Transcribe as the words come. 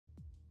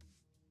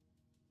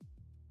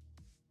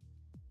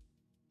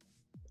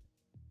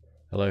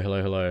Hello,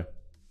 hello, hello.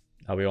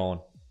 Are we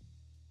on?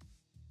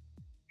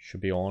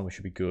 Should be on. We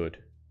should be good.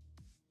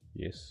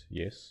 Yes,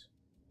 yes.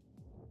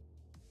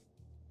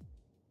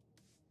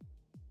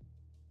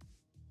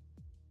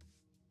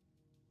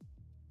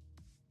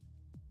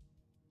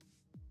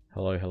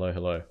 Hello, hello,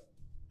 hello.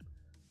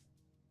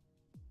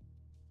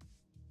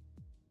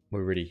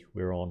 We're ready.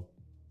 We're on.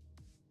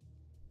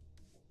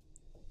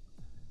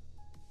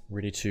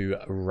 Ready to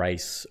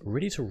race.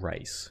 Ready to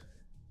race.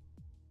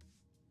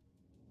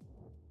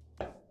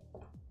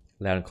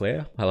 Loud and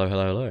clear. Hello,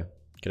 hello, hello.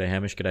 G'day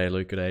Hamish, g'day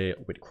Luke, g'day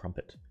Wit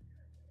Crumpet.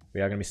 We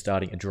are going to be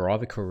starting a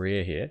driver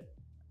career here.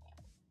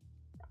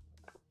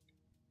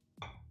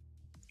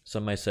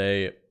 Some may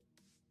say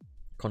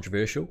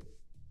controversial.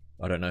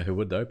 I don't know who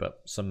would though,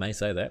 but some may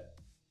say that.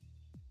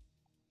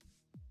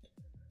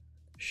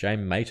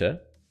 Shane Mater?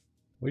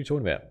 What are you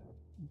talking about?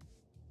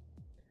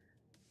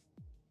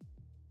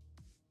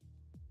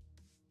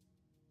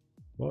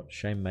 What?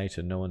 Shane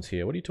Mater, no one's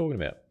here. What are you talking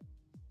about?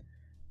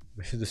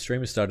 The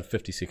streamer started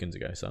 50 seconds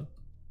ago, son.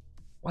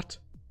 What?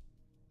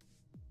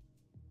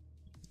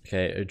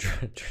 Okay,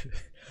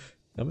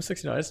 number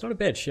 69. It's not a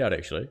bad shout,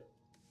 actually.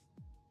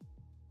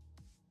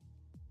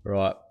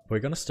 Right, we're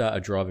going to start a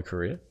driver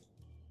career.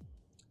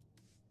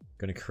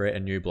 Going to create a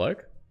new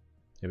bloke.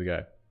 Here we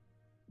go.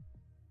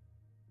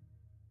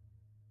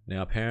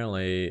 Now,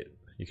 apparently,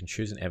 you can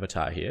choose an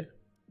avatar here.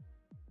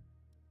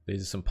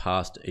 These are some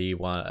past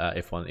F1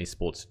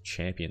 esports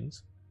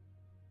champions.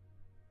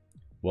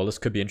 Well, this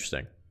could be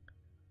interesting.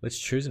 Let's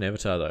choose an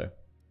avatar, though.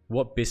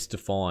 What best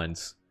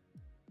defines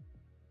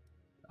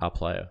our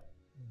player?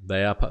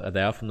 They are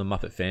from the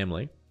Muppet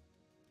family.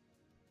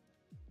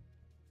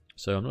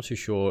 So I'm not too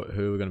sure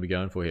who we're going to be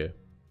going for here.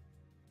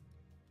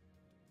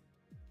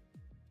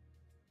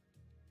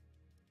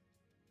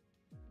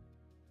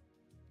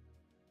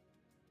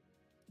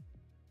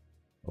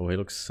 Oh, he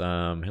looks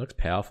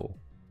powerful.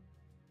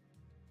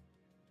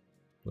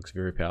 Looks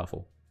very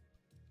powerful.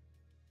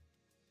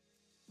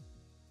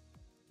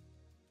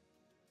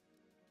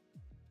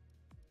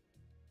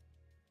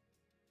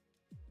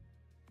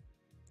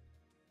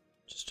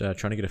 Just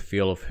trying to get a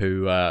feel of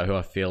who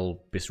I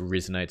feel best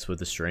resonates with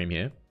the stream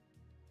here.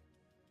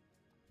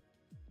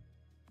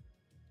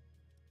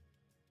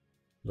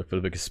 Look for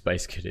the biggest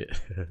space cadet.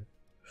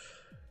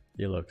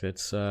 Yeah, look,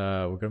 that's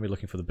we're going to be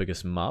looking for the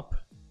biggest mup.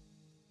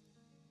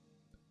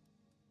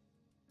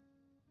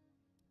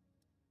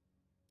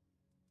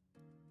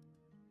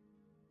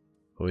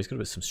 Oh, he's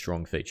got some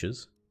strong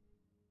features.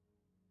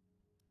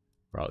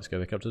 Right, let's go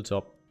back up to the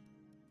top.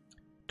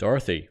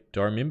 Dorothy,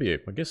 do I remember you?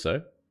 I guess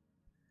so.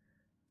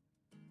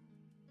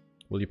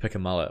 Will you pick a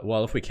mullet?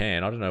 Well, if we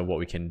can. I don't know what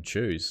we can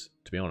choose,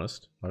 to be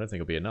honest. I don't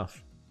think it'll be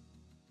enough.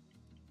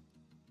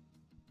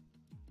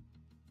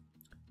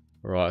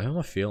 Right, who am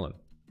I feeling?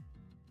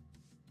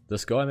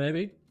 This guy,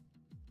 maybe?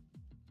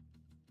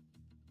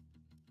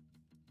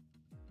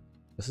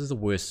 This is the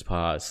worst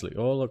part.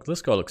 Oh, look,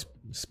 this guy looks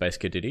space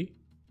cadetty.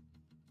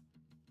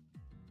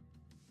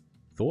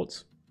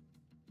 Thoughts?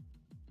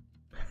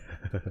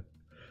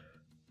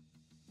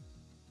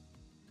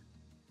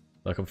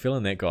 Like, I'm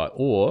feeling that guy.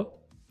 Or,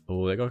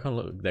 oh, that guy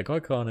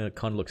kind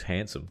of looks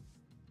handsome.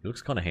 He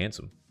looks kind of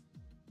handsome.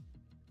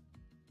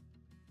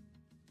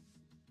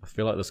 I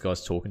feel like this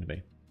guy's talking to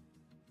me.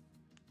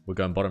 We're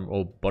going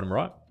bottom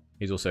right.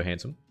 He's also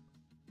handsome.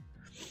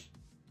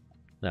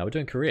 Now we're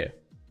doing career.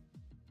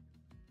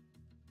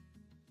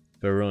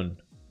 Varun,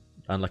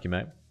 unlucky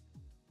mate.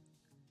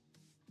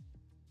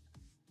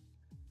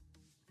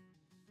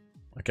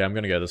 Okay, I'm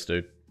gonna go this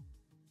dude.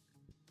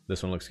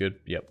 This one looks good.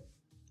 Yep.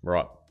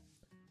 Right.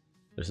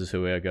 This is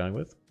who we are going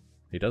with.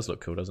 He does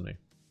look cool, doesn't he?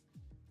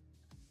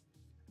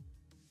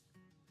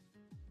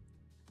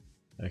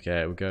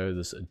 Okay, we'll go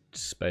this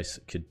space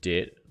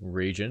cadet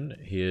region.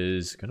 He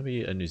is going to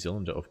be a New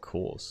Zealander, of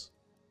course.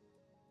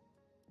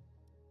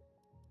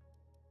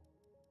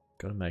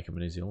 Got to make him a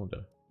New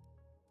Zealander.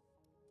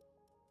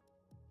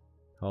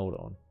 Hold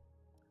on.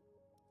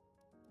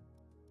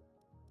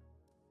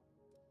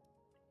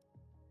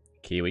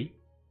 Kiwi.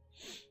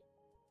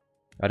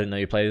 I didn't know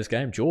you played this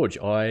game. George,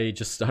 I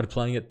just started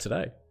playing it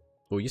today.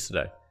 Or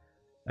yesterday.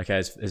 Okay,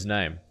 his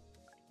name.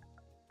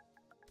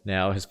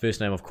 Now, his first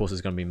name, of course,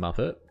 is going to be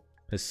Muppet.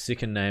 His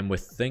second name, we're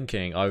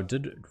thinking, I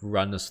did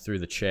run this through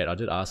the chat. I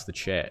did ask the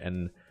chat,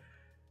 and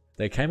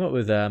they came up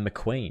with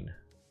McQueen,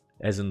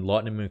 as in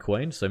Lightning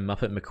McQueen, so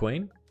Muppet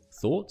McQueen.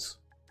 Thoughts?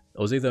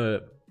 It was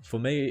either, for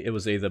me, it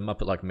was either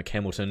Muppet like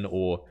McHamilton,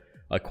 or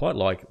I quite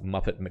like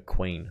Muppet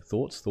McQueen.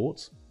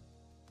 Thoughts?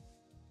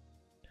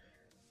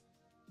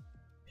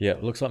 Yeah,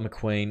 it looks like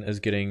McQueen is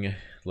getting,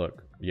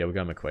 look, yeah, we're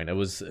going McQueen. It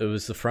was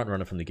the front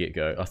runner from the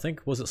get-go. I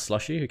think, was it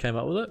Slushy who came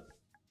up with it?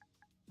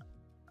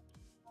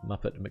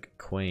 Muppet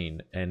McQueen,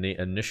 and the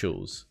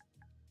initials.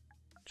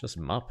 Just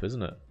Mupp,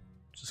 isn't it?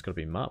 Just gotta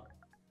be Mupp.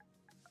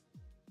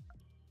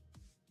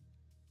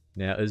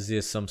 Now, is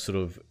there some sort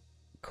of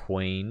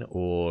Queen,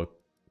 or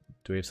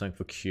do we have something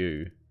for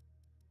Q?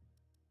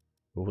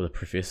 Or the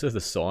Professor, the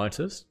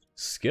Scientist?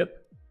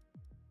 Skip?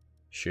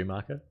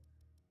 Schumacher?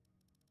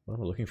 What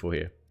am I looking for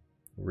here?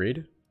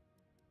 Red?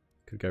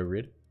 Could go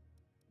red.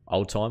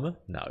 Old timer?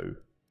 No.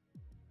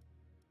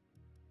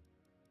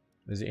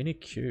 Is there any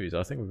Qs?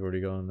 I think we've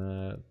already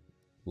gone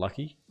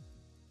Lucky.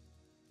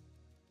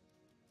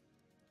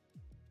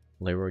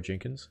 Leroy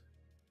Jenkins.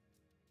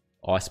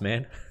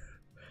 Iceman.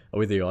 Are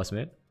we the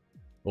Iceman?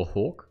 Or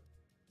Hawk?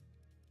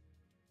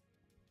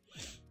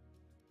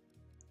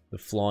 The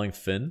Flying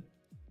Finn.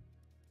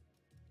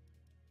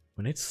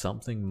 We need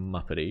something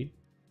Muppety.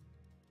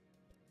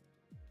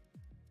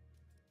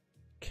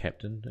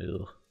 Captain.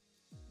 Ugh.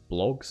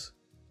 Blogs.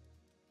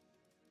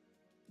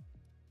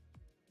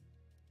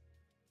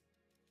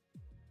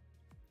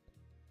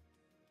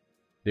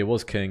 There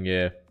was King,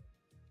 yeah.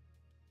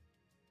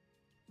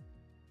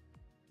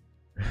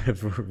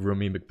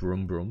 Rummy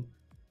McBroom Broom.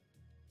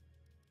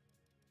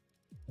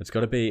 It's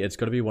gotta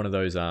be one of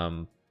those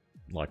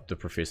like the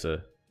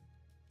Professor.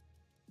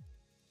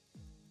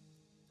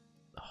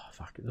 Oh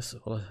fuck this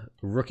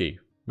Rookie.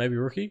 Maybe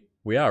Rookie?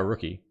 We are a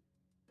Rookie.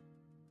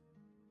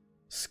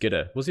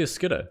 Skidder. Was he a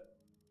Skidder?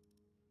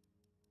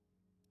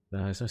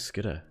 No, there's no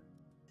Skidder.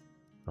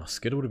 Oh,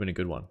 Skidder would have been a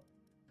good one.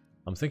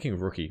 I'm thinking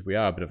Rookie. We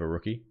are a bit of a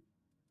Rookie.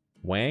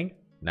 Wang?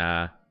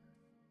 Nah.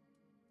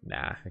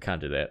 Nah, I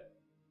can't do that.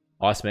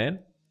 Iceman?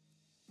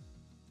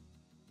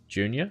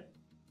 Junior?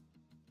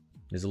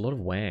 There's a lot of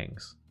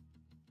Wangs.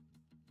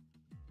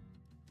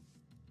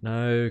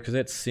 No, because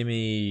that's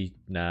semi...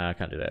 Nah, I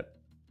can't do that.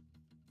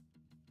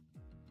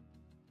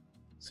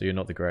 So you're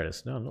not the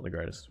greatest. No, I'm not the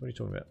greatest. What are you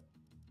talking about?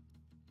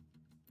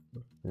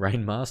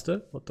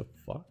 Rainmaster? What the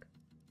fuck?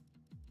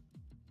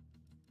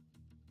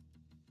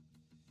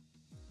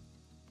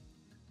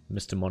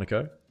 Mr.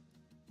 Monaco?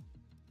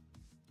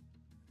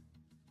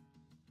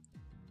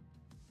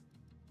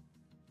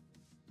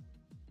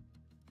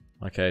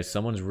 Okay,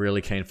 someone's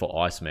really keen for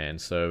Iceman,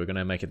 so we're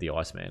gonna make it the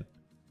Iceman.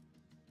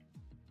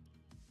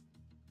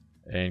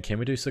 And can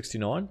we do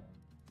 69?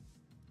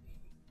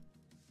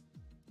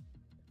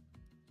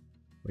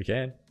 We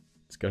can.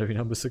 It's gotta be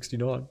number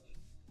 69.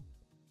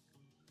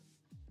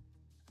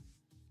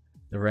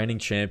 The reigning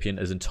champion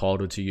is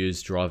entitled to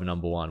use driver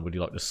number 1. Would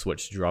you like to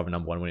switch to driver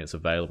number 1 when it's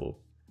available?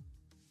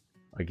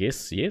 I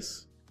guess,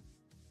 yes.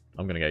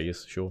 I'm gonna go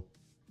yes, sure.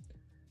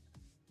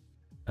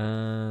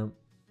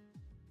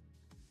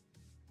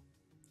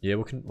 Yeah,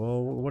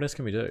 well, what else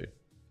can we do?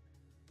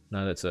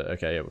 No, that's it.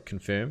 Okay, yeah, we'll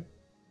confirm.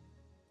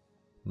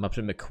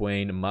 Muppet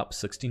McQueen, Mupp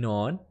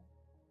 69.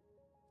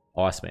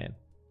 Iceman.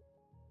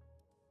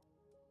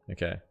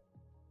 Okay.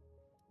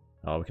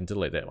 Oh, we can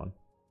delete that one.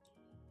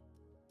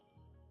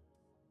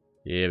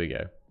 Here we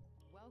go.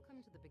 Welcome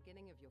to the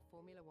beginning of your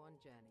Formula One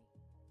journey.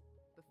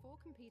 Before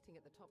competing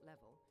at the top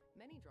level,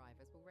 many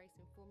drivers will race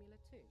in Formula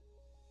 2.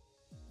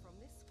 From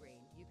this screen,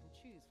 you can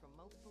choose from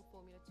multiple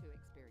Formula 2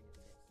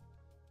 experiences.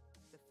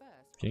 The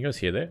first, can you guys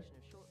hear that?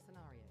 Short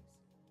scenarios.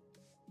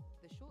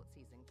 The short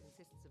season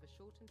consists of a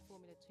shortened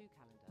Formula 2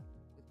 calendar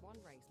with 1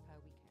 race per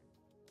weekend.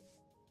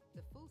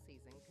 The full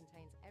season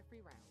contains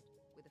every round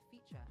with a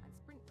feature and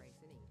sprint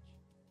race in each.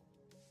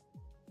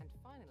 And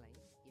finally,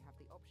 you have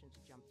the option to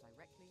jump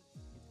directly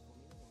into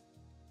Formula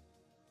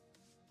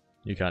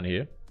 1. You can't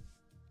hear?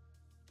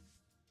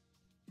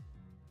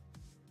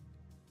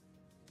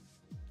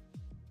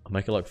 I'll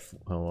make it like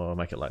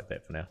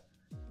that for now.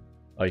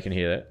 Oh, you can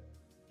hear that?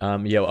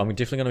 Yeah, I'm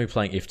definitely going to be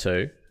playing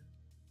F2.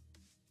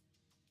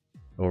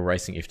 Or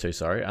racing F2,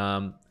 sorry.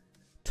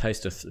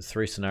 Taste of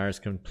 3 scenarios,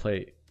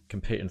 compete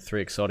in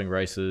 3 exciting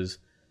races.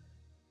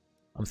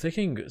 I'm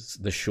thinking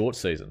the short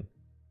season.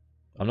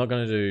 I'm not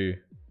going to do...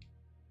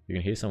 You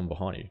can hear someone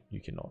behind you. You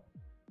cannot.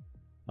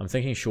 I'm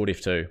thinking short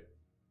F2.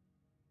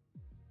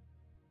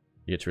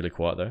 Yeah, it's really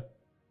quiet though.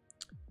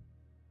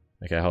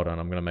 Okay, hold on.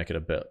 I'm going to make it a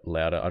bit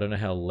louder. I don't know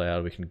how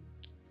loud we can...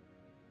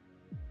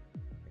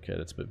 Okay,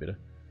 that's a bit better.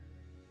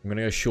 I'm going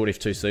to go short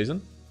F2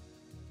 season.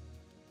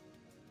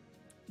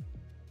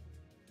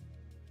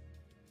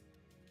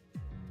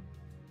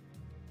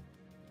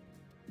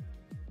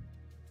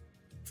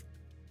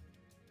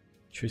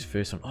 Choose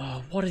first one.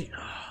 Oh, what are you...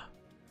 Oh.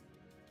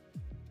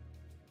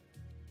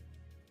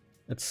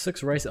 It's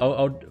 6 races.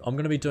 I'm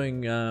going to be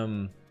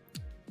doing...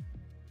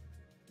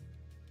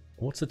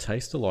 What's the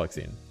taster like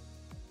then?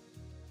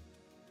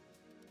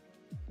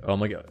 Oh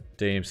my god,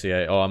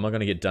 DMCA. Oh, am I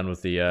going to get done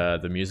with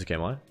the music,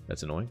 am I?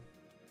 That's annoying.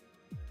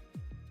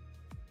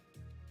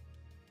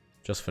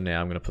 Just for now,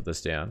 I'm going to put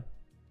this down.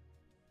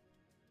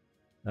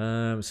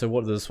 So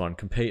what is this one?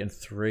 Compete in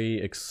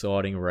 3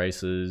 exciting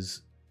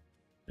races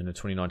in the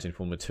 2019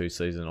 Formula 2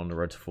 season on the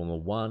road to Formula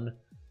 1.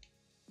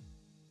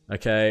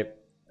 Okay,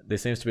 there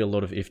seems to be a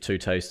lot of F2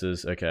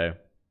 tasters. Okay.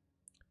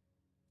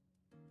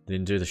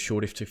 Then do the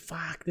short F2.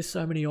 Fuck, there's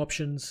so many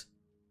options.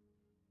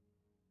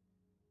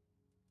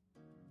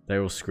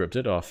 They're all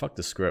scripted. Oh, fuck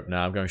the script.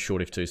 Nah, I'm going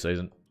short F2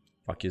 season.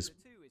 Fuck yous.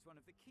 Formula 2 is one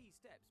of the key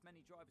steps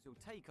many drivers will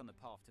take on the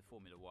path to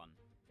Formula 1.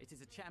 It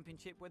is a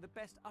championship where the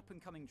best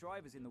up-and-coming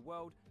drivers in the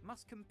world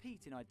must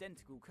compete in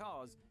identical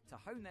cars to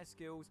hone their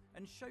skills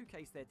and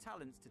showcase their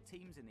talents to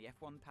teams in the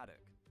F1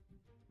 paddock.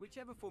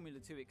 Whichever Formula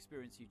 2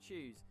 experience you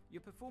choose,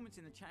 your performance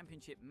in the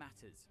championship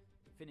matters.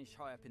 Finish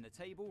high up in the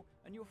table,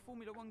 and your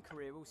Formula 1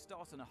 career will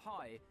start on a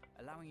high,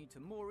 allowing you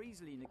to more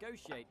easily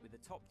negotiate with the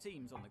top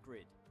teams on the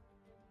grid.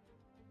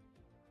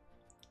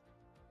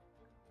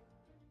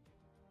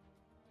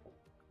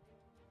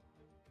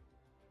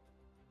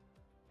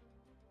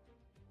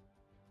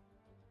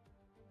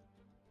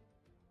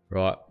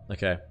 Right,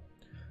 okay.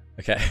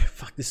 Okay,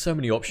 fuck, there's so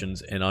many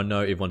options, and I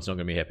know everyone's not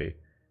going to be happy.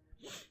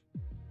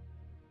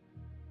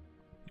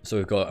 So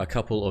we've got a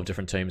couple of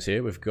different teams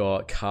here. We've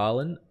got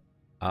Carlin,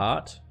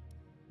 Art.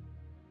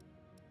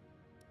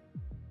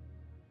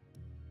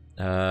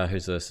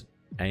 Who's this?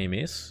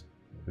 AMS,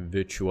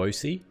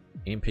 Virtuosi,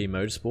 MP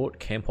Motorsport,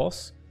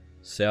 Campos,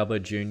 Sauber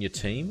Junior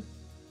Team,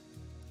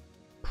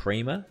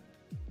 Prima,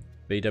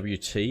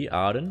 BWT,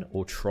 Arden,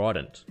 or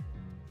Trident.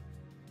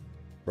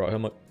 Right, who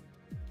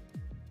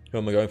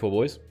am I going for,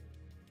 boys?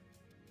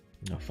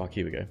 Oh, fuck,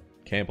 here we go.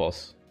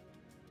 Campos.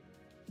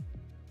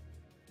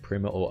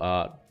 Prima or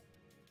Art?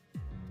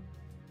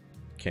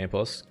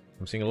 Campos.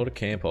 I'm seeing a lot of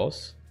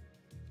Campos.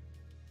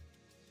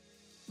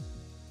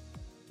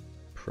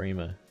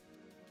 Prima.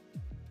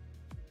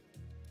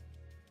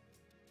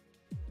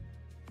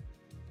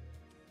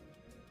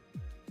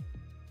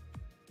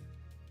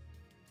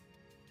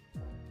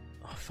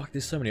 Oh, fuck,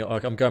 there's so many. Oh,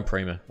 I'm going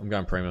Prima. I'm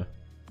going Prima.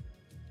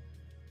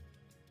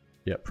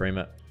 Yep,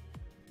 Prima.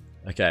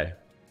 Okay.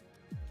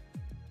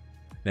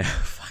 Now,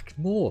 fuck,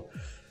 more.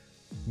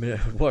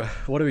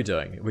 What are we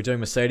doing? We're doing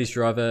Mercedes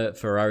driver,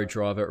 Ferrari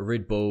driver,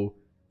 Red Bull,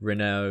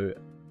 Renault,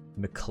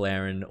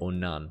 McLaren, or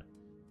none.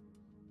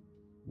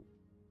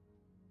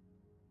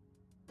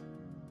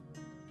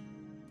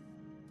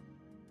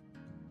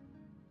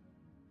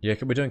 Yeah,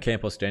 we're doing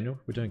Campos, Daniel.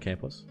 We're doing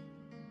Campos.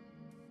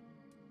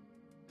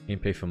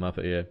 MP from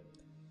Muppet, yeah.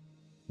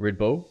 Red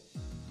Bull.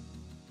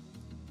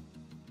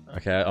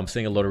 Okay, I'm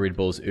seeing a lot of Red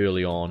Bulls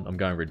early on. I'm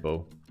going Red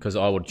Bull, because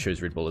I would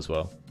choose Red Bull as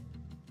well.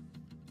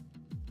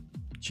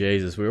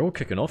 Jesus, we're all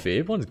kicking off here.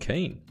 Everyone's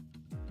keen.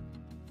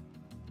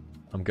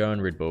 I'm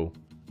going Red Bull.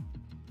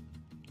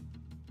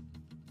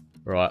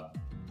 Right.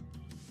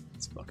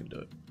 Let's fucking do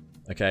it.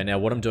 Okay, now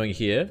what I'm doing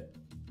here,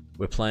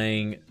 we're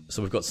playing...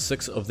 So we've got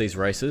 6 of these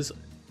races.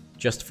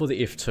 Just for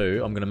the F2,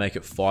 I'm going to make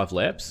it 5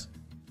 laps.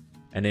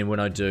 And then when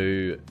I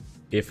do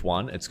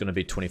F1, it's going to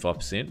be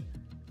 25%.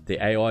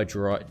 The AI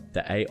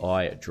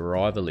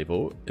driver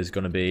level is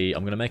going to be...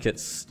 I'm going to make it...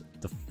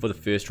 For the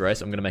first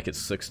race, I'm going to make it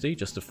 60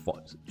 just to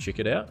check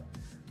it out.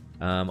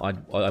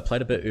 I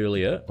played a bit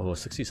earlier. Oh,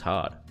 60 is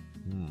hard.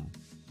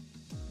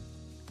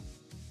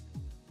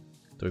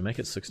 Do we make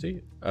it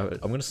 60? I'm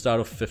going to start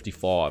off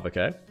 55,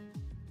 okay?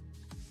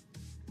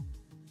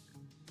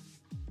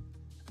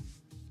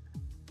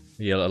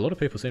 Yeah, a lot of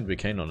people seem to be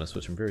keen on this,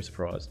 which I'm very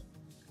surprised.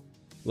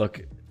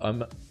 Look,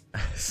 I'm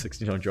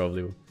 69 drive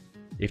level.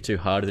 F2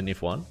 harder than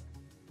F1.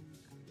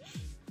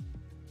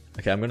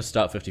 Okay, I'm going to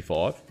start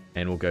 55,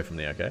 and we'll go from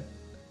there, okay?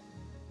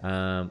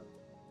 I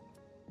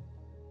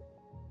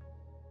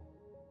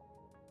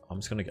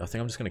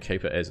think I'm just gonna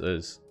keep it as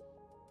is.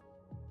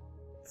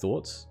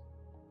 Thoughts?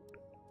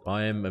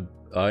 I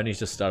only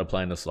just started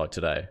playing this like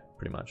today,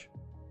 pretty much.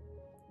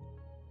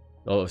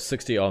 Oh,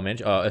 60 I'll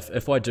mention.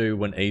 If I do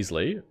win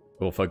easily,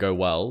 or if I go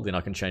well, then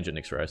I can change it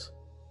next race.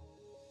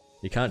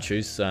 You can't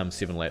choose 7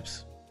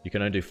 laps. You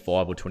can only do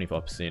 5 or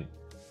 25%.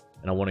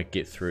 And I want to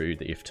get through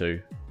the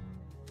F2.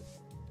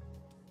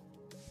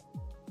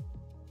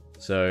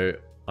 So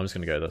I'm just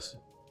gonna go this.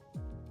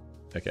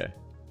 Okay.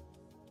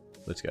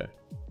 Let's go.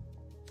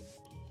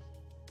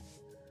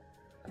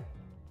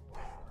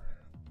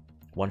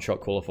 One shot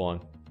qualifying.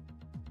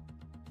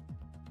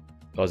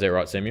 Oh, is that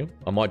right, Samuel?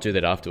 I might do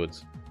that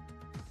afterwards.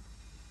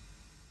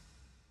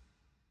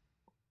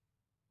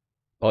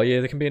 Oh yeah,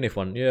 there can be an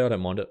F1. Yeah, I don't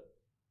mind it.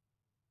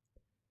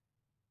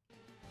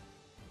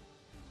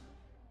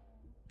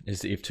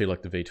 Is the F2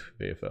 like the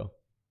VFL?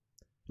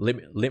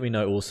 Let me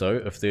know also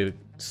if the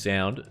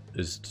sound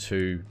is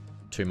too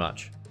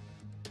much.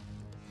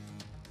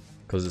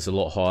 Because it's a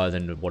lot higher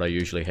than what I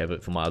usually have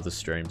it for my other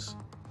streams.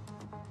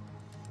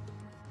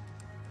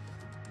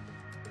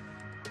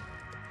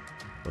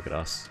 Look at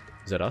us.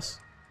 Is that us?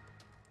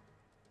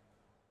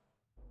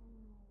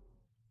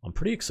 I'm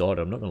pretty excited,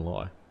 I'm not gonna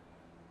lie.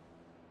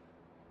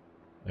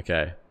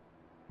 Okay.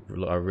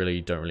 I really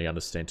don't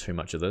understand too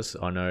much of this.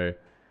 I know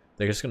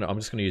they're just gonna... I'm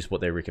just gonna use what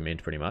they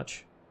recommend pretty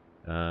much.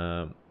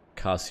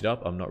 Car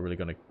setup, I'm not really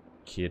gonna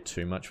care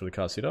too much for the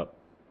car setup.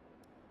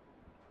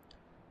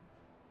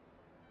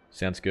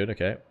 Sounds good,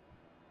 okay.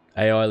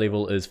 AI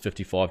level is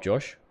 55,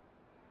 Josh.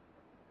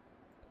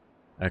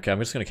 Okay, I'm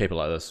just gonna keep it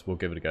like this. We'll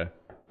give it a go.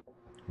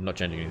 I'm not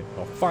changing anything.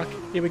 Oh fuck,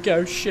 here we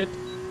go, shit.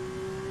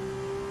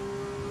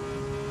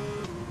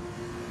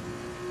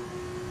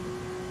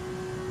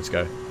 Let's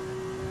go.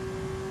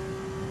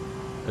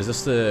 Is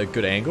this the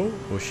good angle,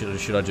 or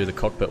should I do the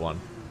cockpit one?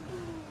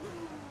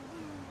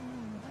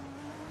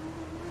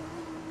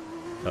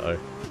 Uh-oh.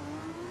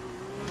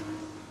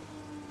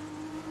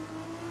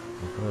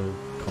 I've got to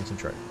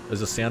concentrate.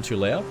 Is the sound too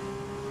loud?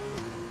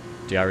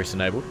 DRS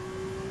enabled.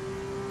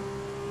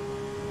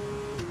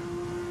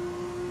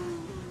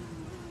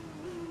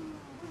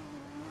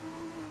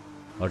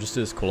 I'll just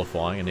do this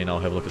qualifying and then I'll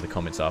have a look at the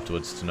comments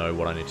afterwards to know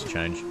what I need to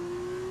change.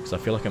 Because I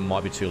feel like it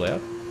might be too loud.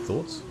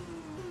 Thoughts?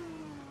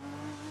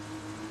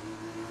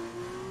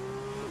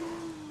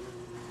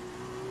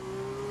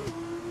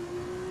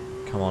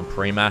 Come on,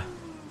 Prima.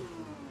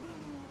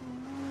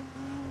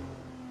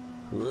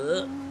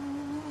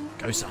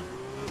 Go, son.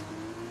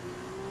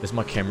 Is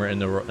my camera in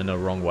the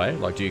wrong way?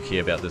 Like, do you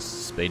care about this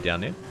speed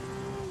down there?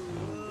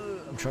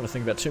 I'm trying to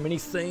think about too many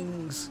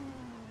things.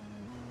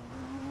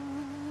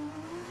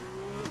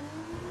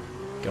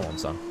 Go on,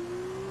 son.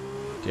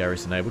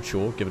 DRS enabled,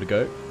 sure. Give it a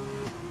go.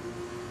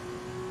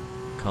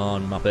 Come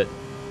on, Muppet.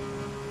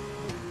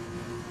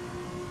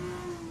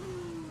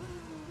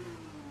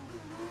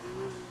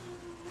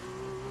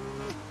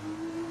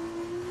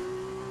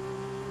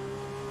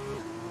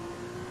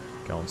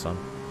 Go on, son.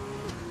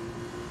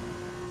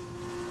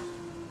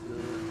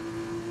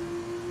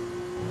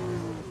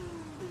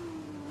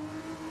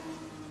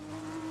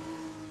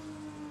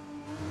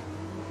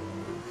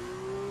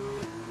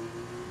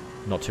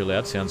 Not too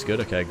loud, sounds good.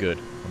 Okay, good.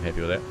 I'm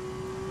happy with that.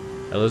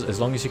 As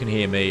long as you can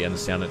hear me and the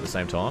sound at the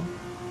same time.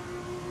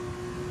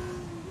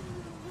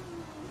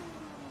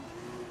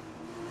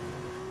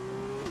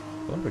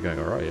 I think we're going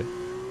alright here.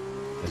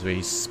 As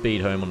we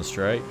speed home on the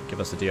straight, give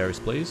us the DRS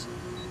please.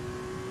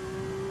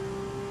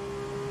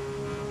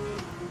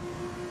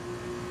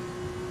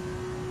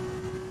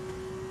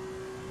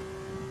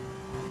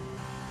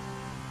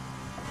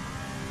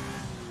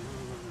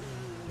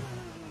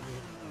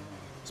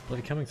 It's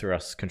bloody coming through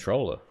us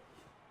controller.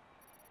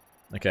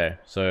 Okay,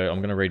 so I'm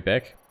going to read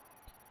back.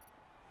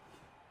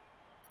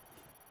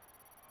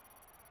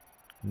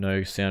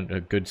 No sound,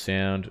 a good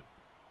sound.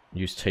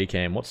 Use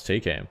TCAM. What's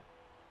TCAM?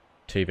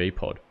 TV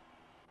pod.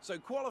 So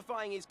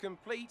qualifying is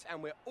complete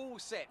and we're all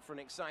set for an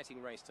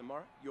exciting race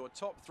tomorrow. Your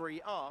top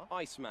three are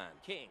Iceman,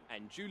 King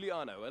and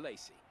Giuliano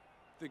Alesi.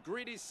 The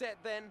grid is set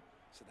then,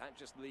 so that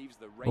just leaves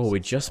the race. Oh,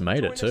 we just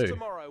made it Join us too.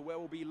 tomorrow where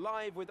we'll be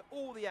live with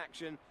all the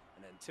action,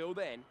 and until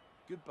then,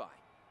 goodbye.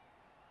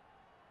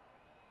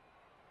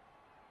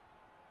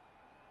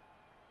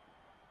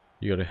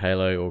 You got a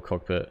Halo or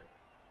cockpit?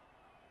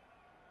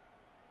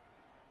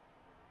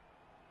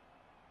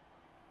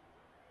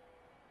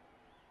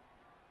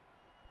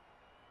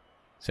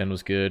 Sound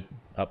was good.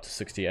 Up to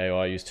 60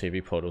 AI. Use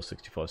TV pod or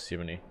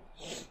 6570.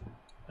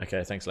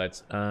 Okay, thanks,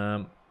 lads.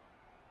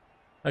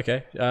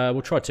 Okay,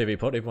 we'll try TV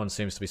pod. Everyone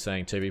seems to be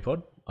saying TV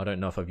pod. I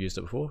don't know if I've used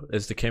it before.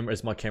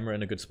 Is my camera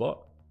in a good spot?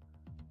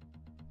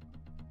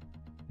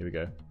 Here we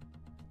go.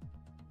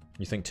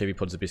 You think TV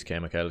pod's the best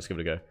cam? Okay, let's give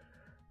it a go.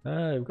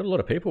 We've got a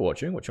lot of people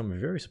watching, which I'm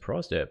very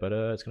surprised at, but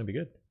it's going to be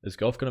good. Is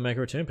golf going to make a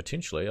return?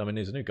 Potentially. I mean,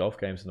 there's new golf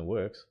games in the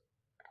works.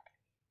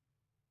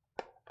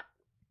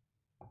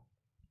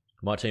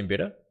 My team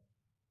better?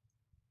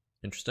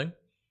 Interesting.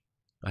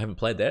 I haven't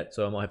played that,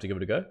 so I might have to give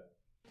it a go.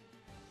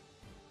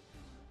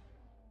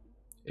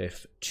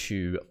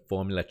 F2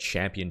 Formula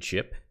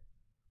Championship.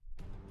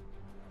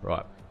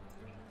 Right.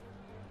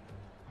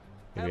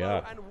 Here we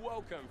are. And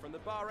welcome from the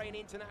Bahrain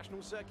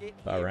International Circuit.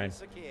 Bahrain.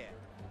 Sakir.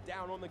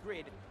 Down on the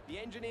grid, the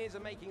engineers are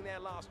making their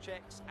last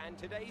checks, and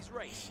today's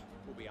race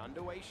will be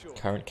underway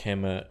shortly. Current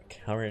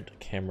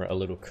camera a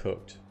little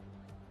cooked.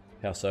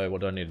 How so?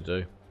 What do I need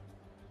to do?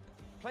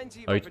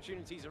 Plenty of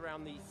opportunities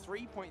around the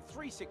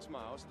 3.36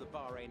 miles of the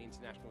Bahrain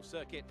International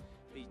Circuit.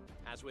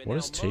 As we're what now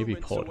is TV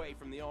moments pod? away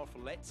from the alpha,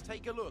 let's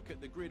take a look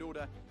at the grid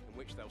order in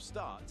which they'll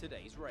start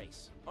today's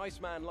race.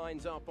 Iceman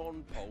lines up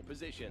on pole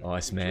position.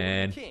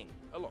 Iceman. King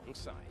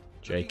alongside.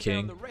 J Looking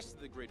King. down the rest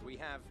of the grid, we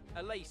have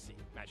Alesi,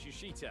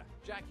 Matsushita,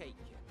 Jack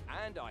Aitken,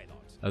 and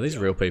Ilott. Are these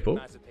real people?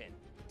 Mazepin,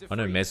 De I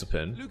know Vries,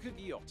 Mazepin. Luca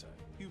Giotto,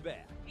 Hubert,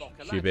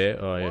 Boccolacci, Hubert?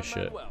 Oh yeah, Juan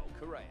shit. Manuel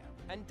Correa,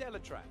 and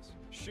Delatraz,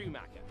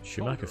 Schumacher.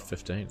 Schumacher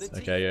Bondurant, 15th.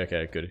 Latifi. Okay, yeah,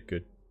 okay, good,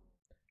 good.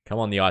 Come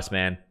on, the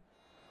Iceman.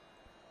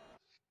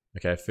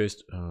 Okay,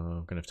 first,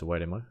 I'm gonna have to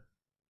wait, am I?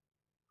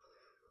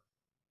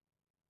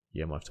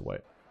 Yeah, I might have to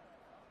wait.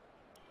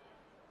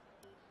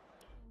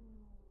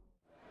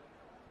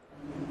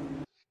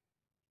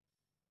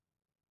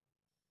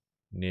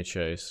 Near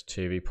chase,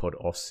 TV pod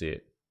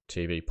offset,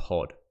 TV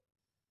pod,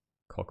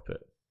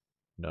 cockpit,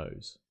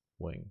 nose,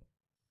 wing.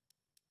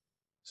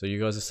 So you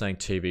guys are saying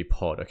TV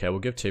pod. Okay, we'll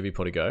give TV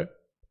pod a go.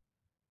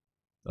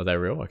 Are they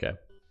real? Okay.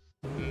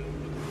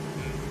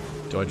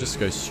 Do I just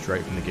go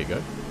straight from the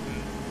get-go?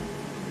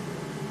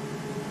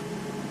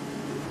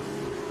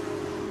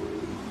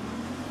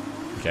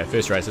 Okay,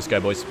 first race. Let's go,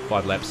 boys.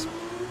 5 laps.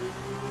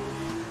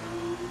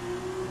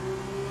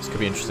 This could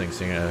be interesting,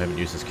 seeing I haven't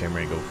used this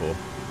camera angle before.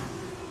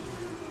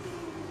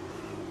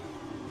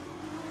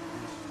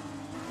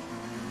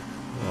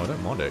 Oh, I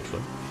don't mind,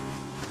 actually.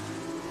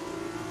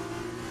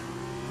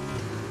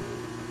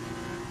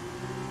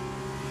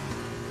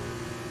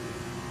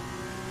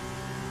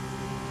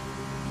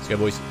 Let's go,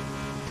 boys.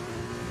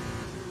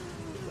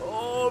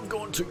 Oh, I've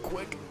gone too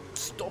quick.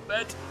 Stop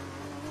it.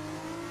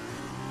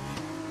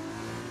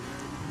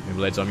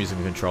 Remember, lads, I'm using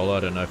the controller. I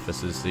don't know if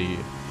this is the...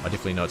 I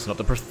definitely know it's not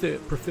the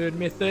preferred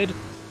method.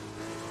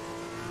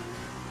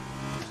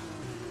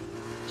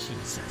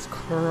 Jesus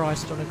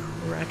Christ on a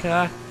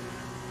cracker.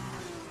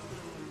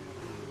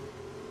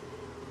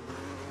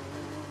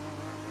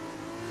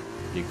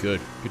 Yeah,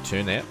 good. Good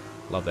turn there.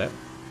 Love that.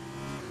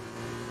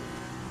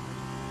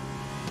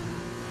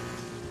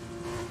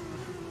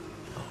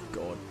 Oh,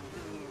 God.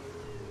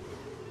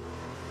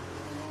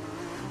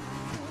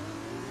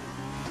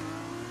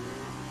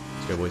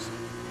 Let's go, boys.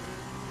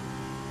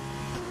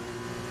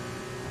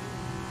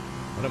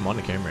 I don't mind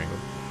the camera angle.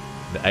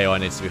 The AI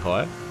needs to be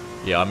higher.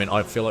 Yeah, I mean,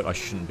 I feel like I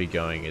shouldn't be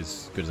going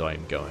as good as I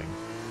am going.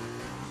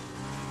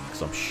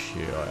 Because I'm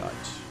shit. I'm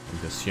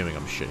assuming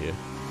I'm shit here.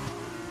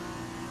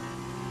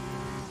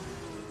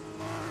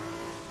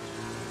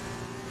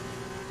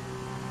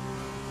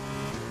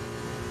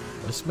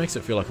 This makes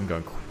it feel like I'm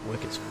going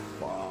quick as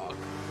fuck.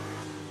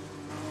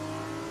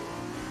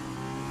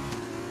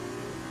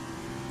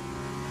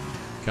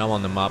 Come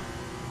on, them up.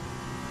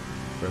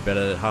 We're about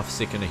a half a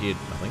second ahead,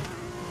 I think.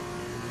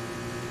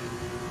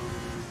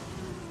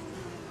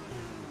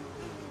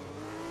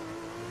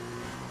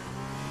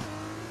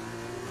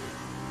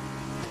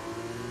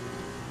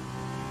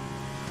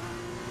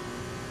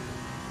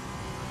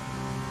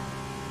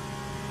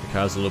 The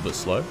car's a little bit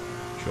slow,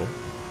 sure.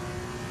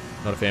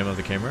 Not a fan of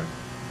the camera.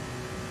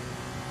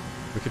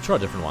 We could try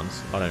different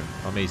ones.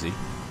 I'm easy. It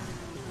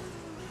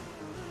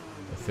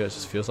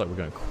just feels like we're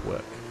going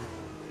quick.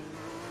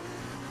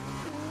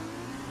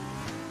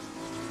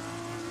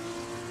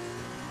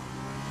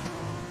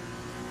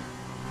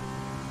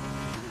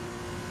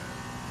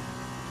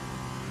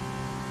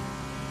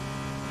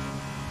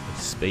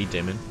 It's a speed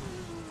demon.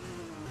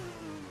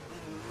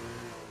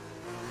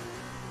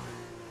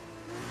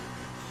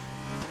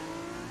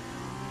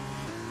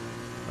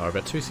 Oh,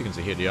 about 2 seconds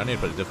ahead. Yeah, I need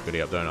to put the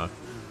difficulty up, don't I?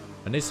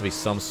 There needs to be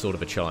some sort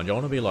of a challenge. I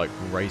want to be like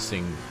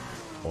racing,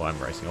 or I'm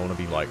racing, I want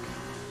to be like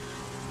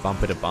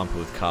bumper to bumper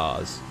with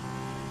cars.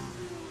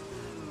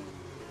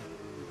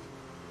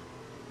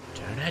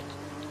 Turn it,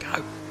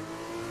 go!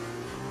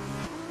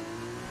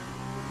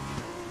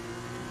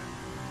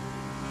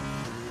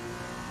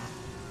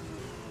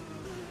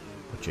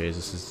 Oh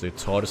Jesus, this is the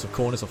tightest of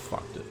corners. I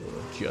fucked it.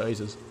 Oh,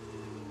 Jesus.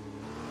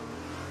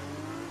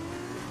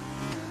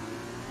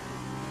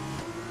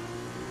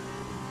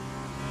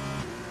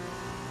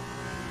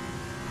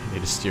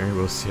 Need a steering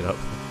wheel set up.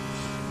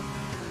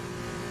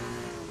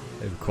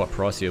 They'd be quite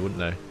pricey, wouldn't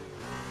they?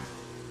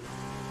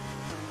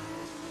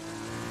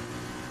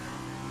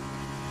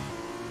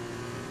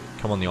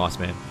 Come on, the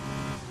Iceman.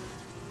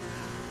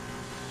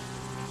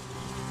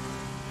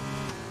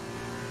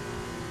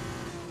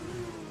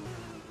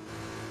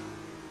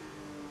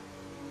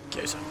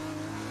 Go, son.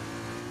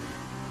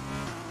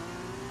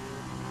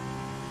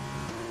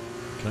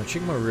 Can I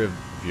check my rear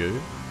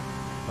view?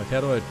 Like,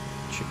 how do I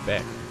check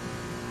back?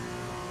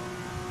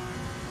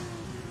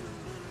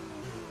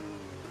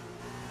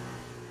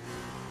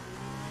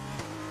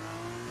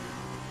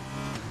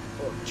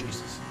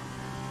 Jesus.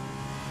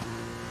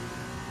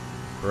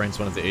 Bahrain's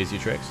one of the easier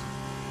tracks.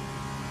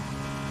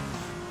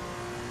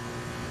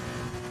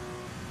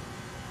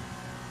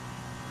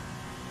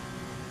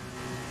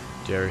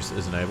 Darius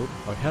is enabled.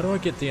 Like, how do I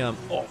get the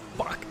oh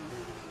fuck.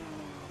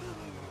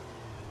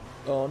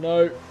 Oh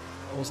no.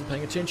 I wasn't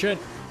paying attention.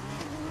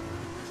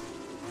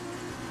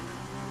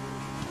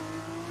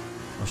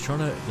 I was trying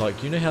to,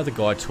 like, you know how the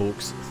guy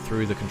talks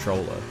through the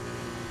controller?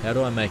 How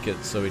do I make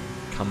it so it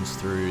comes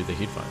through the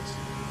headphones?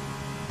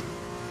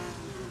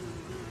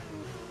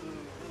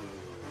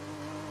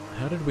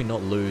 How did we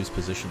not lose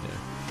position there?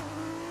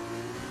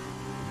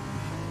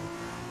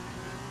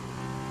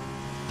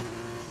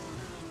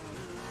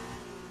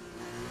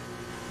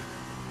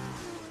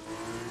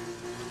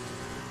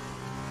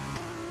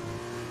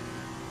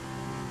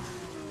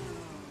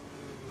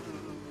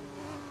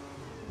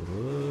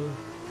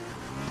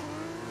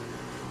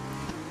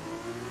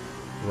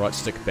 Right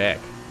stick back.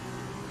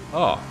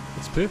 Oh,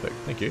 that's perfect.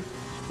 Thank you.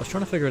 I was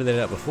trying to figure that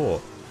out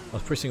before. I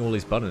was pressing all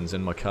these buttons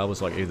and my car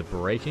was like either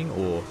braking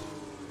or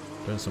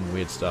doing some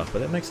weird stuff, but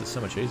that makes it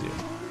so much easier.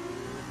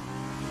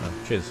 Oh,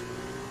 cheers.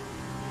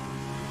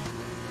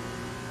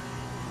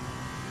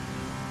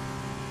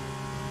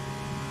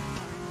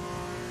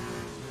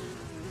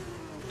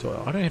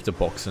 I don't have to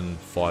box in a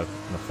 5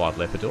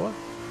 lapper, do I? I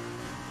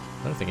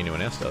don't think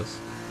anyone else does.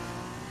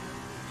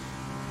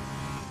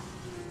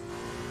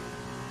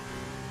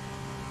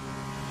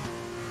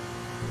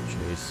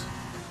 Jeez.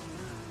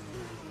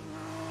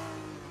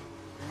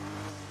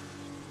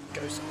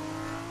 Goes.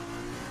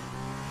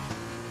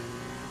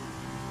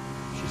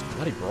 She's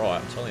bloody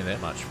bright, I'm telling you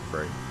that much for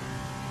free.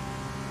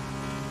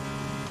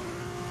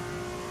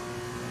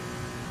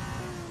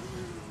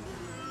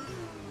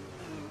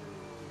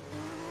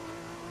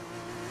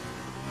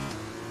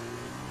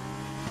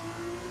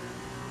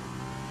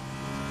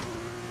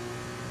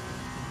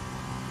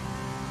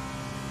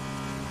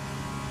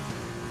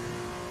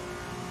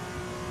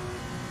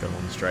 Go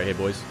on straight here,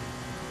 boys.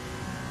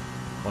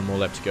 1 more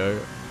lap to go.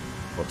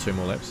 Or 2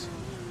 more laps.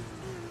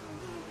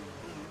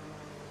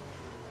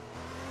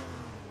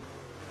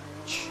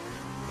 Nice.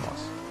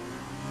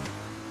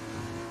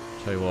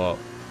 Tell you what,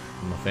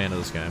 I'm a fan of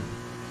this game.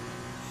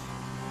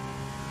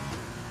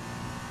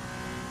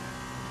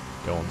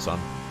 Go on,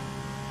 son.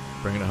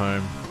 Bring it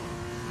home.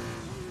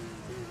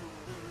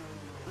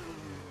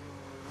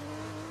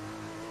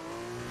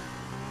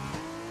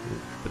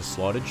 Bit of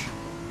slidage.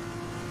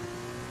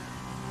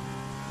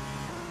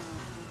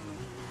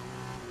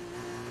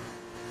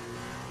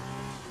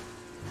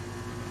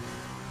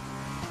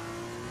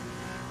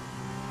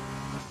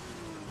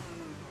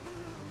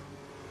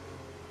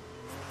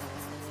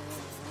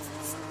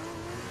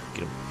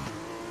 Get him.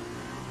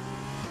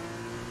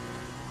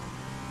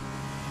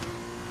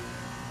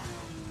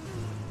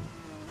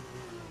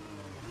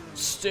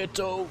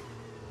 Steto.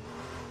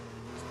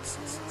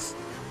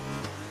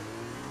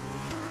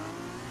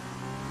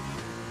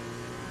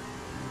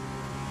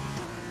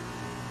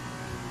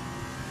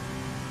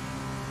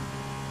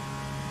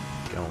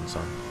 Go on,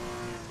 son.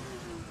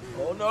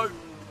 Oh no!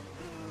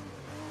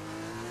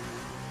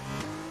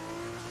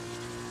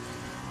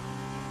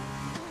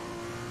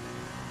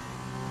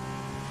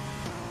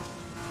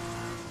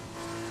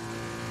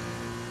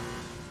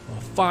 Oh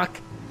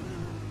fuck!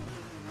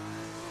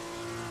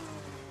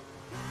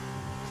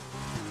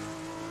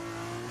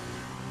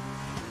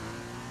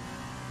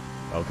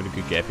 Oh, got a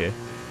good gap here.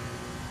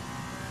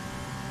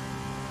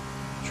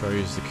 Try to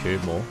use the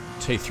curve more.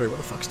 T3, what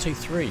the fuck's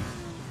T3? I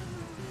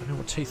don't know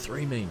what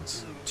T3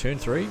 means. Turn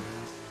 3?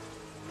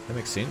 That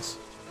makes sense.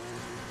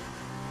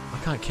 I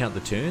can't count the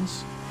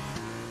turns.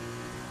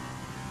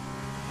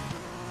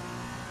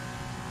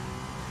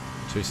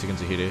 2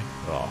 seconds ahead here.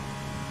 Oh.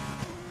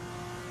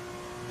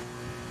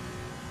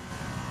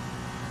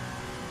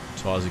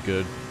 Tyres are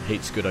good.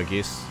 Heat's good, I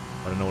guess.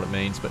 I don't know what it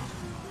means, but...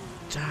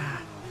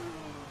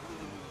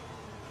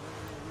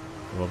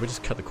 Well, we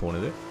just cut the corner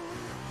there.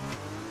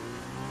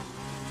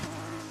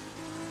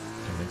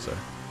 Don't think so.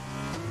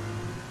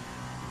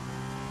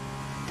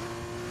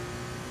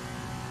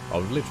 Oh,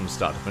 we've lived from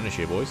start to finish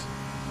here, boys.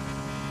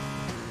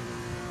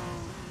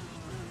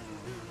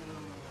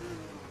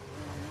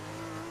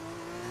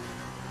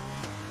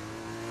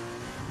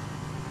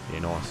 Yeah,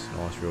 nice.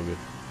 Nice, real good.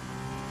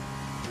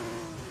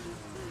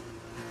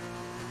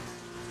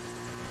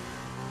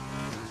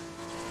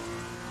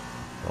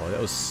 Oh, that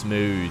was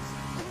smooth.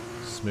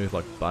 Smooth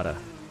like butter.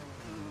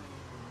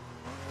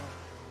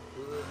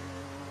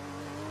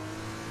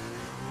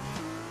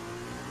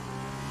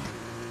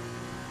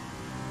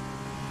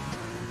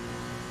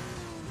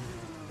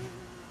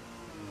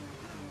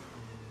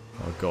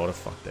 Oh god, I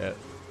fucked that.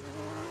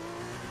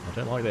 I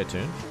don't like that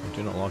turn. I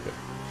do not like it.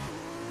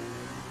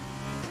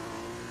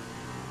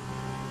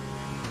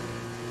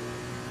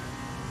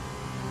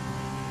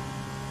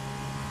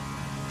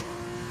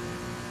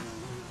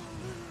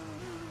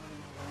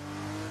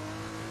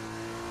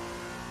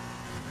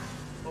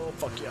 Oh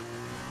fuck yeah.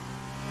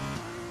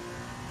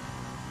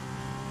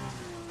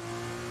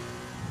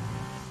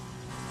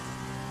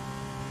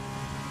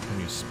 Can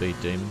you speed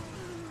demon?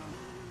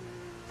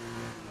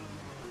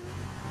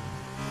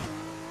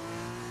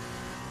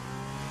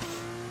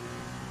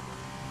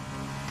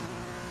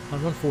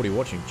 I'm 140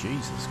 watching,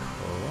 Jesus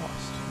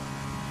Christ.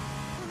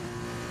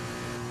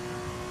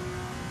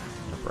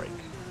 A break.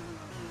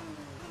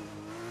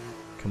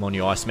 Come on,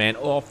 you Iceman.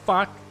 Oh,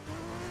 fuck.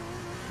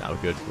 No,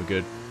 we're good, we're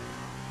good.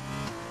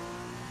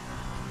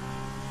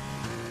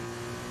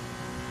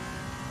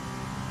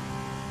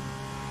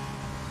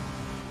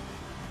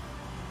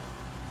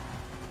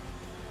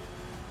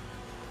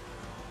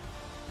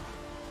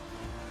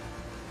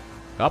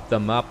 Up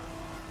them up.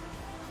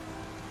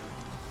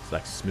 It's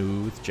like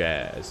smooth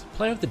jazz.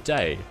 Player of the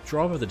day.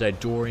 Driver of the day,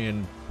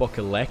 Dorian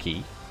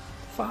Bokalaki.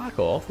 Fuck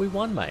off, we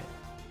won, mate.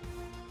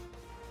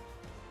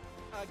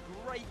 A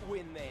great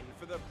win then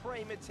for the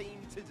Prema team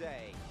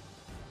today.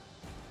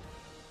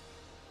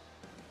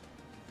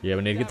 Yeah,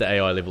 we need to get the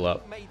AI level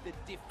up.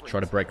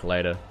 Try to break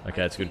later.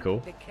 Okay, that's good, cool.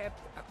 They kept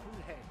a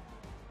cool head.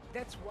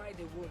 That's why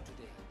they won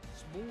today.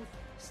 Smooth,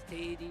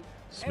 steady,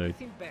 Smooth.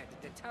 everything bad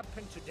that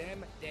happened to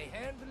them, they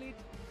handled it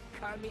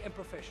calmly and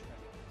professionally.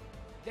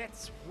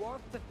 That's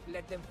what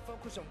let them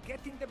focus on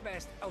getting the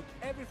best out of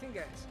everything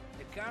else.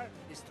 The car,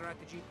 the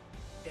strategy,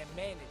 they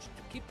managed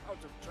to keep out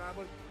of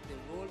trouble the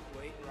whole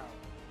way around.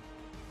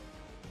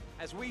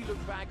 As we look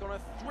back on a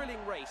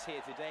thrilling race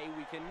here today,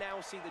 we can now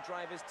see the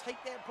drivers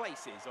take their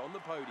places on the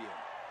podium.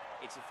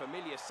 It's a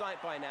familiar sight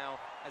by now,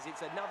 as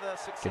it's another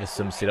successful Get us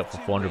some set up for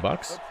F2 $400 win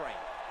bucks. for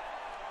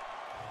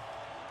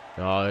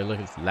Prema. Oh, look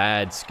at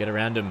lads. Get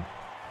around him.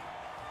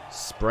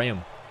 Spray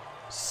him.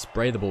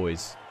 Spray the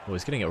boys. Oh,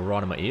 he's getting it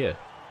right in my ear.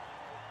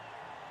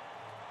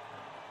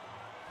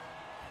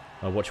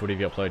 I'll watch whatever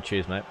you upload.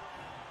 Cheers, mate.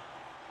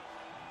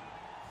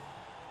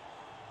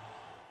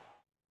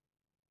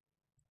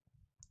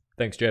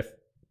 Thanks, Jeff.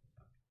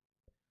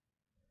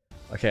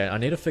 Okay, I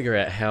need to figure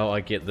out how I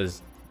get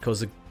this,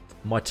 because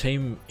my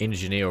team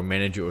engineer or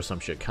manager or some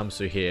shit comes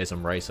through here as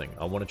I'm racing.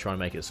 I want to try and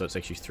make it so it's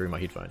actually through my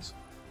headphones.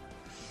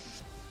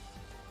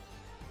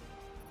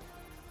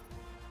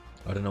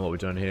 I don't know what we're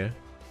doing here.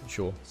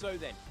 Sure. So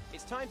then,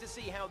 it's time to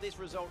see how this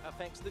result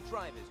affects the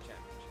Drivers' Championship.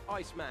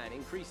 Iceman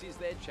increases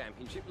their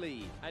championship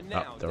lead. And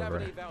now, they're over.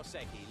 Davide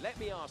Valsecchi, let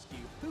me ask you,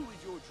 who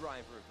is your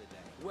driver of the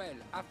day? Well,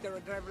 after a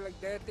driver like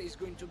that, it's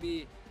going to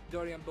be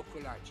Dorian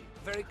Bokalaki.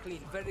 Very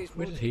clean, very smooth.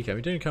 Where did he come?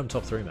 He didn't come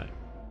top 3, mate.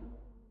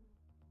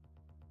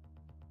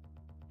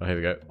 Oh, here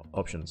we go.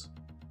 Options.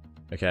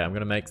 Okay, I'm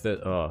gonna make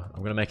that. Oh,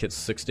 I'm gonna make it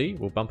 60.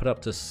 We'll bump it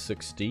up to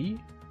 60.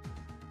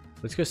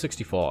 Let's go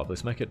 65.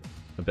 Let's make it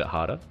a bit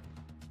harder.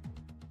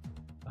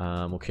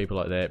 We'll keep it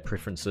like that.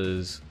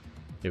 Preferences.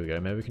 Here we go.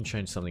 Maybe we can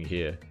change something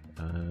here.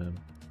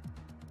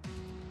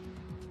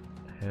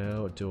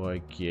 How do I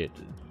get?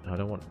 I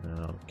don't want.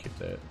 No, I'll keep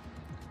that.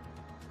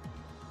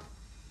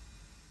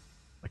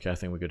 Okay, I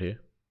think we're good here.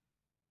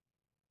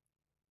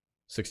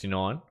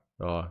 69.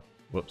 Oh,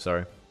 whoops,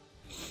 sorry.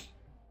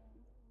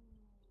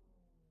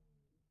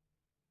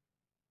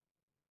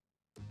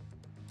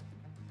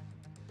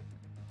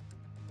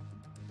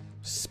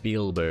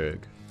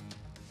 Spielberg.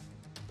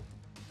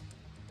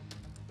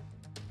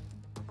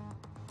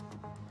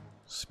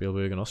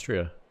 Spielberg in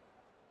Austria.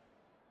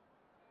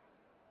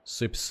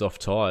 Super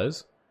soft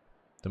tyres.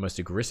 The most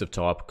aggressive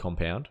type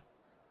compound.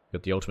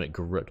 Got the ultimate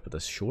grip, but the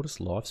shortest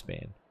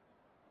lifespan.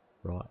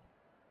 Right.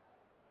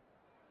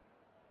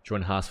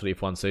 Join Haas for the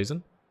F1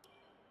 season.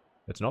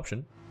 It's an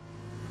option.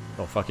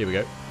 Oh fuck, here we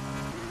go.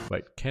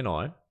 Wait, can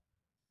I?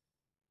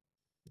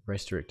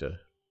 Race director.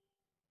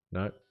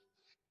 No.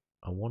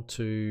 I want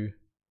to...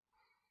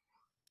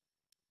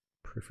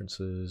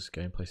 Preferences,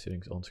 gameplay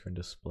settings, on-screen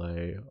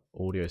display,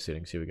 audio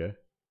settings, here we go.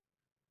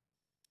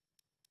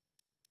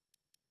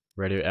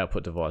 Radio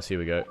output device, here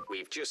we go.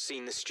 We've just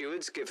seen the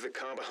stewards give the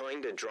car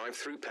behind a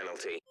drive-through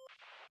penalty.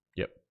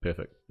 Yep,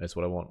 perfect. That's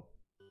what I want.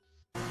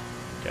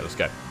 Okay, let's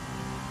go.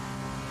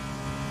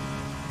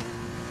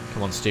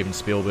 Come on, Steven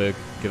Spielberg,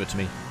 give it to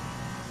me.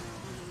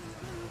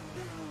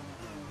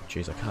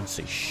 Jeez, I can't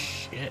see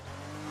shit.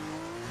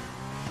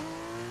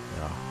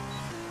 Oh.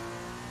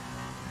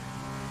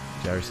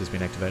 Darius has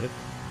been activated.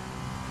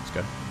 Let's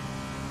go.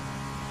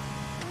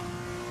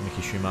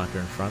 Mickey Schumacher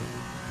in front.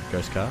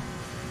 Ghost car.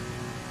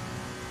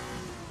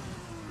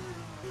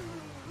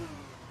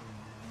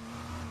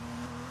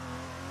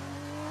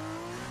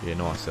 Yeah,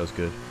 nice. That was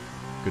good.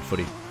 Good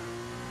footy.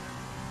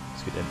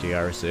 Let's get that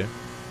DRS there.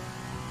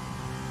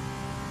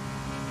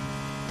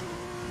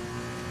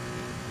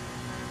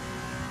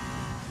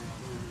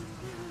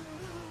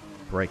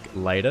 Brake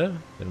later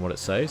than what it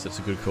says. That's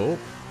a good call.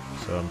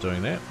 So I'm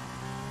doing that.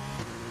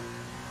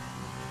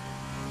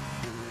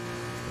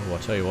 Oh, I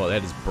tell you what,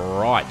 that is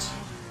bright.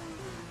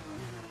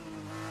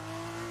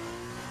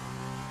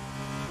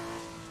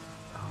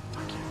 Oh,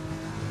 fuck yeah.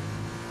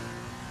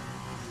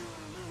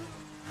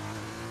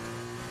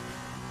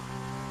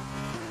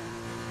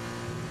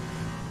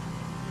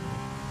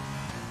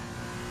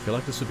 I feel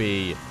like this would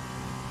be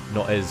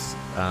not as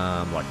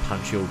like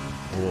punchy or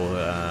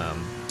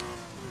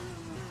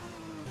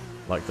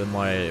like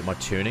my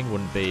tuning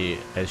wouldn't be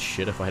as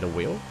shit if I had a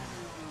wheel.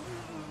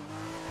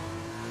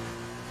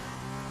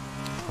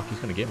 Fuck, he's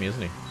gonna get me,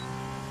 isn't he?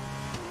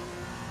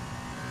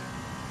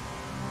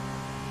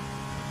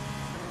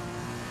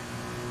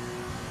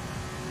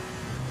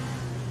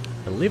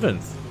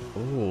 11th.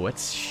 Oh,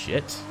 that's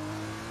shit.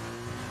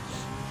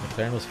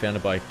 McLaren was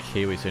founded by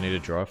Kiwis who need to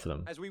drive for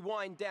them. As we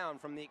wind down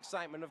from the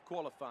excitement of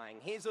qualifying,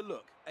 here's a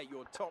look at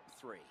your top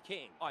three.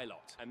 King,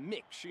 Ilott, and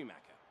Mick Schumacher.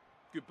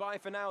 Goodbye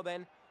for now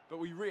then, but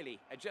we really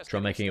are just try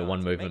making it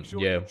one movement.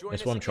 Yeah,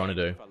 that's what I'm trying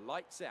to do.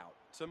 Lights out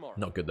tomorrow.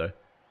 Not good though.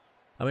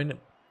 I mean,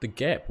 the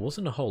gap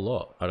wasn't a whole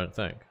lot, I don't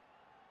think.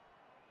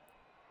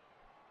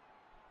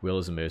 Wheel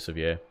is immersive,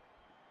 yeah.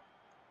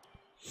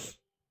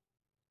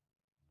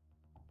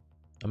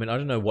 I mean, I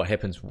don't know what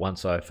happens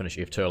once I finish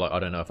F2. Like, I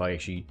don't know if I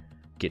actually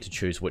get to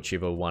choose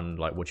whichever one,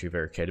 like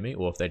whichever academy,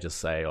 or if they just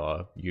say,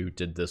 oh, you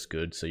did this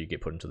good, so you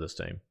get put into this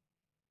team.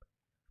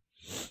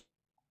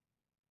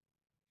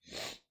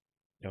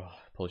 Oh,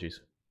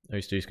 apologies. I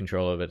used to use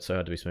control of it, so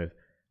hard to be smooth.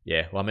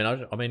 Yeah, well,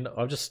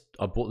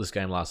 I bought this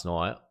game last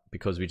night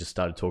because we just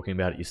started talking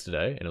about it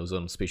yesterday, and it was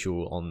on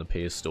special on the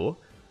PS Store.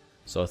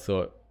 So I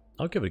thought,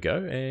 I'll give it a go,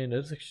 and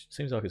it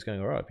seems like it's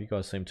going alright. You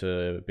guys seem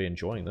to be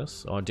enjoying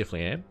this. I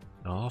definitely am.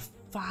 Oh,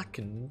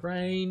 fucking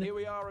rain. Here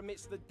we are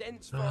amidst the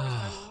dense forest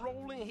and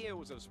rolling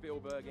hills of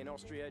Spielberg in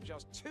Austria,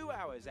 just 2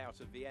 hours out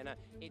of Vienna.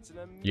 It's an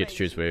amazing You get to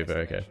choose wherever,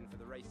 okay. destination for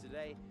the race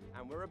today,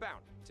 and we're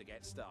about to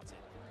get started.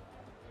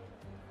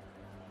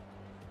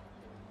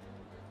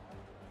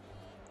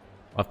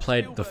 I've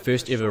played the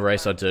first ever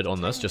race I did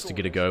on this, just to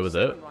get a go with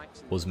it,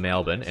 was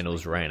Melbourne, and it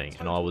was raining,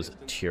 and I was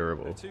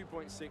terrible.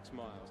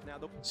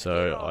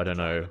 So, I don't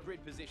know.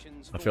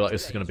 I feel like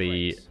this is going to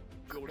be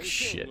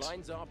shit.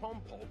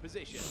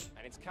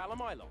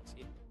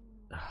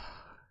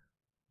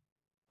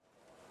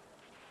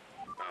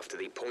 After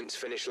the points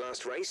finish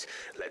last race,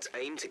 let's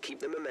aim to keep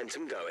the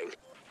momentum going.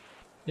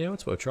 Yeah,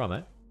 let's worth a try,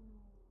 mate.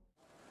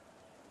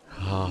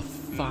 Oh,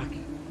 fuck.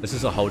 This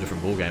is a whole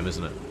different ballgame,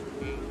 isn't it?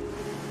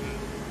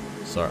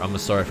 Sorry, I'm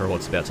sorry for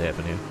what's about to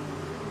happen here.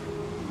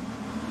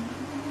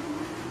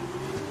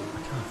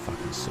 I can't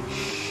fucking see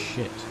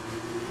shit.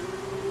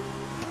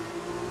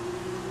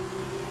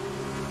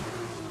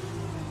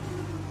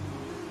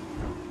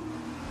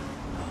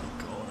 Oh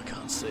god, I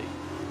can't see.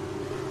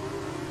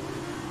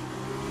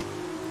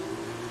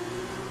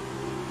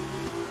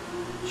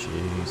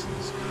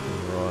 Jesus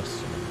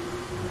Christ.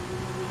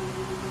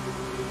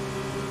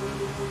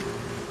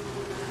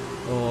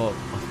 Oh,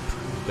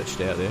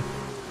 bitched out there.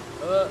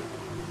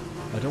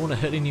 I don't want to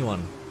hit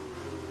anyone.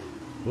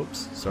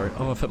 Whoops, sorry.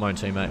 Oh, I've hit my own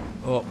teammate.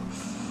 Oh,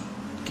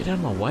 get out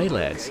of my way,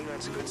 lads. Okay,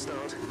 that's a good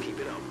start. Keep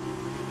it up.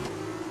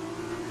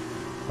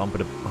 Bumper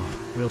to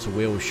wheel to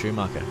wheel with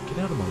Schumacher. Get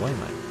out of my way,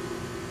 mate.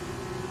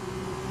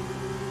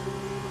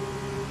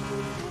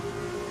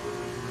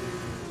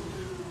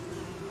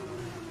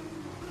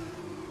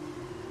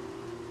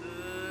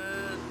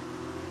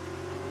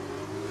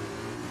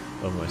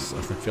 Almost,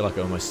 I feel like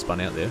I almost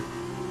spun out there.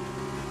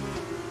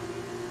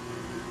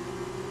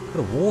 Got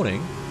a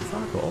warning.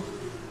 Fuck off.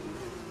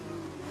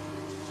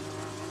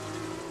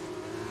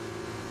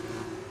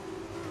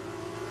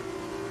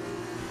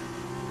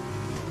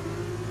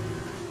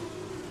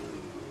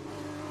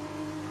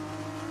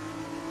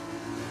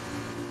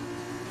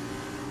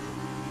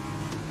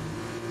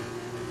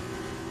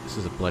 This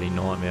is a bloody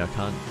nightmare. I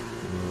can't.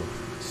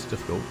 It's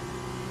difficult.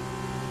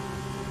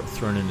 Got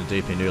thrown in the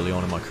deep end early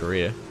on in my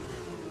career.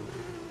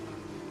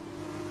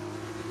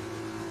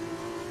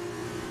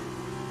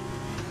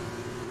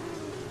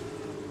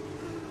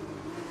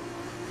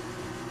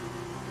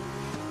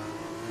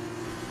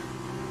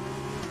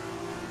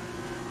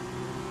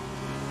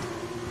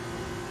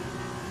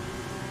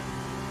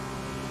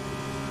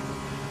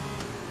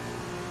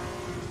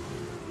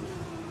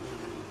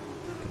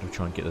 Gotta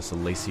try and get this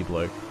Alesi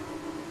bloke.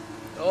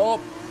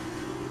 Oh!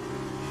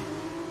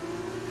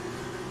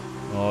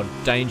 Oh,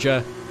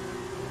 danger.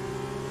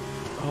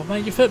 Oh,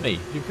 mate, you've hit me.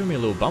 You've given me a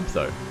little bump,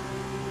 though.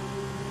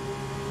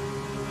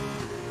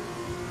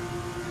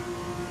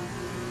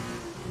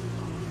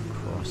 Oh,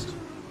 Christ.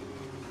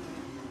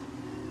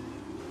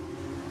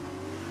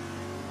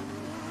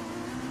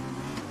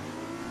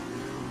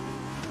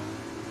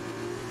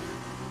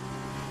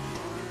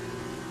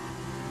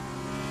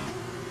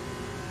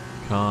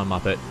 Come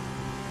up it.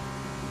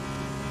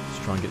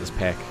 Let's try and get this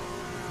pack.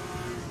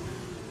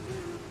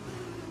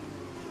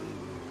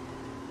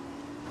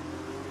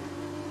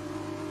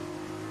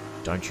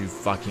 Don't you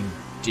fucking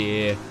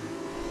dare.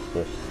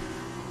 Oh.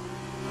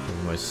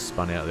 Almost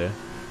spun out there.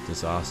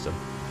 Disaster.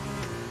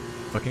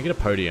 If I can get a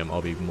podium,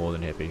 I'll be more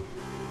than happy.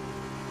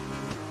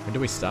 When do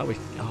we start?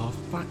 Oh,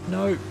 fuck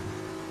no.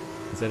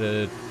 Is that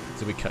a...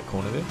 Did we cut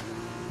corner there?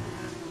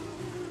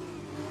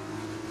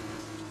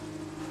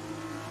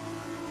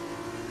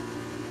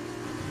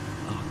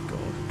 Oh,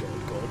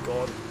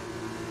 God.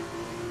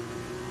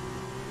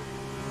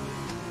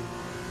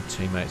 My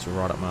teammates are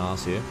right up my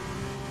ass here.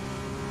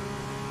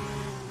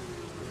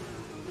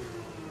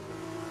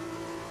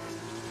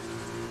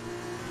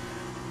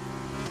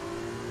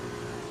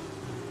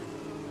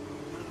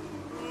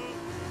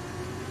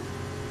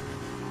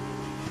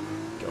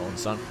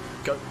 Son,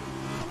 go.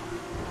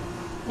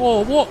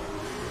 Oh, what?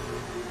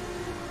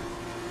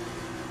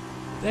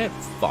 That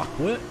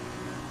fuckwit.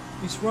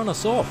 He's run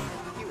us off.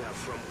 You have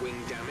front wing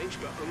damage,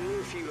 but only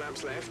a few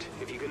laps left.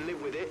 If you can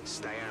live with it,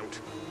 stay out.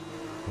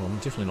 Well, I'm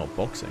definitely not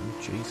boxing.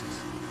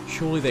 Jesus.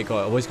 Surely that guy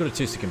always got a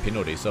 2-second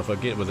penalty, so if I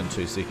get it within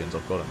 2 seconds,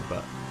 I've got him,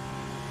 but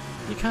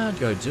you can't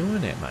go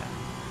doing that, mate.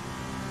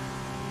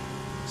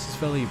 This is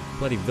fairly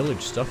bloody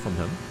village stuff from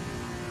him.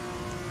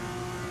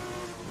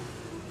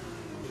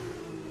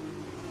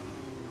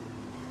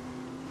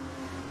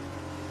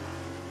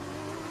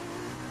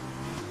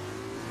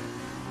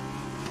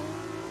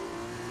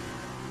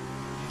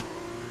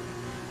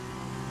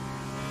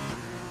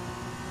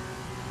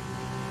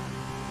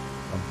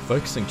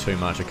 Focusing too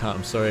much.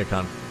 I'm sorry I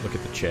can't look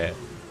at the chat.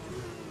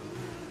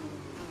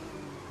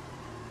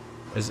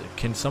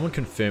 Can someone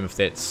confirm if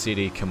that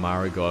Seti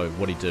Kamaru guy,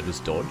 what he did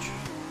was dodge?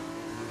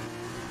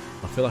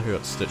 I feel like I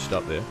got stitched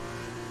up there.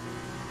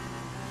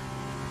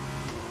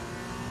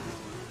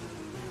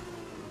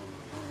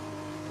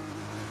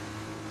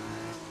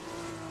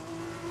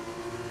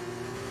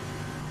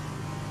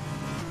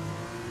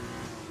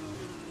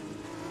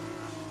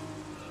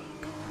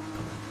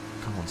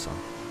 Come on, son.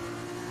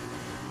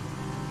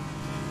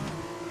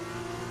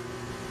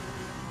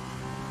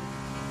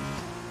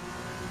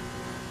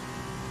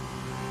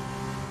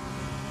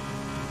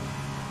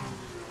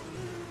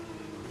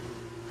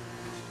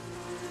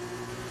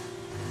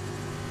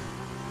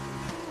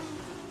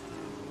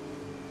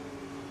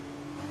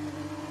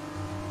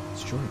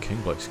 Jordan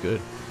King looks good.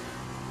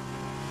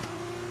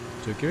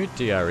 Do I get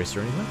DRS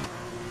or anything?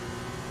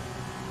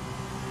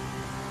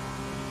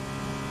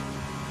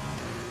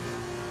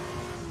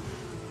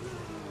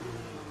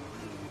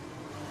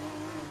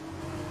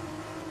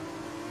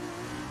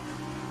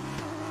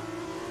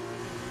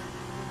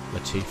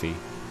 Latifi.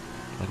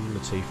 Bloody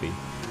Latifi.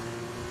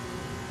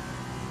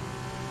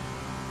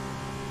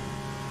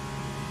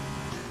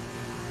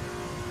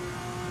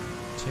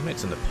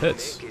 Teammates in the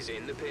pits. Mick is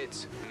in the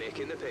pits. Mick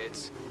in the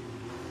pits.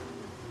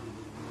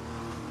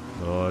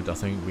 God, I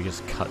think we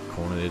just cut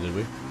corner there, did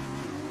we?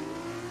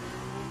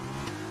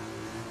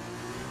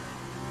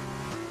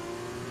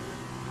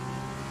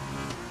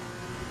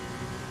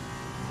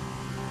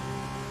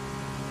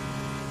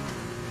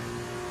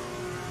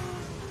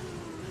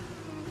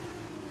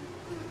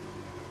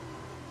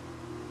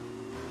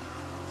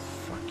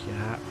 Fuck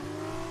yeah.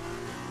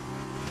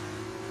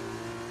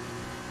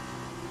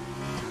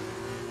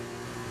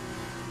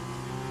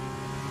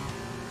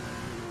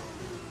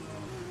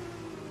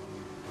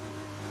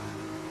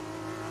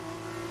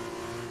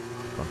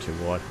 gone too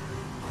wide.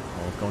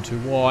 Oh, I've gone too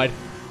wide.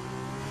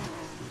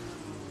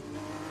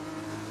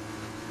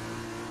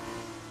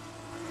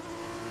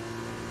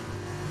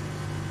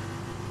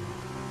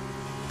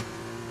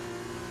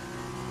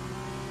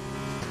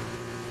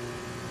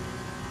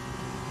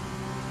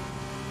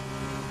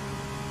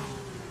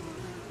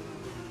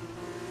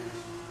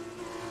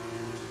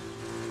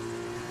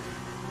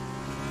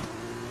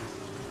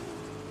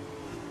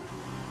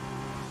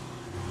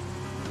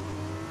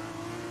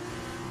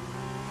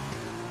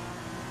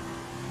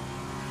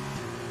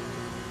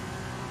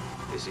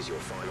 This is your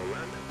final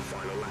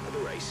lap of the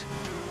race.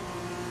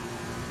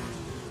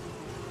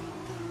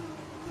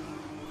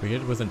 We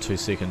get it within 2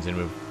 seconds and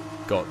we've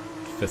got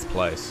 5th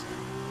place.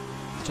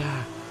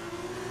 Ah.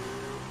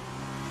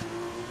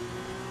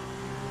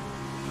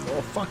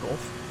 Oh, fuck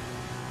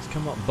off. It's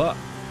come up butt.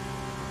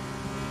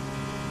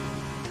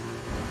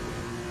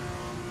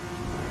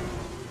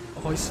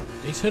 Oh,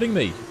 he's hitting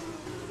me.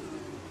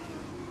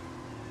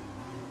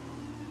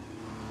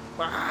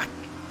 Fuck.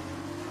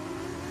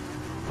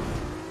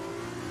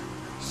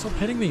 Stop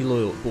hitting me,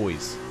 little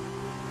boys.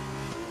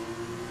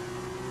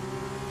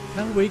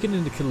 How are we getting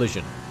into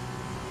collision?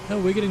 How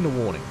are we getting the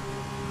warning?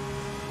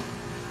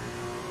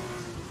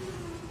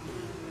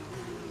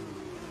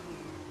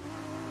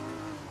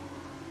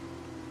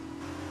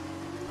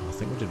 Oh, I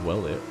think we did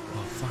well there.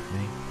 Oh, fuck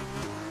me.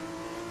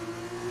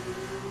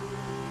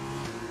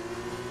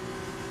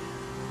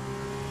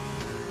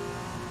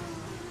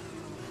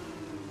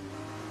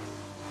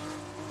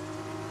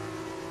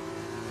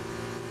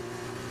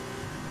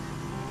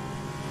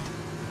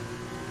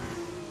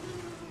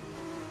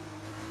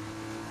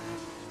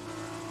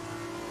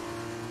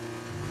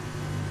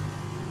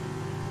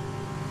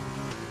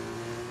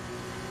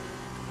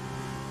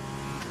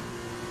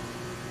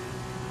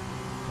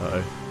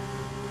 Uh-oh.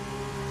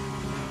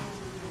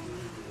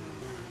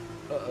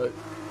 Uh-oh.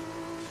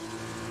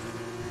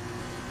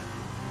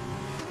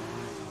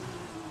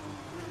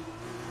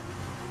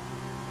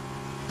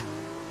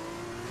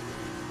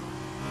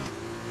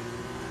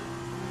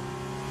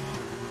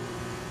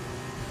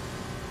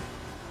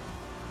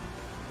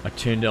 I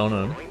turned on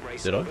him.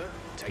 Did I? You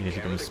need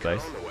to give him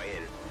space.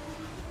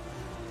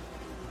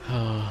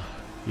 Oh,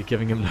 you're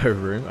giving him no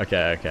room?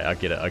 Okay, okay, I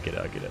get it, I get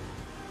it, I get it.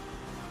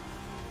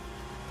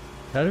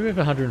 How do we have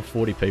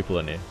 140 people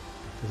in here?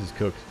 This is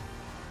cooked.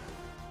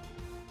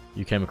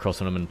 You came across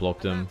on him and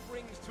blocked him.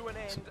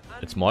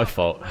 It's my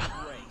fault.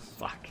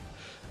 Fuck.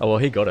 Oh well,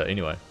 he got it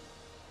anyway.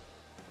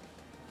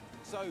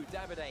 So,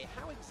 Davide,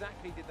 how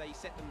exactly did they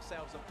set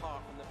themselves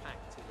apart from the pack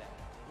today?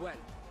 Well,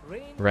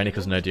 Rain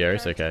equals no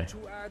DRS, okay.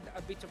 To add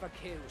a bit of a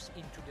chaos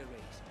into the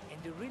race,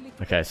 and they really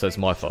Okay, so it's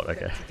my fault,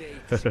 okay.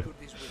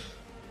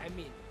 I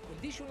mean,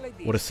 conditions like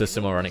this, What a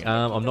system am I running?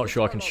 I'm not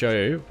sure I can show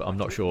you, but I'm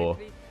not sure.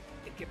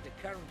 They kept the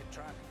car on the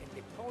track and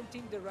they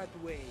pointing the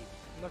right way.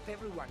 Not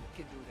everyone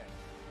can do that.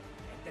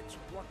 And that's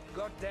what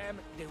got them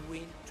the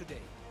win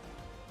today.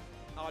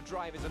 Our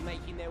drivers are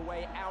making their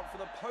way out for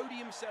the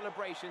podium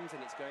celebrations,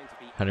 and it's going to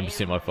be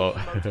 100% my fault.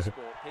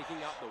 Motorsport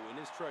picking up the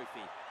winner's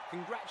trophy.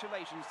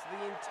 Congratulations to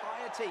the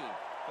entire team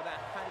for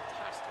that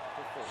fantastic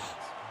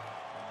performance.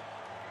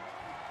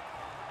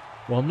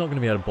 Well, I'm not going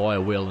to be able to buy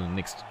a wheel in the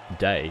next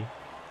day.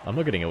 I'm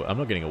not getting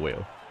a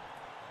wheel.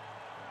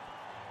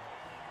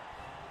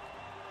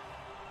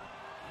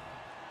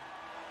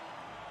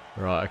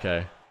 Right,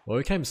 okay. Well,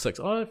 we came 6th.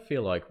 I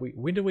feel like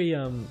when did we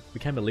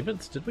came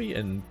 11th? Did we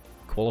in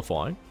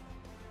qualifying?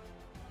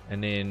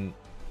 And then,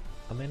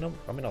 I mean,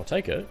 I'll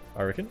take it.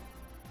 I reckon.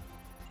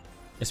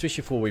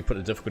 Especially before we put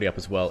the difficulty up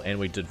as well, and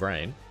we did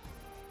rain.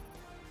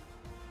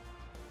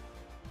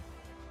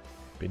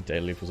 Big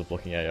day levels of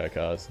blocking AI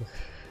cars.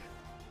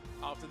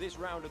 After this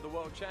round of the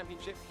World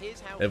Championship,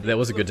 here's how that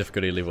was a good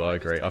difficulty level, I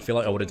agree. I feel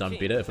like I would have done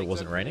better if it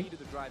wasn't raining.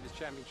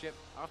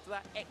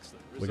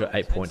 We got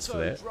 8 points for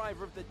that.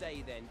 Driver of the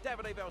day then,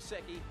 Davide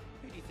Valsecchi,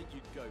 who do you think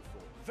you'd go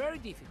for? Very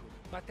difficult,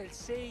 but I'll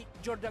say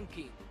Jordan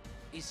King.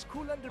 He's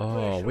cool under oh,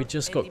 pressure, we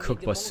just and got he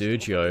cooked made by the most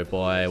Sergio of it.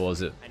 by, what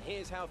was it? And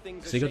here's how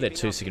things So he got that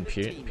shaping 2 up second in the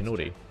team's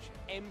penalty.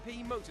 championship.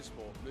 MP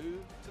Motorsport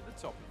moved to the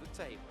top of the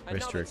table. Race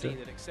Another director. team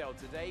that excelled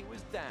today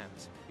was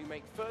Dams, who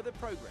make further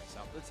progress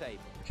up the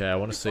table. Okay, I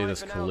want to see Goodbye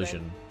this for now collision.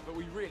 then, but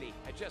we really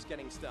are just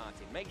getting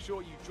started. Make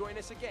sure you join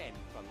us again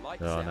for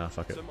Lights Oh, Out no,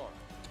 fuck it. tomorrow.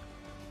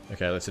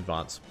 Okay, let's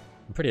advance.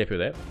 I'm pretty happy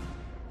with that.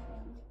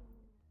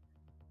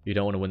 You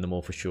don't want to win them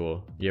all for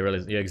sure. Yeah,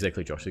 really, yeah,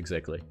 exactly, Josh,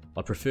 exactly.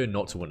 I prefer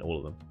not to win all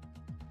of them.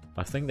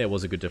 I think that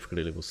was a good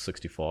difficulty level,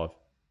 65.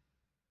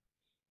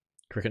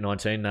 Cricket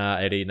 19, nah,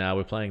 80, nah,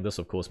 we're playing this,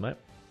 of course, mate.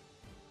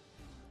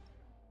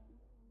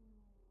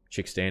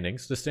 Check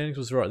standings. The standings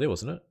was right there,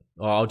 wasn't it?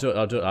 Oh, I'll do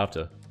it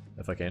after,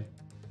 if I can.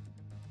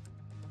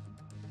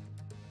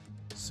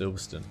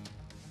 Silverstone.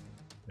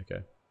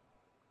 Okay.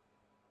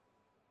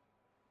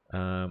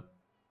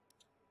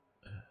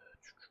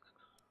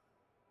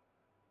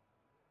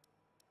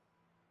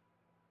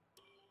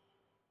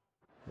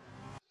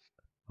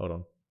 Hold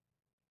on.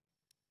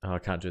 Oh, I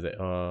can't do that.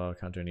 Oh, I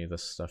can't do any of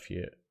this stuff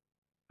yet.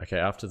 Okay,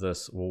 after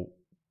this, we'll...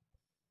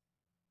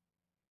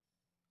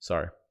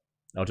 Sorry.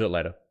 I'll do it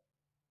later.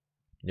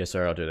 Yeah,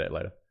 sorry, I'll do that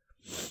later.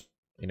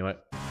 Anyway,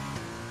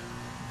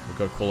 we've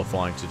got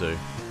qualifying to do.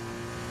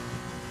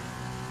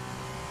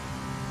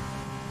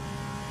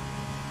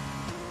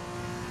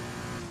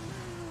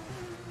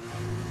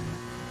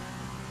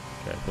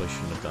 Okay, probably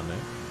shouldn't have done that.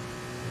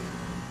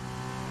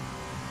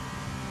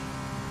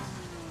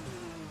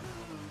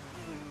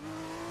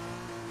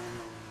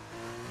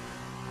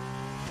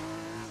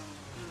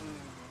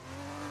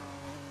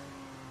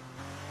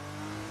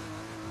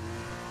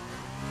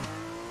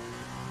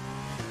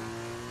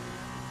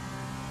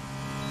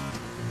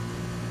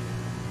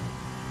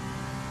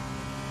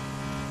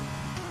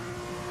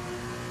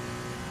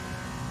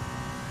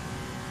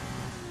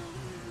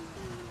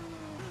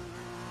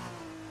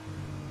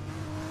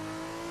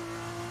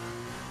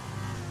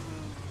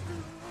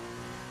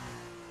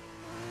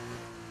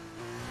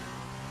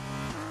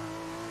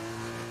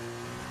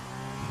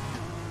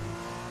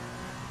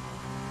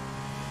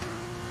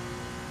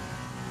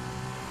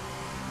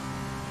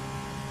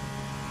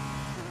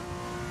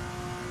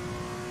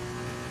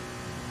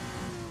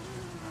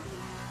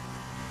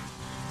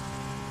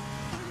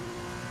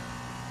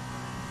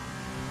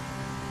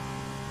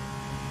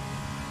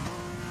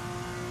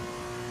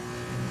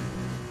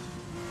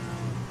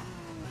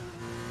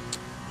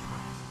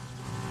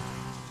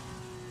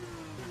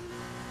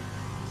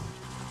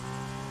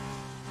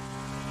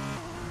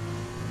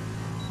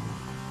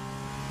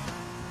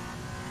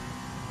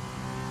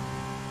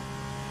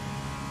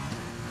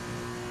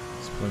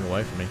 Pulling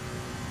away from me.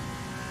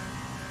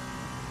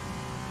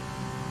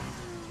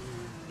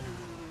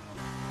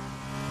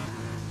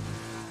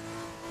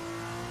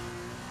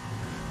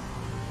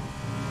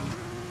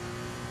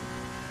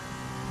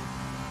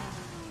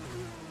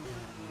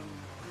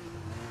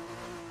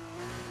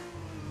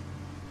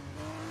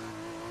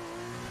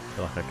 I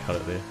feel like I cut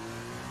it there.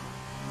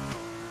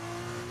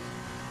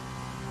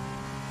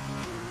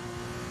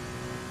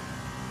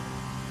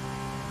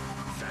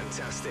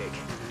 Fantastic.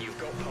 You've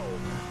got pole.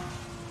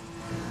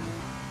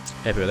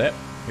 Happy with that,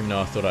 even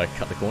though I thought I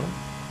cut the corner.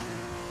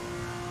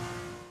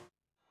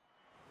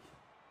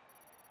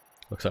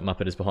 Looks like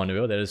Muppet is behind the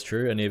wheel, that is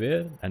true, a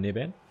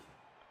nearban.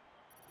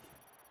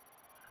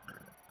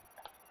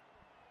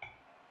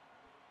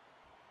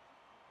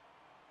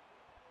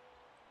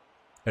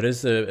 It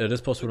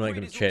is possible to make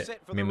them chat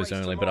members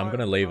only, but I'm going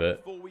to leave it.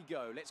 Before we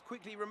go, let's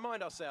quickly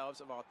remind ourselves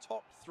of our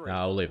top three,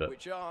 I'll leave it.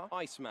 which are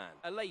Iceman,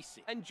 Alesi,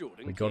 and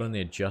Jordan We got King. in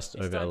there just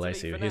over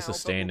Alesi. Here's the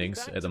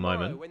standings at the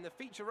moment.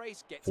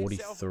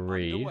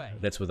 43,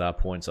 that's with our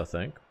points, I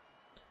think.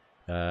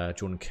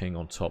 Jordan King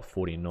on top,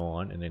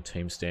 49, and then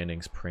team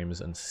standings,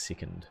 Prem's in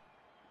second.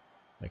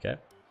 Okay.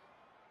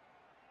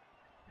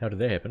 How did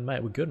that happen?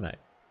 Mate, we're good, mate.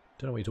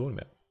 Don't know what you're talking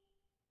about.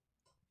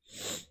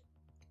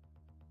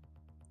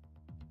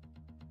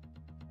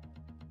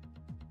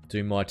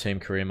 Do my team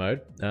career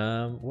mode.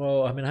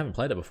 Well, I mean, I haven't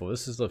played it before.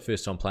 This is the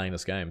first time playing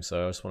this game,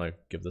 so I just want to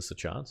give this a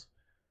chance.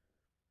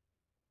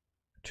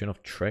 Turn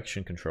off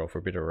traction control for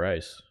a better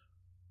race.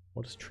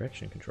 What is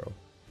traction control?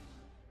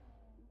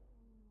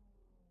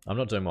 I'm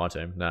not doing my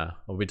team. Nah,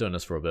 I'll be doing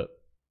this for a bit.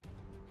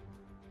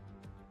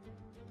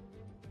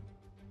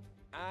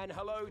 And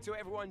hello to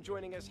everyone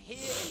joining us here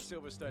in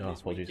Silverstone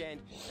this apologies.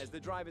 weekend as the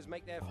drivers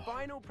make their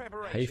final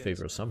preparations hay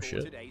fever or some for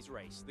shit. today's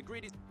race. The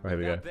grid is Right, here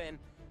we go. Then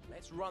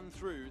let's run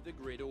through the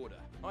grid order.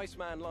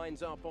 Iceman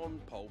lines up on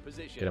pole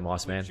position. Get him,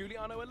 Iceman. with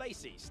Giuliano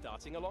Alesi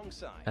starting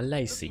alongside.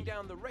 Alesi. Looking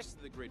down the rest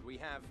of the grid, we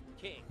have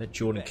King. That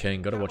Jordan Vettel,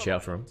 King, gotta watch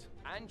out for him.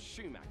 And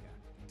Schumacher,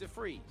 De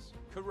Vries,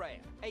 Correa,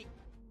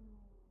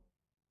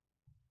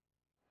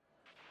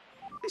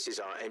 This is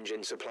our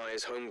engine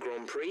supplier's home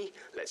Grand Prix.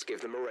 Let's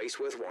give them a race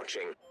worth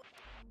watching.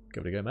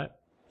 Give it a go, mate.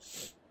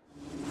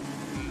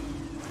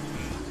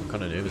 I'm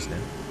kind of nervous now.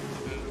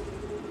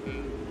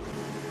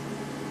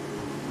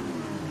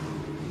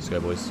 Let's go,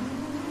 boys.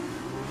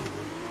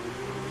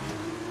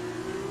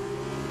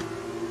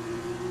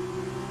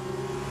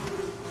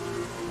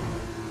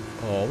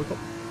 Oh, we got...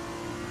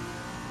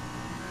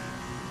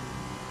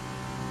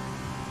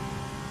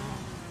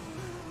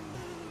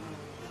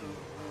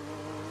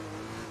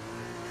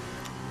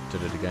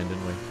 Did it again,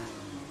 didn't we?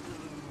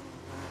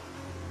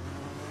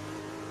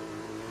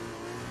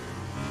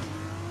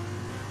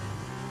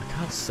 I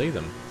can't see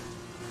them.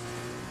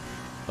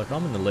 Like,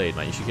 I'm in the lead,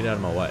 mate. You should get out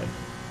of my way.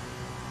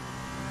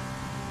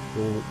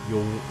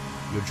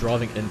 You're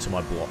driving into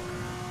my block.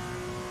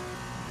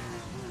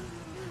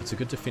 It's a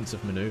good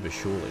defensive maneuver,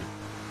 surely.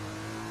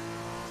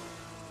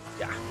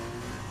 Yeah.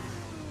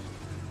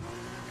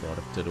 God,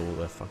 I did all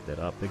the fuck that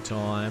up big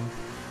time.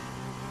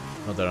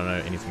 Not that I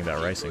know anything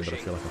about racing, but I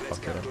feel like I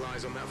fucked that up.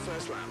 On that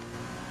first lap.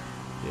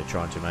 Yeah,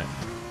 trying to, mate.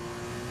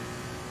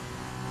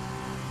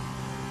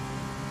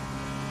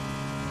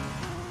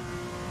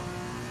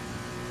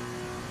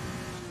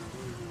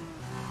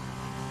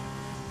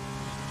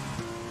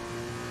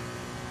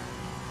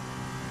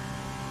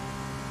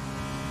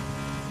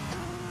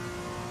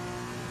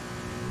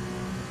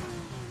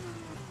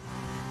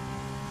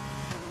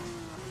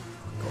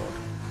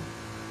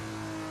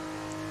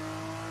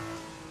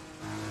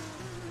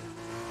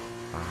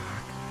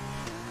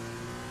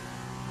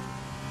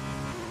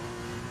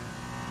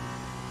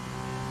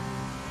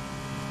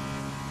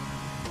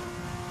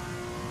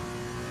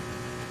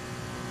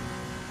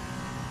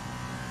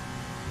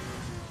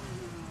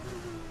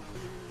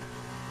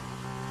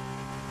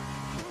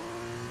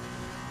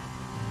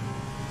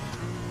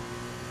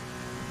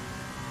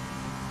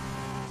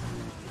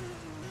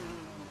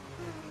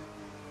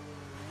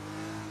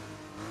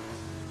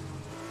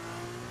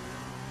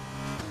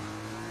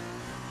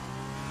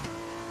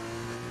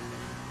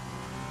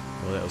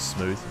 Oh, that was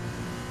smooth.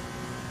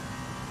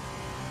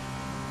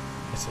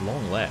 It's a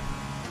long lap.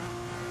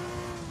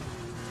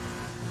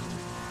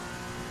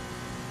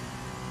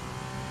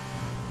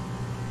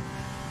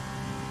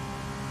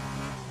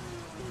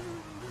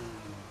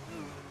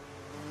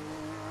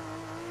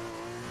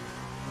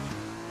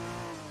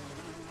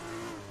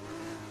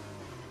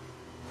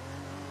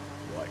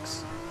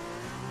 Yikes.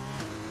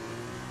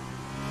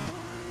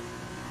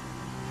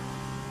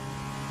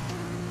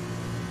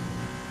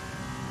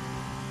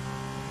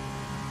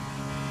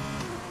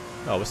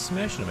 Oh, we're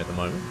smashing them at the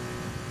moment.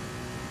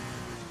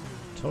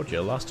 Told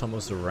you, last time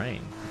was the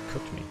rain. It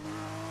cooked me.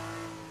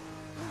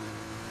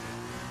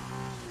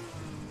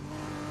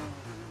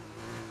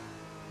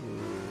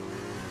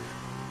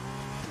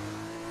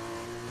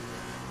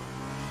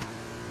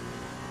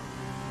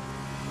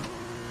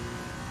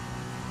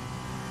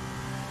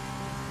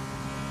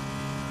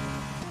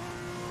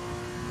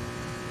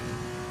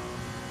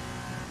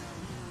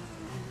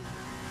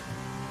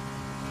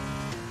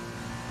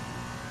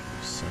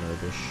 Son of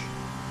a bitch.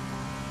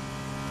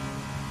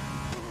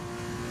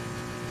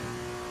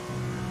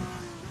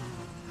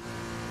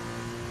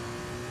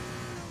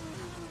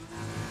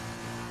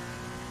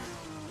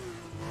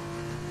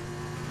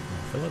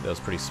 I feel like that was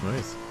pretty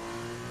smooth.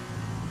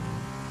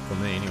 For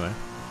me, anyway.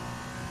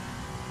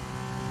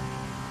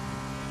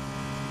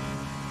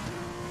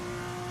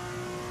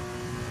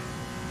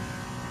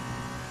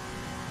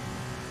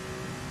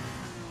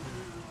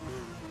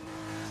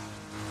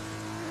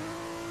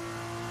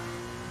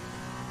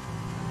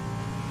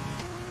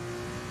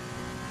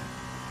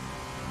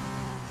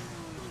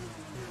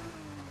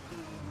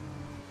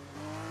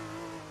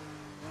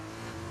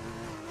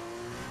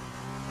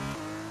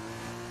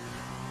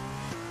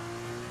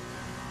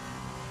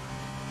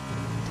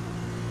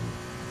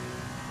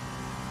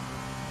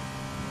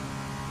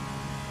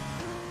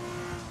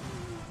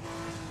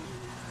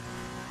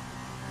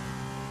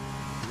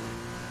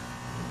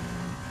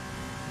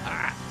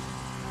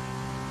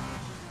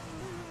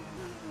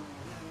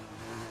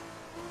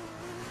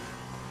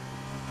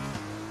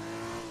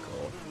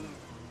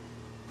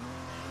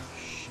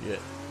 Shit.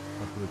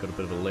 I think we got a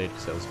bit of a lead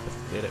because that was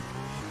pathetic.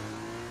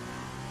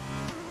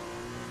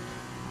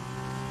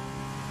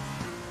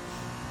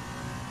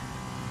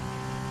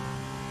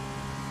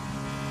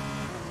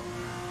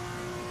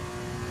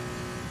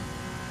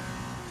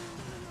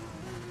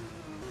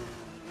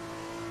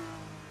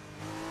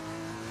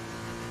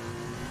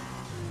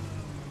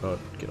 Oh,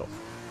 get off.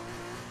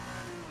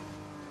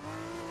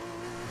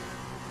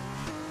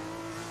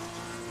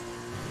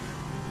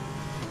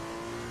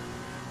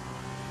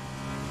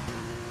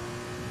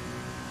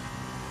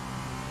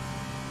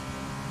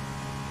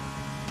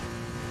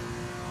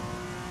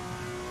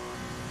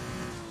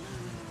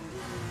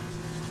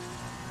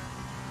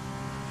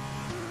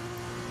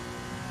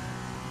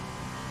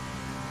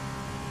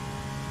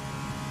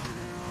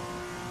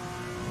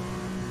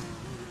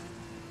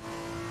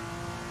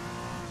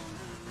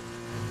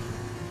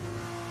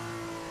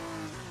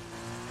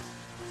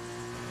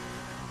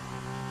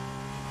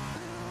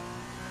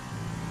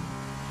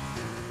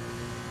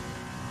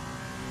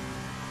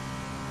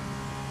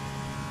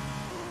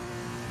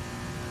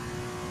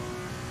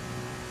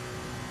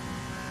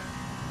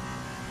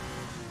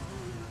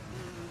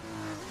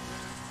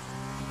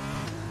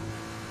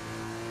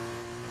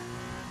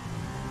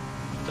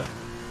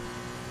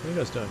 What are you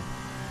guys doing?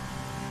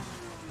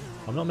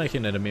 I'm not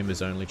making it a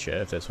members only chat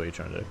if that's what you're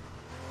trying to do.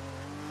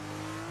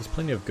 There's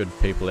plenty of good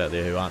people out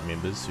there who aren't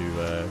members who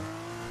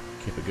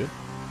keep it good.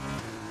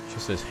 It's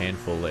just this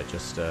handful that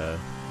just aren't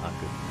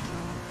good.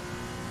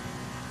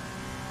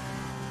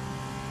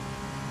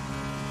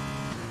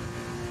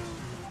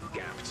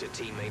 Gap to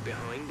teammate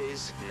behind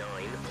is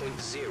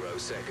 9.0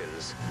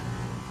 seconds.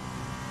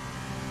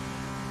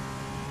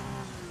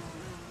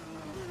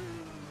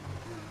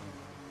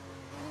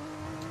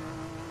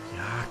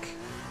 Yuck.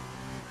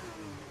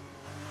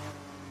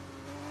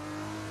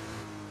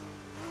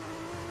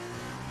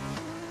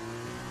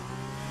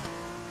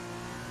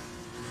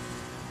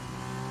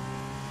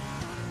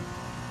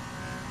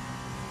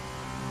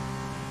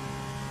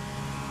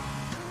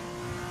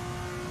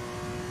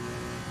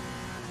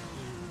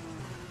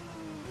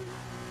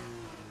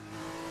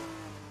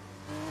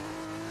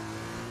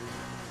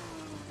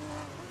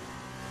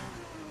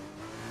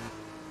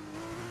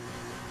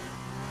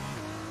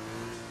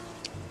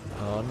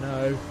 Oh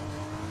no.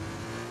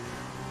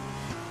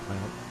 Hang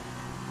on.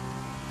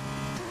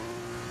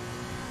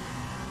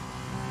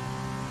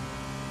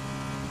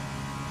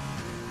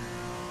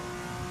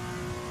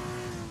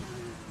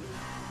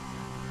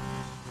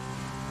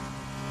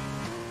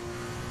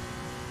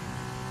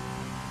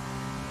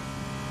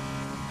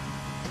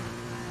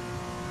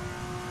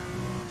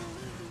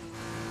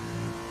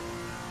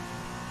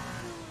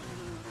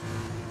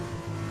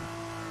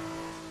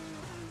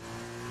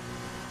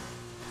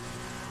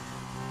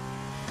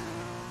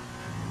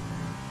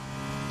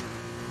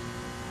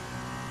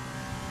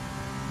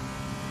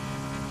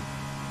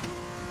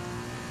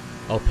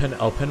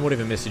 I'll pin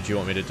whatever message you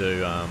want me to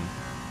do,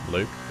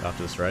 Luke,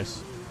 after this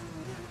race.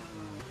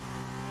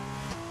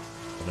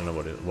 I don't don't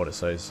know what it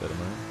says at the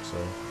moment, so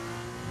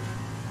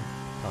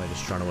I'm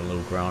just trying to win a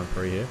little Grand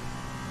Prix here.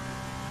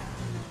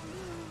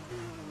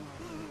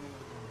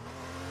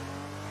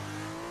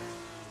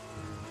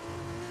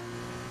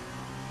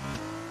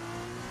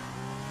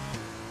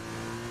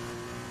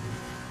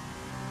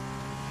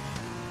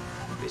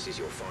 This is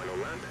your final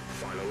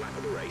lap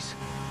of the race.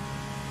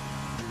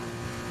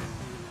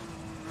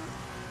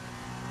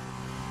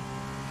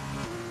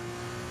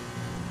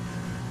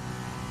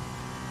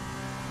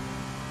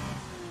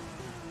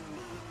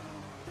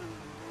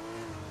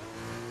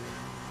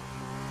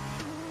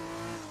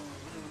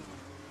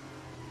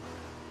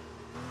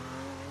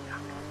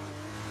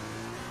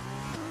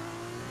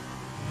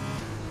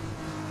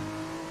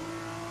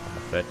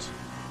 Fit.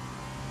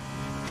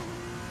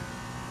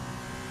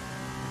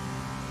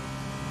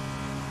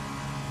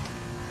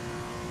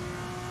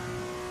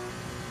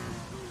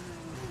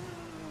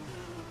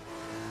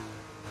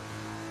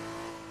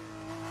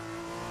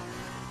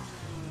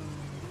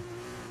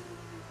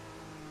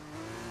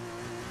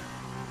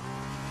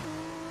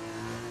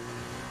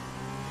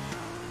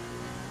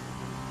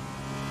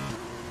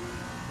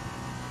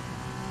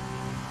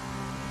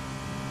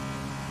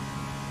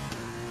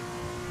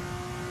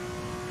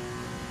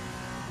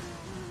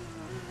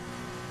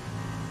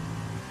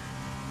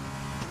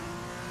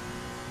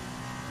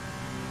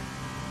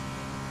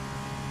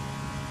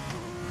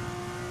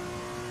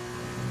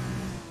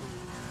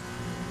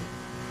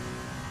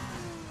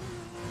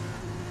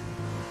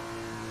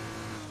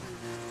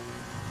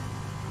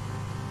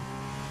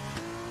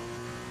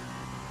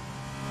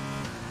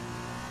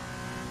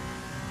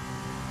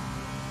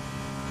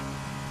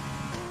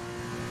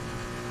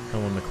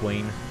 Come on,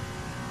 McQueen.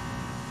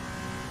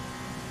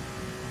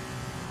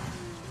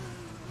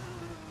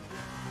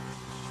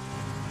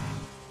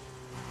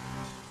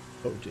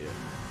 Oh dear.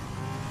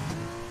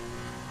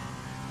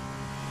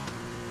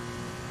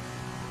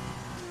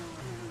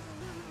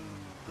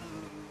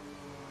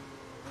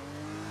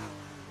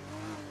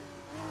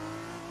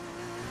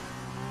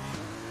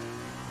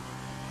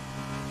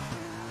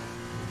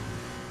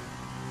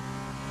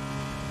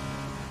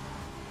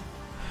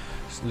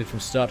 Just live from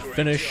start to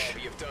finish.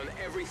 You've done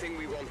everything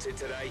we wanted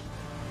today.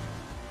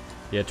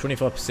 Yeah,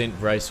 25%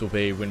 race will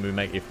be when we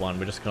make F1.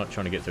 We're just not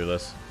trying to get through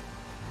this.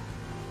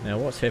 Now,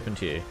 what's happened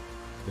here?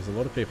 There's a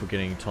lot of people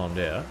getting timed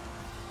out.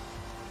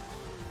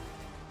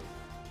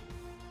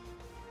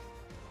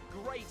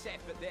 Great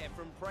effort there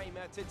from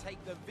Prema to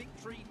take the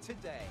victory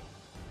today.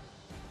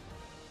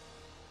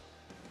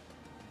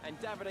 And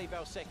Davide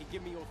Valsecchi,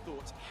 give me your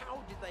thoughts.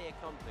 How did they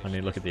accomplish I need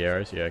to look this at the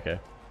arrows. Yeah, okay.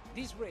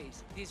 This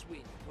race, this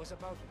win, was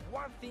about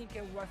one thing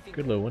and one thing.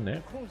 Good little win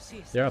there.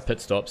 Consistency. There are pit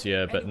stops,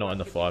 yeah, but not Anyone in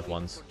the can 5 win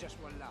ones. for just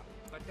one lap,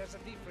 but there's a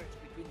difference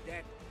between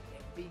that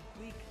and being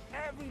quick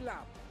every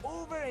lap,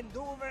 over and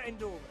over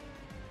and over.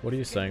 What are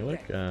you saying, Can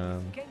Luke? do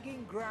that. You can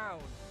gain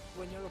ground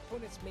when your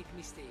opponents make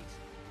mistakes,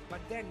 but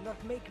then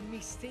not make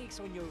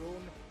mistakes on your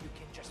own. You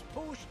can just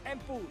push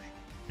and push.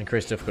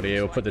 Increase difficulty,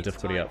 yeah, we'll put the It's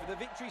difficulty time up. for the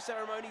victory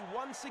ceremony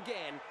once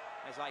again,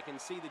 as I can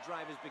see the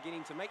drivers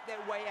beginning to make their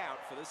way out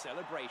for the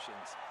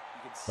celebrations.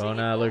 You can see Oh, it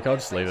no, on Luke, their I'll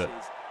just leave it.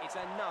 faces. It's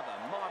another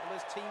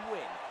marvellous team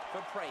win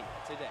for Prema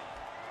today.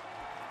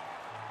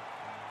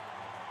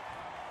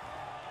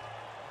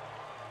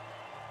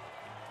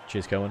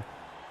 Cheers, Cohen.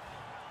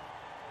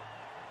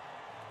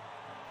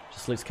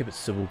 Just let's keep it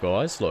civil,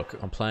 guys. Look,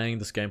 I'm playing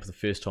this game for the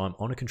first time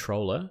on a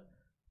controller.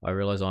 I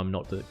realise I'm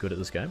not that good at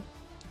this game.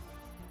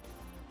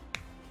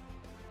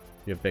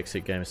 You have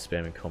backseat gamers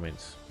spamming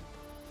comments.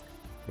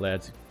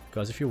 Lads,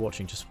 guys, if you're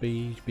watching, just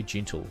be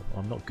gentle.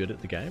 I'm not good at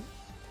the game.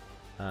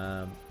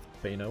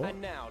 But you know what?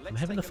 And now, I'm let's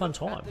having a take fun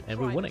look at time, the and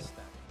we're drivers' winning.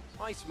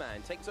 stats.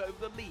 Iceman takes over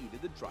the lead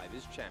of the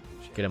Drivers'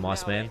 Championship. Get him, Now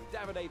Iceman.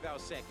 then, Davide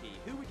Valsecchi,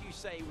 who would you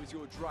say was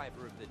your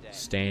driver of the day?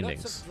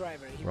 Standings. Lots of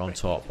driver We're on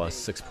impressed me top by today.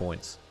 6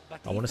 points. But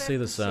I want if to see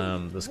have this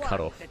say this one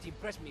cutoff. that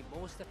impressed me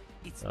most,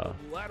 it's Oh.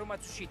 Nobuharu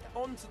Matsushita.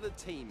 On to the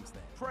teams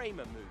then.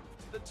 Prema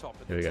moved to the top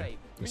of Here the we go. table.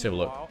 Let's have a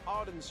look. Meanwhile,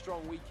 Arden's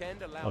strong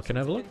weekend allows Oh, can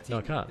I them have a to look? No,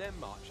 I continue can't. their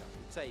march up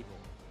the table.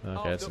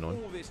 Okay, that's After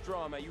annoying. all this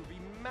drama, you'd be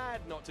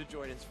mad not to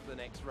join us for the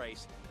next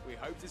race. We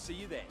hope to see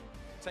you then.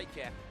 Take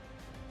care.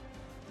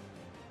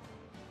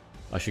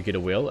 I should get a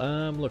wheel.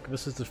 Look,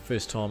 this is the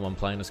first time I'm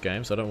playing this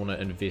game, so I don't want to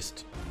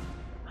invest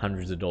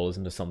hundreds of dollars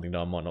into something that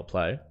I might not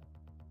play.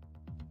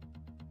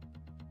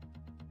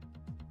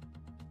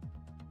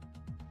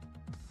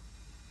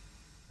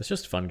 It's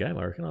just a fun game,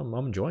 I reckon. I'm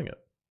enjoying it.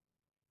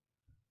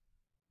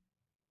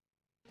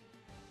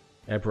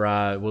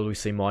 Abra, will we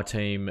see my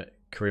team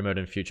career mode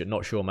in the future?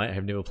 Not sure, mate. I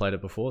have never played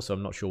it before, so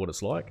I'm not sure what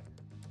it's like.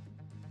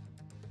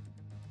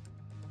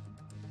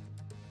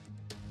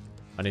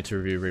 I need to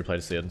review replay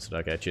to see it.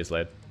 Okay, cheers,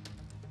 lad.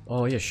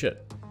 Oh, yeah,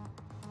 shit.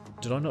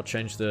 Did I not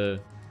change the...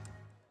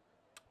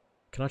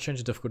 Can I change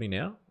the difficulty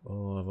now?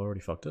 Oh, I've already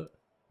fucked it.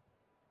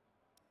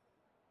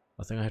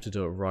 I think I have to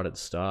do it right at the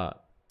start.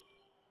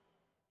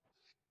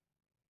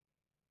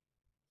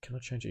 Can I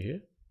change it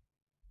here?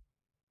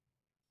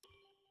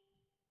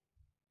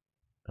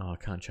 Oh, I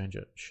can't change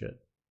it. Shit.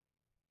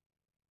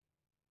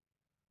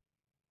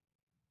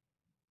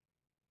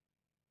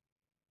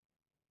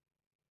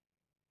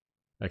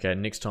 Okay,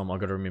 next time I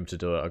gotta remember to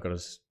do it. I gotta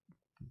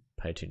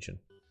pay attention.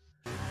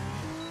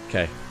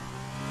 Okay.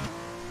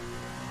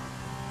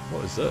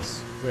 What is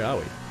this? Where are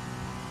we?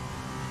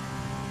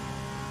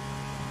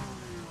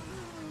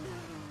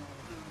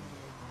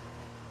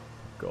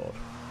 God.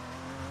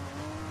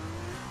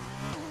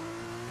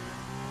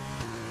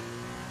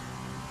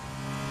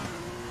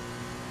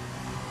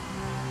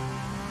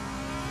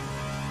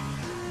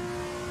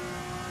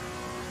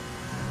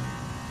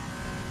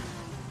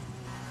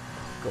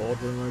 God,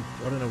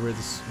 I don't know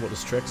what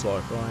this track's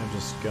like. I am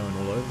just going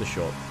all over the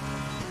shop.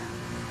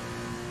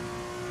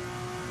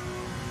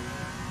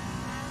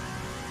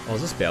 Oh,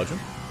 is this Belgium?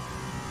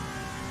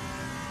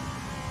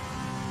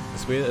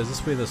 Is this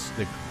where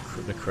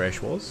the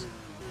crash was?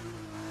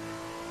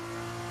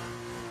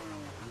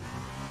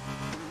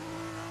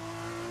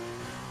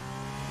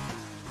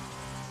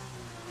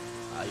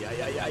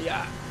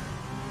 Yeah.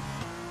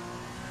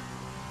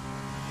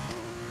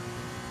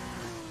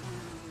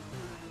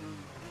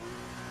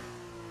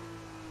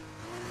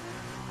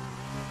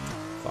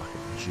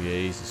 Fucking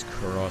Jesus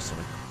Christ, I'm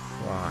a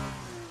crack.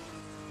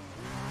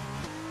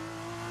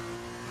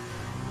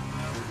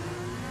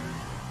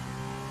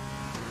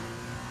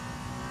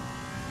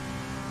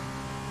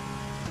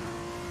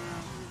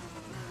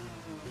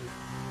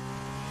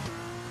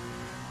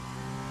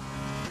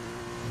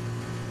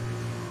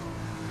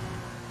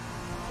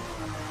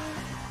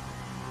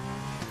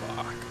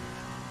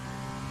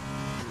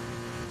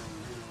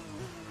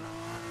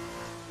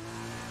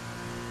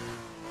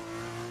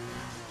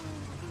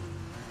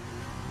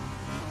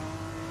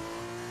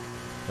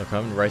 Look, I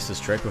haven't raced this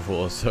track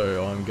before,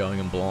 so I'm going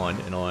in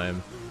blind, and I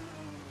am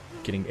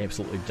getting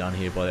absolutely done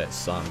here by that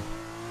sun.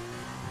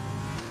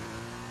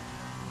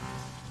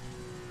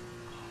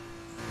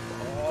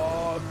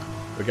 Oh,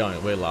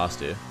 we're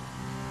last here.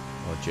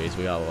 Oh jeez,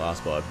 we are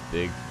last by a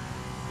big,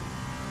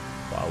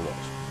 by a lot.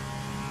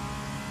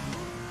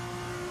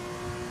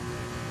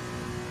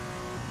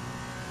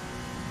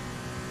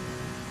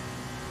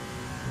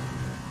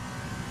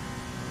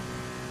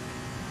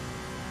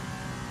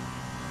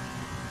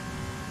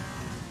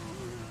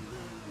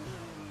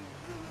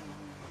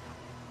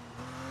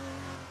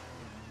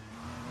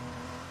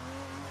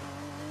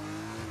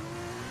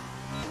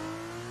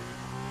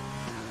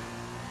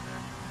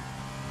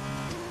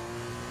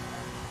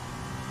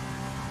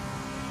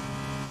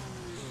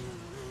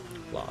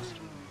 Last.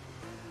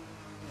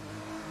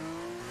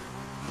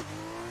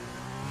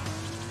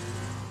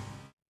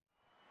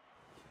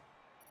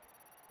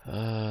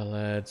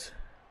 Lads,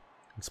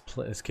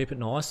 let's keep it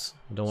nice.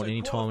 I don't want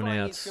any time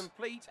outs. So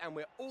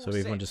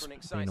everyone just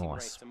be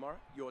nice.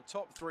 Your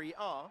top three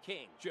are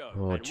King, Joe,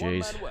 Oh and jeez,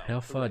 Juan Manuel how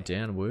far Ferrer.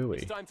 down were we?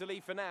 It's time to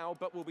leave for now,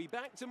 but we'll be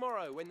back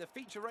tomorrow when the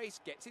feature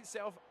race gets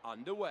itself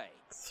underway.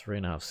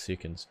 3.5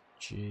 seconds.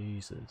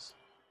 Jesus.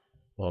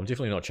 Well, I'm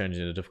definitely not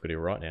changing the difficulty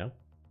right now.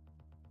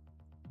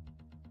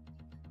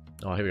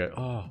 Oh, here we go.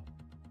 Oh.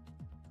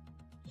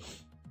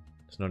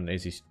 It's not an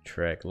easy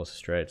track. Lots of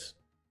straights.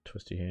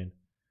 Twist your hand.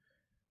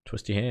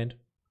 Twist your hand.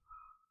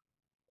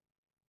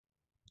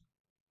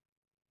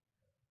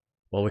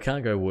 Well, we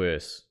can't go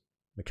worse.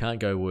 We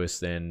can't go worse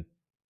than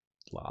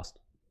last.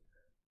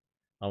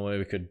 I mean,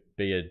 we could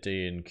be a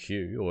D and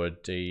Q or a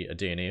D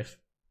and F.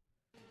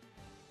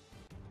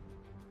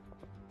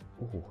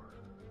 Ooh.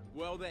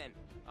 Well then,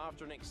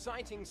 after an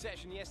exciting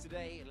session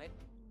yesterday,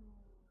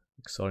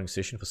 Exciting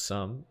session for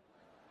some.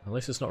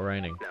 Unless it's not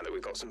raining. Now that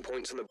we've got some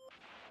points on the...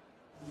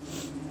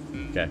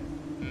 Okay.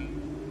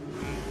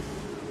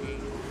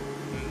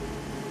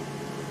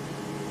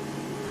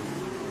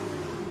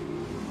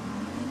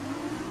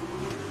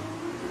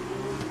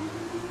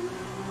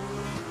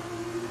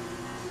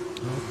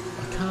 Oh,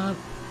 I can't...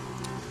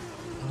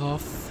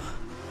 Off.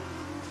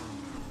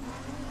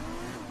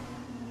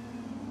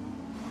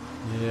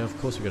 Yeah,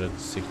 of course we got a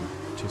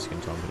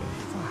 2-second time between.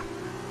 Fuck.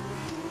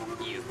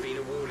 You've been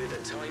awarded a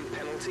time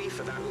penalty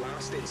for that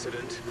last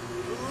incident.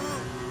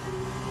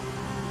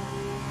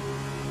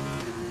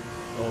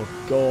 Oh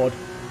god.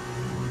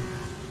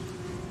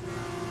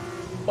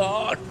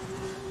 Fuck.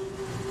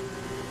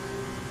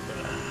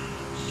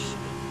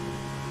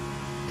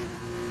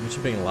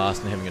 Imagine being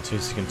last and having a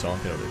 2-second time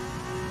penalty.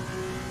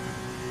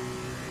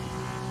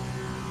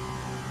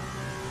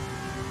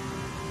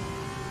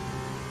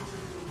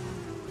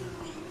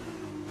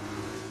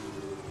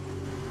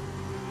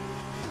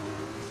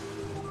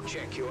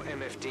 Check your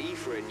MFD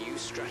for a new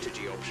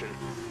strategy option.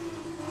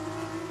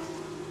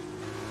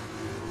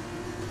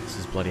 This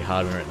is bloody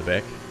hardware at the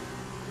back.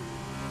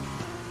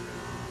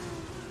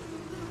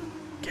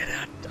 Get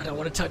out! I don't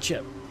want to touch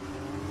it.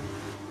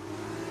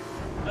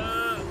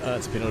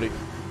 It's a penalty.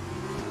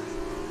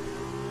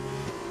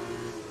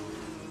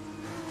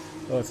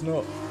 Oh, it's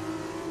not.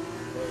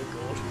 Oh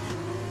god.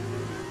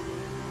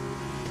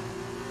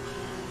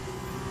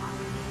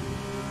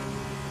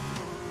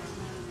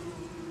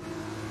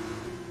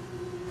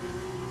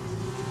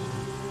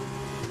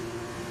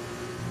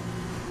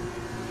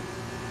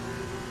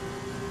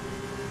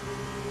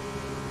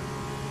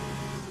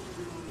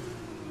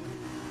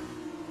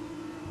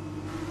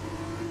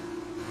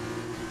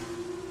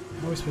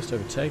 we supposed to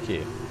overtake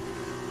here?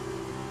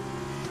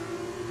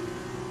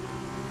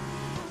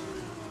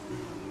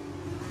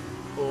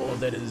 Oh,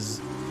 that is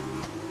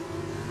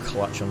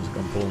clutch. I'm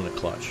pulling a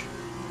clutch.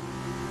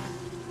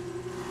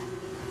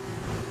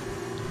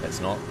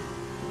 That's not.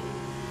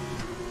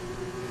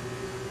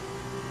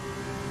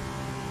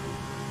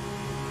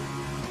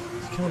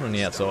 It's coming on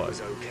the outside. Was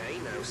okay.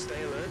 Now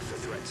stay alert for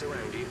threats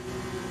around you.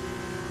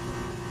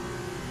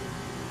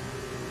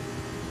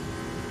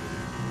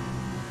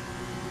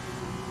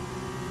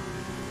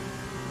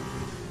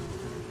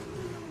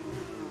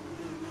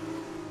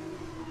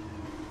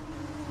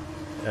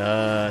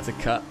 It's a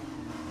cut.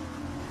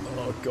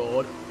 Oh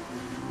god.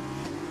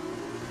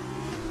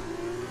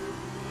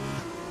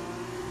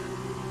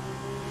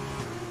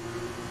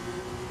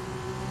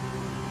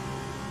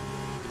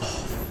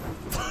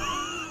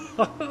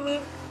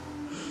 Oh.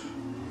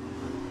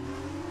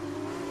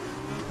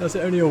 That's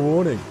only a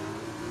warning.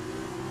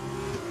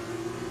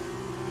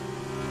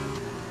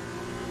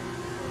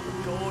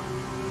 Oh god.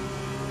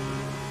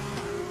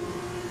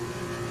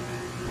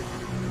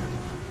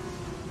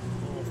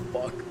 Oh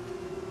fuck.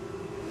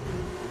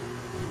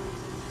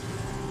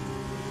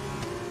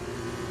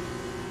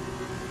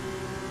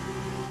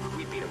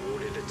 We've been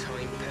awarded a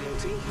time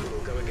penalty. It will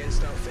go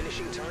against our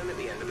finishing time at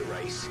the end of the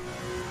race.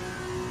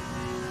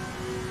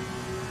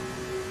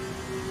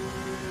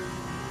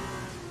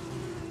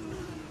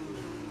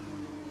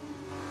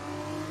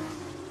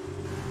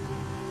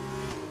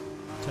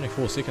 It's only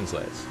 4 seconds,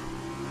 lads.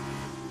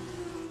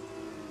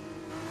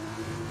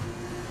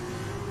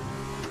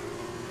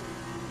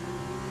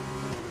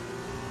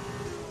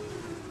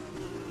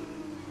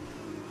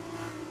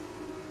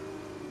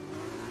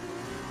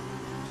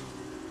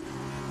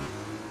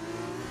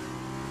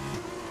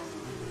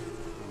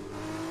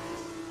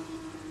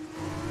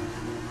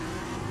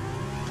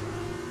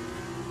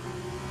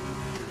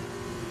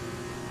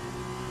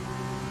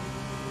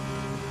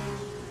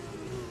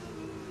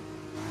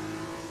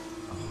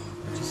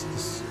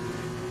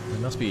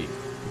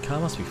 The car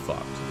must be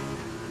fucked.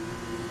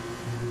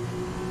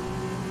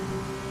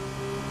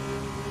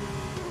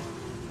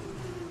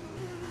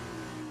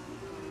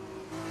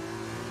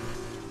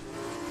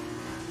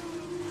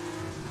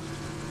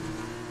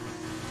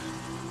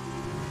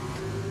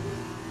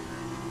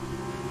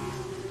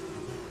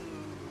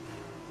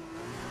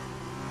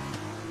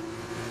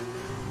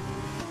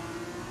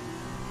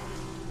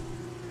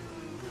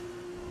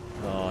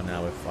 Oh,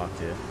 now we're fucked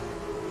here.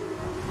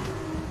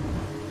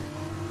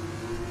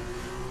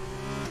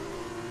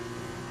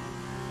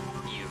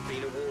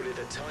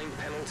 Time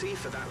penalty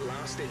for that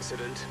last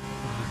incident.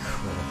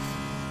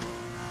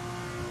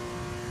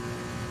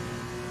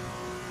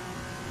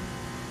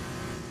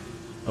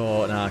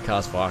 Oh, nah,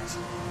 car's fucked.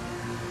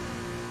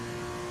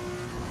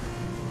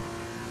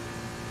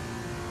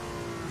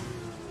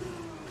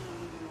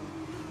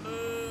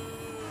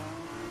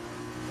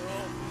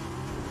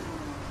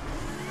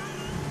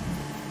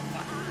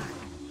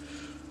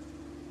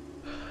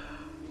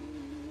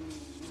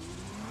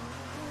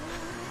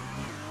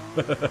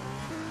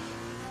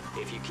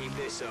 If you keep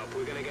this up,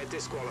 we're going to get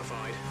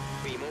disqualified.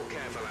 Be more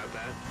careful out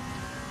there.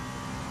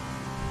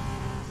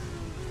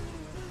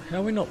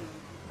 How are we not?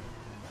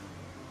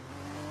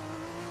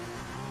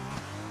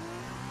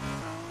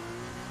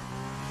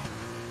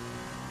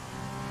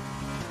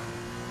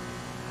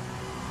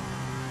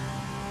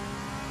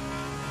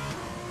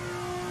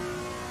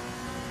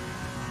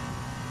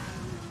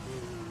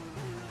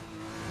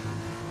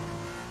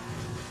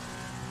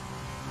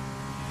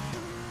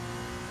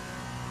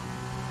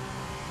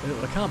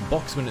 I can't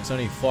box when it's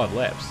only 5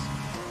 laps.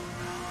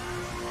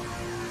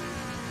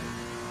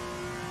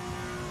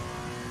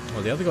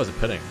 Well, the other guys are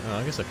pitting. Oh,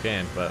 I guess I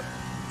can, but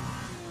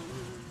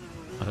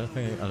I don't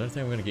think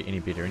I'm going to get any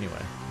better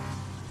anyway.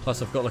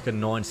 Plus, I've got like a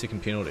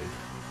 9-second penalty.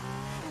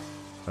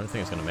 I don't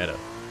think it's going to matter.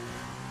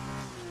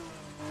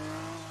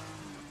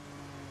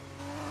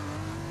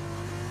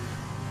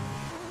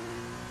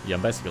 Yeah,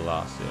 I'm basically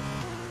last. Yeah.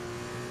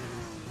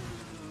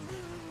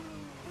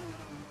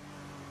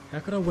 How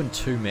could I win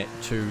two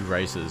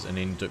races and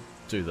then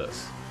do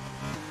this?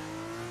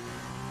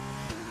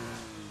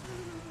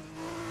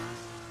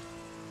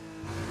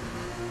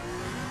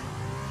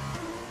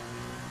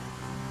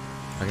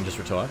 I can just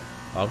retire.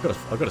 Oh,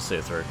 I've got to see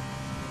it through.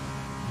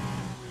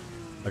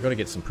 I've got to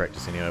get some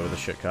practice anyway with the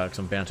shit car because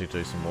I'm bound to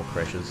do some more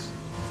crashes.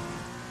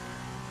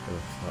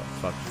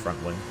 Fuck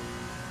front wing.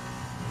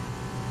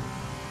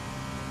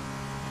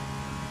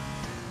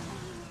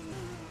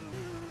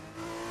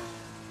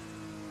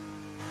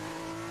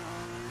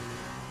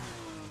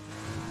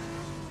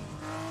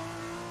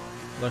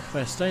 Like if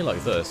I stay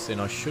like this, then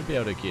I should be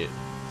able to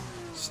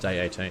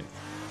stay 18th.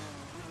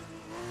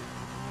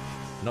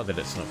 Not that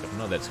it's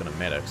not that it's going to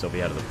matter because I'll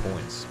be out of the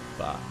points,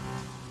 but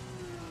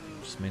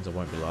it just means I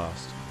won't be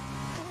last.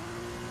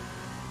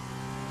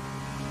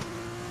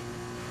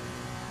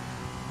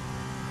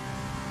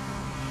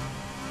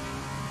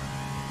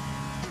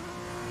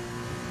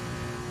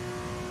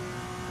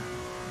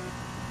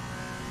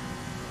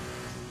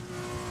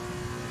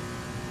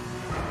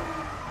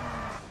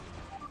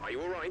 Are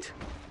you all right.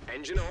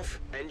 Engine off,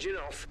 engine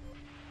off.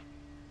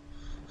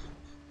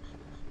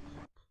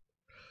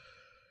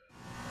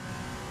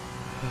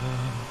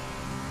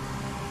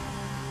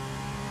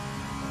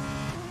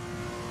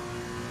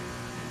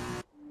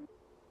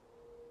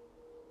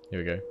 Here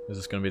we go. Is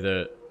this going to be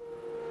the...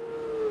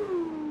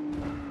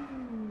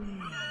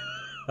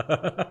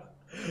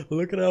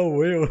 Look at our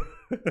wheel.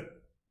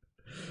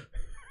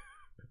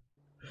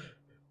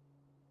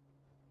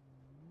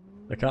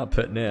 I can't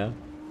pit now.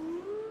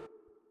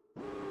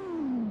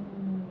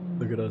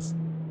 Look at us.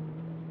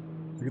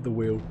 Look at the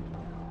wheel.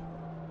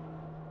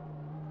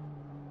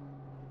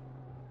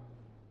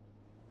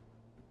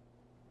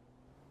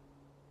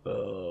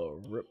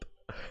 Oh, rip.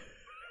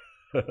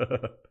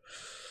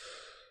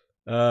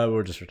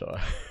 We'll just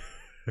retire.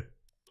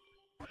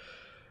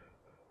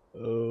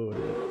 Oh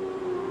dear.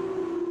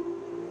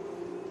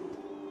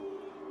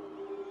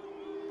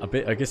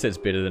 I guess that's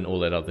better than all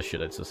that other shit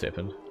that's just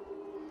happened.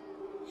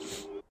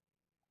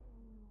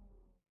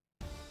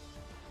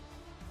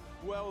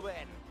 Well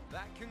then,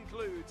 that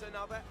concludes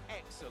another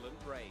excellent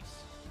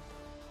race.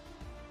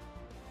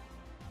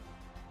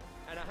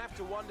 And I have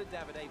to wonder,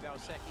 Davide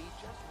Valsecchi,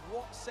 just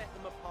what set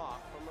them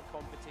apart from the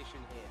competition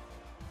here.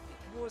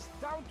 It was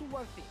down to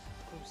one thing: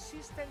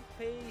 consistent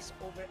pace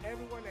over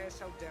everyone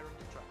else out there on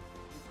the track.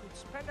 You could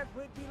spend a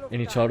great deal of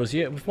Any time titles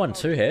yet? We've won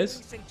 2,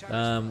 Has. This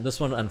This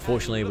one,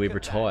 unfortunately, we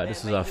retired.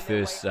 This is our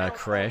first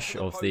crash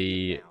of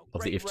the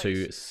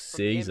F2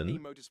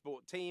 season.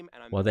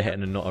 Well, they had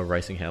not a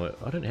racing helmet.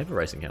 I don't have a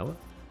racing helmet.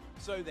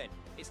 So then,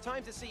 it's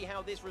time to see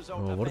how this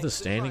result Oh, what are the affects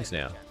standings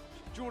driving now?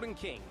 championship. Jordan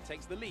King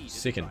takes the lead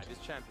Second. in the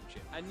Drivers'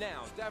 Championship. And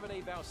now,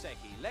 Davide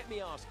Valsecchi, let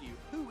me ask you,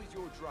 who is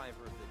your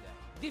driver of the day?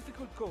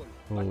 difficult call.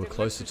 Oh, but we're I'd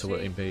closer like to what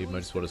say MP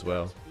Lewis Motorsport as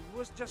well. It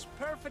was just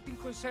perfect in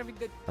conserving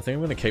the I think I'm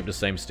going to keep the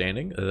same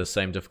standing, the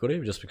same difficulty,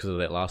 just because of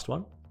that last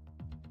one.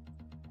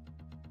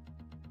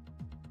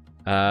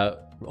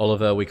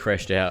 Oliver, we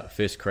crashed out.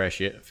 First crash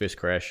yet. First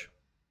crash.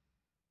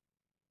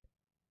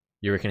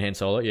 You reckon Han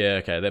Solo? Yeah,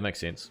 okay, that makes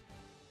sense.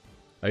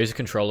 I use a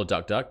controller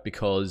Duck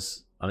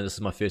because, I mean, this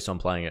is my first time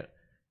playing it.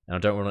 And I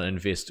don't want to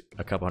invest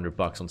a couple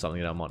 $100 on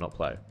something that I might not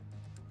play.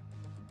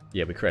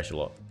 Yeah, we crashed a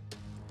lot.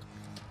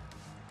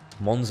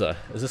 Monza.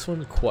 Is this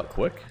one quite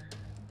quick?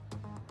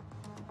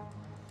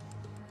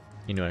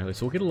 Anyway,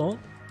 let's all get along.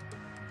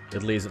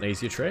 Italy is an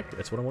easier track.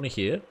 That's what I want to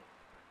hear.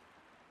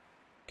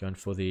 Going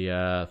for the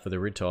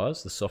red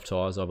tyres, the soft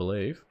tyres, I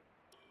believe.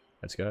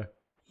 Let's go.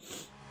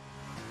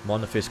 I'm on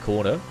the first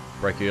corner.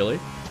 Brake early.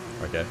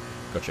 Okay,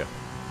 gotcha.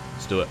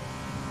 Let's do it.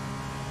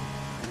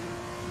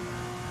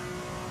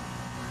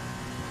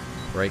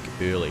 Brake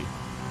early.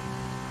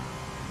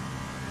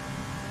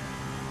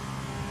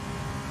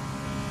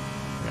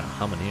 We got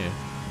humming here.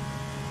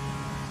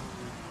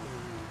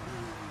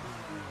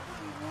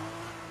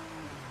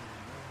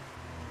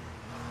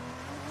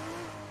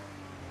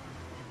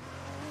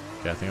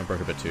 Okay, I think I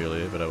broke a bit too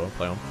early, but I won't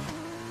play on.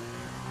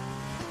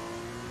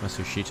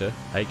 Masushita,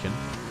 Aiken.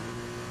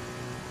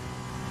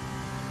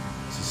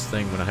 It's this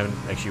thing, when I haven't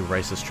actually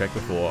raced this track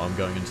before, I'm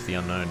going into the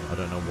unknown. I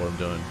don't know what I'm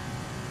doing.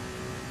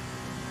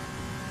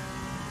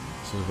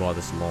 This is why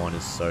this line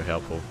is so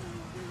helpful.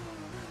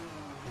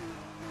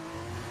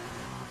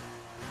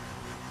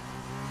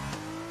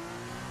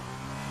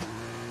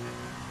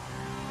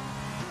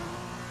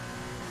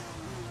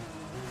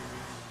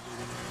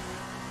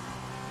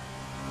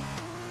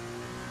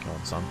 Come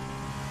on, son.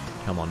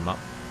 Come on, Mupp.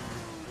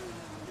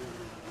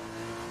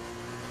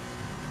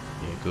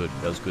 Yeah, good.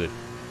 That was good.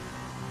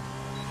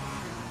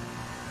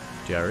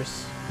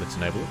 DRS. Let's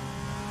enable it.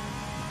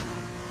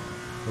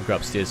 We'll go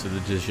upstairs for the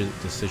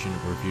decision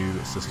review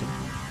system.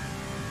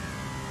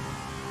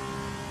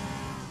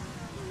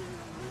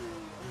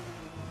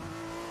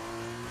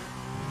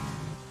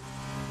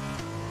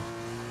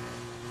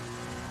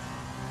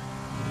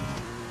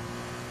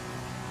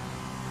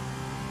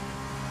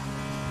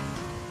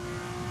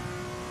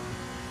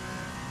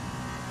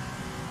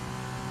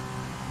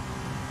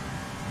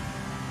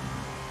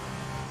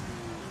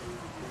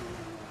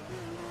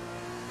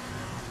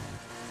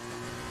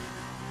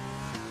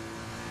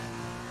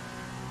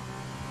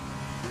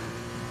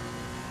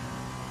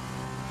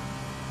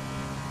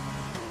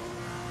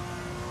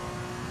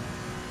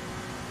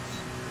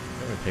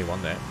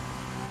 P1 there.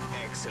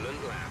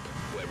 Excellent lap.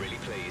 We're really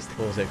pleased.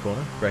 What was that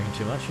corner? Braking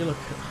too much? You look.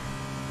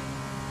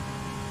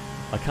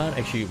 I can't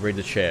actually read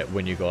the chat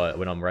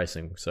when I'm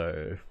racing,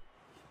 so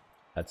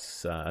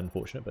that's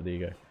unfortunate. But there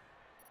you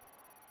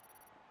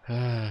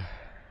go.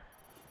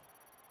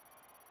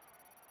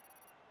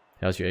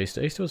 How's your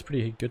Easter? Easter was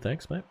pretty good,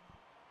 thanks, mate.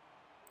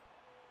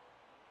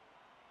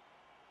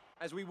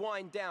 As we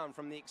wind down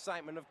from the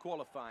excitement of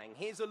qualifying,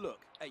 here's a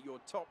look at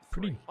your top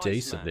Pretty three.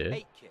 decent Iceman, there.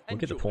 Aitken, We'll and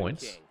get the Jordan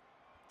points. King.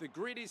 The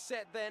grid is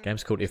set then.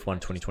 Game's called This F1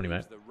 just 2020, mate.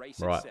 leaves the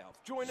race Right.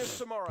 itself. Join us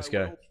tomorrow. Let's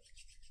go. Will.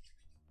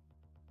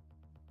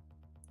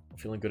 I'm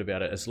feeling good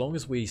about it. As long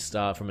as we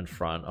start from in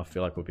front, I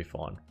feel like we'll be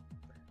fine.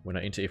 When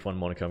I enter F1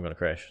 Monaco, I'm going to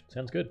crash.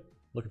 Sounds good.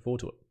 Looking forward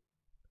to it.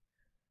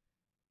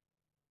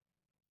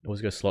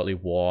 always go slightly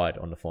wide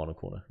on the final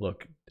corner.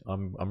 Look,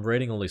 I'm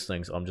reading all these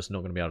things. I'm just not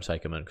going to be able to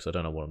take them in because I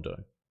don't know what I'm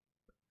doing.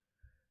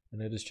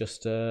 And it is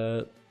just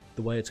the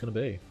way it's going to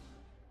be.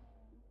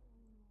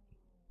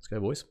 Let's go,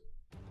 boys.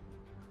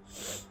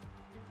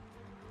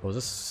 Was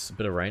this a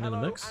bit of rain in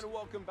the mix? And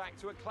welcome back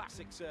to a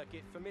classic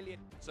circuit, familiar.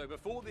 So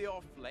before the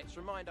off, let's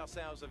remind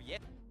ourselves of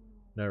yet.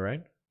 No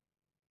rain?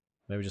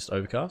 Maybe just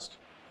overcast?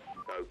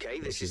 Okay,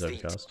 this This is is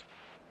overcast.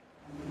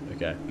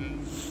 Okay.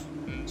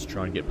 Let's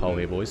try and get pole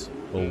here, boys.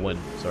 Or win,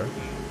 sorry.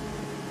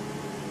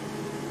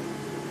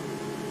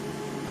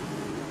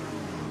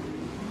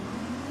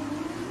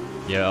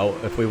 Yeah,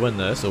 if we win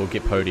this or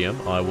get podium,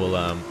 I will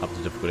up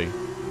the difficulty.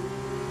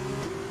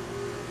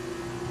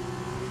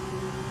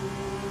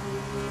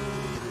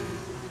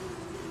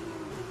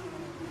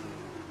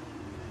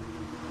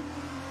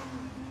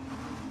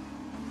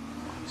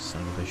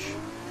 Son of a bitch.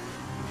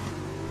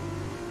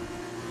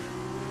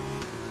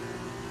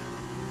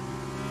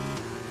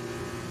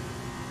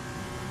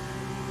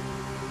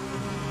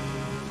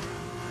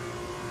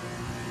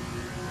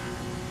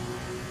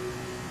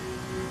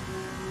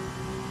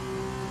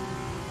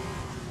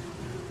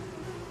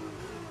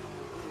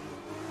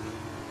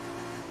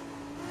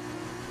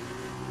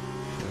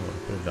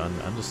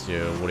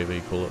 Understeer, or whatever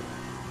you call it.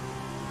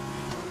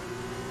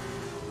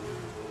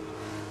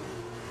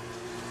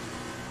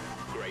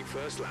 great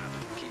first lap.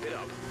 Keep it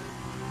up.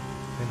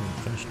 Haven't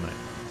even finished, mate.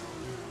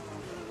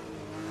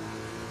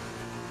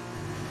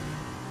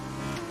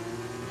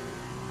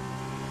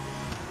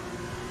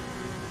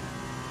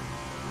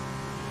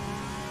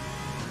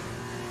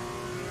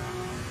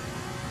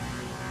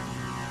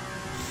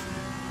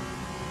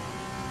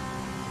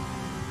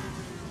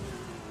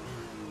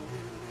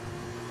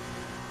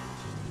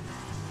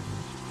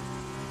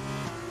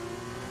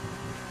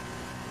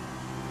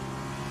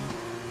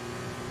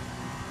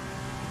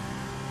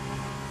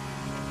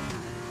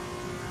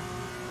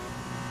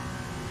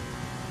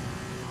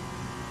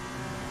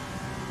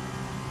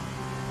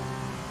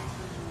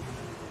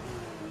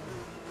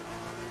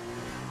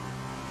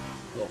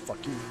 Oh,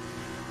 fuck you.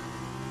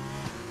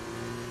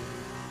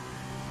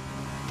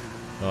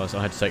 Oh, so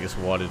I had to take this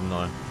wider, didn't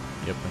I?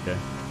 Yep, okay.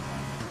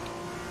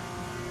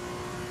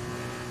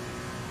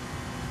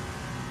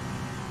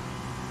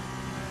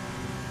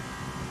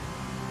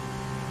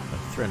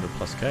 300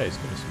 plus Ks,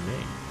 goodness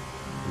me.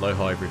 Low,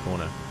 high every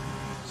corner.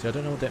 See, I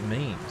don't know what that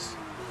means.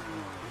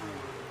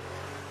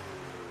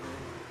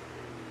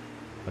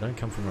 I don't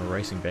come from a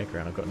racing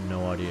background, I've got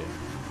no idea.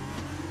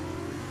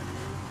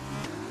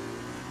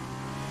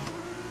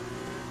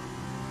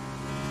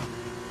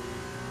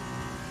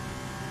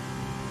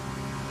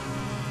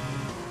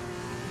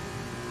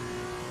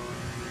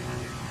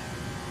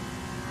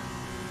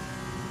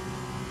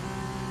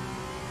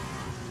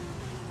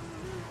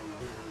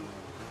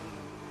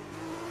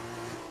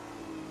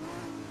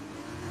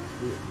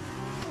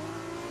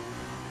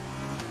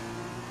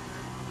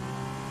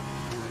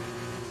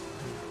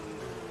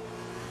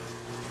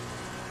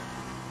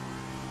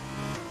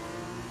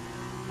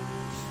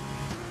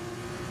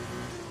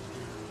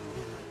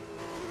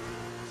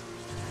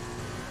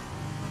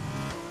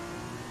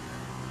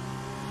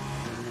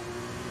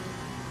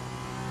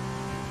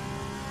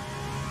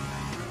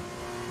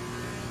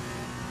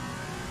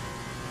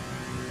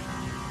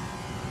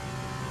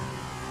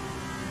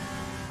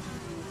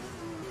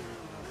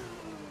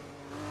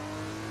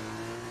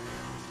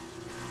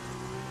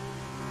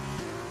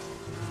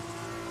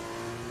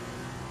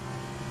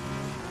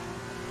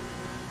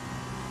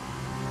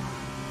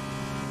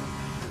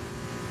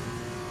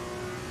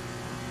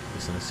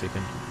 In a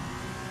second.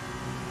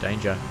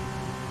 Danger.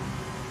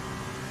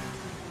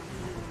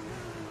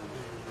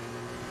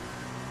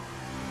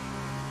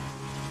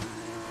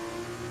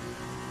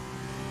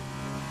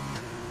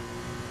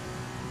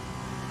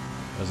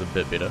 That was a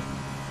bit better.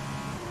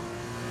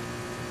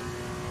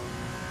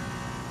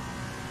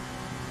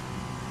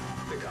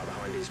 The car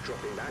behind is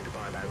dropping back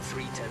by about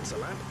 3/10 a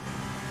lap.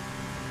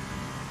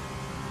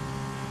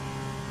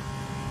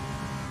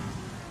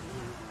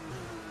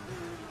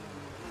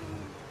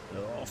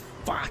 Oh,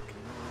 fuck!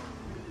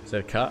 Is that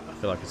a cut? I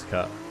feel like it's a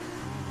cut.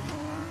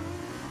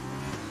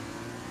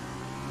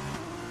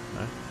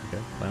 No?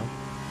 Okay, play on.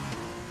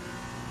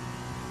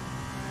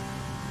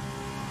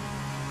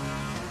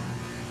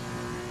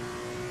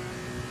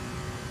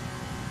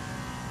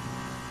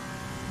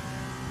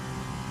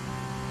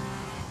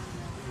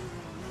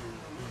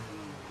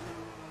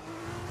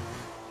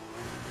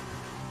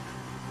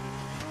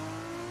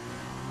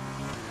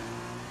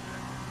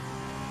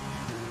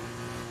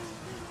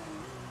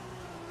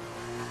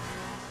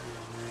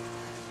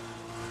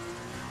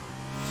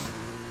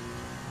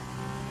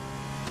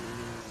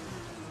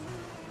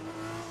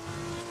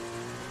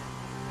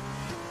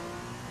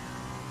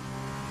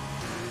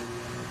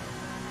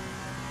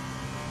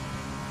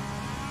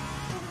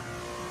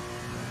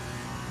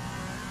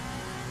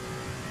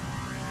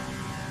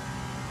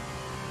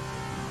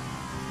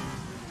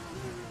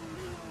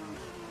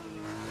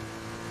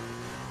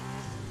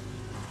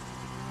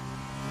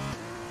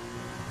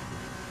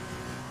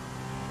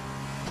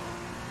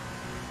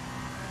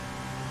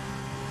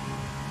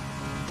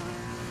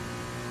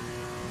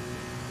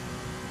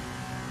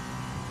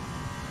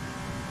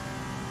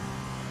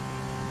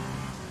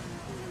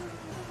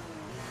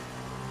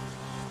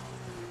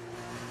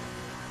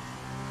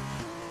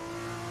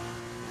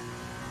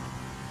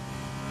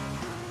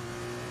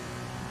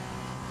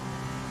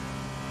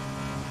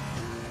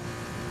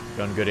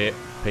 Going good here.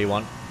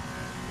 P1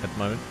 at the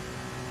moment.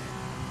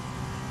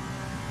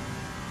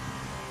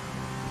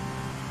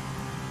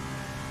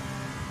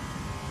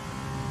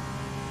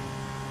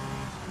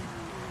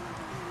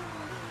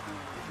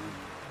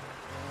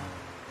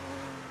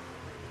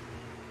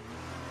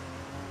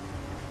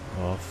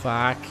 Oh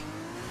fuck.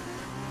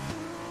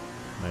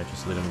 May have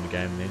just let him in the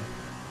game then.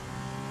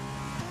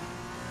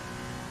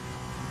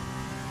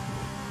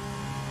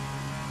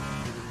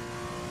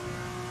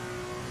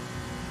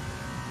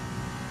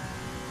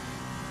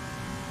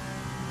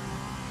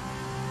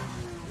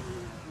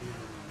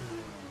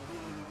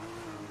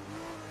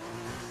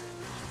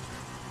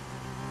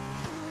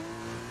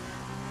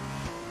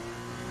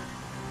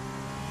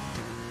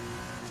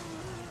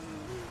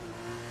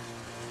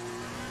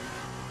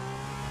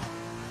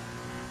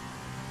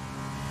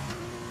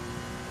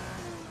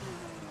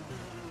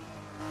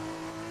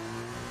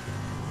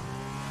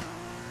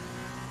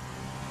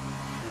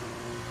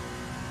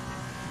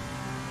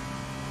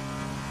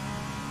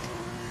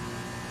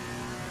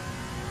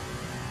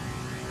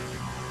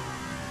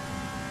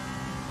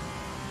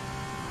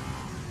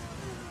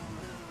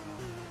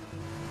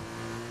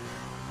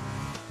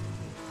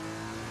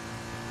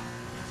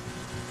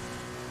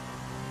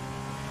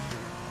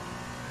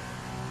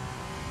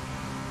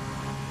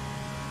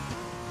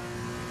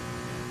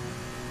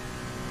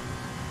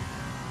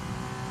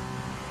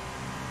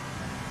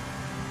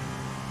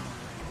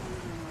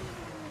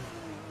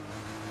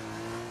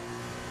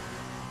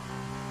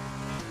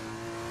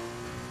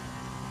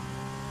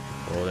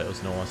 Oh, that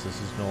was nice.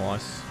 This is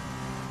nice.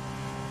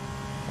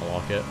 I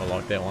like it. I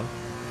like that one.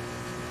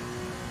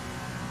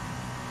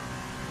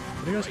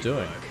 What are you guys Great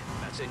doing? work.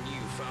 That's a new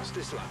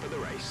fastest lap of the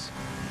race.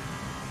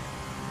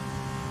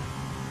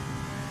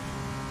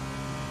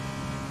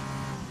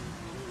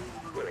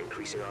 We're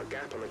increasing our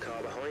gap on the car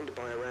behind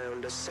by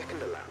around a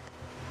second a lap.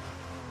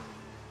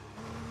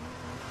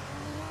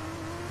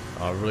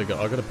 I really got.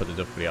 I got to put the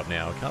difficulty up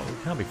now. We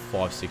can't be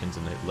 5 seconds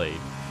in the lead.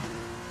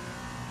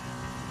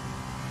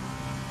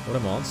 What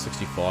am I on?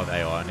 65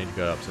 AI. I need to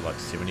go up to like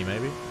 70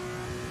 maybe.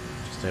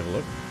 Just to have a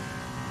look.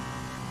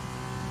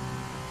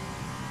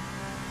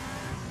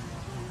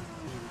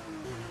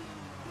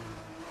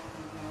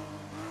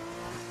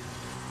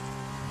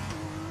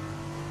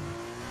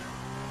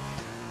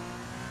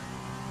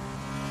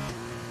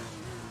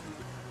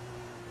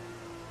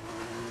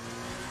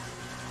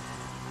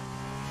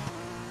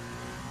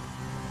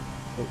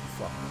 Oh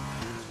fuck.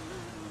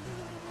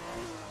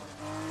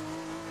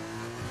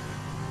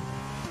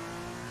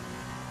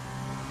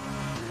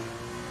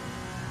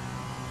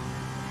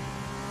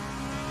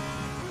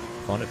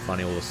 I find it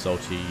funny all the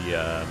salty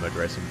mode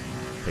racing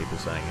people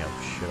saying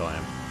how shit I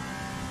am.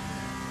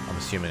 I'm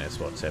assuming that's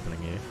what's happening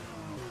here.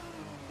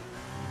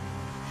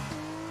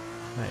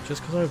 Mate,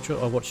 just because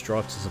I watch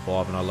Drive to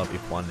Survive and I love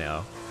F1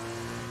 now,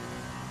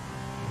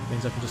 it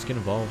means I can just get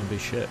involved and be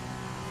shit.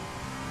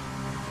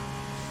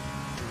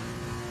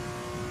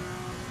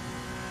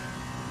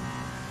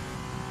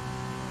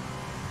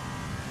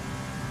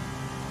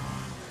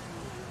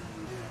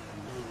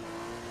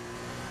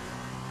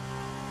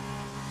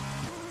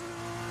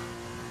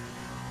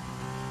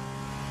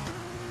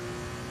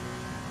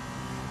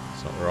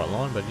 It's not the right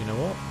line, but you know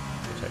what?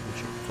 We'll take the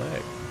chip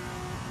flag.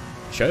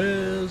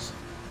 Cheers!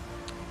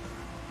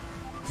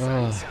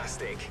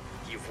 Fantastic.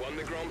 You've won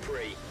the Grand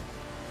Prix.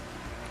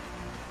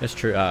 That's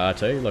true,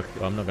 RRT. Look,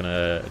 I'm not going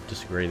to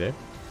disagree there.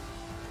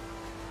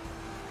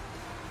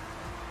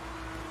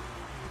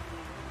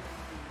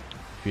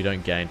 If you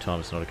don't gain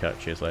time, it's not a cut.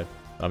 Cheers, lad.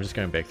 I'm just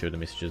going back through the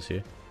messages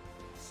here.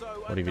 So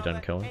What have you done,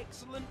 another Cohen?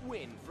 Excellent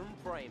win from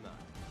Bramer.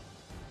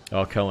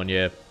 Oh, Cohen,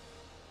 yeah.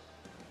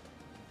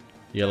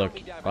 Yeah, look,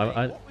 Tell me, Davide,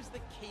 I what was the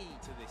key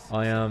to this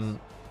I The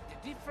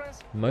difference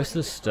most of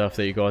the stuff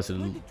that you guys are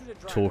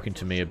talking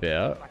to me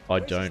about, I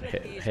don't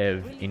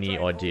have any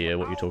idea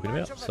what you're talking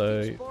about.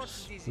 So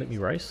just let me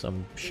race.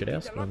 I'm shit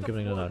house, but I'm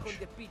giving it a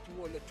nudge.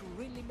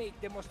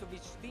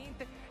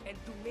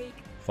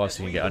 5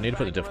 second gap. I need to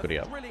put the difficulty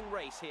up. Thrilling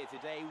race here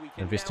today. We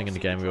can Investing now in the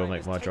see game will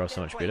drivers make my take drive their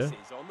so much better.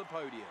 places on the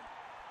podium.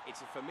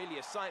 It's a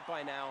familiar sight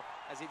by now,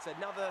 as it's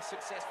another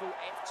successful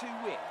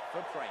F2 win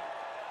for Bramer.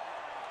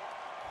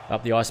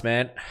 Up the ice,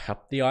 man.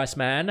 Up the ice,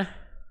 man.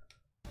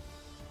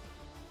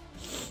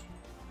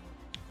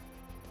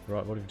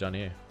 Right, what have you done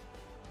here?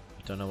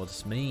 I don't know what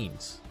this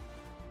means.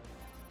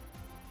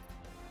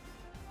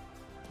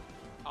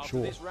 After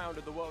Sure. this round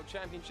of the World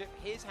Championship,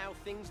 here's how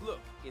things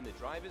look in the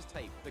drivers'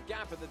 table. The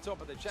gap at the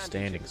top of the championship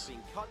Standings. has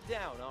been cut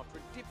down after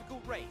a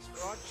difficult race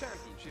for our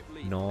championship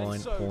lead. 9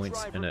 And so,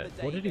 points driver in of it.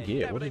 the What day did he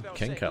then, get? What Davide did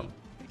King Valsecchi. come?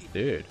 Who do you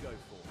Third. go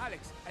for?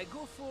 Alex, I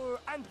go for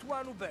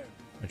Antoine Hubert.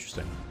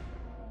 Interesting.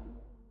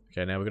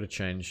 Okay, now we're going to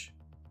change.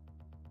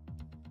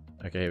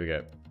 Okay, here we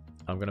go.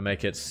 I'm going to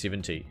make it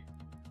 70.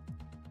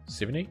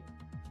 70?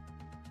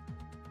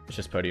 It's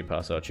just podium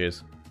pass. Oh,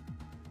 cheers.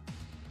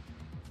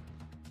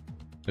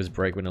 There's a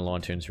break when the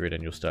line turns red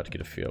and you'll start to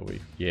get a feel.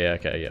 Yeah,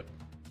 okay, yep.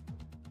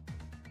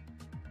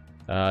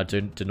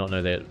 Did not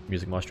know that,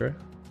 Music Maestro.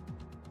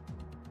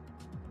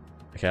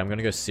 Okay, I'm going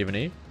to go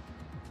 70.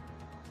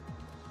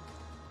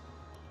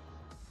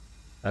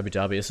 Abu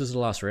Dhabi. This is the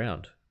last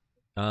round.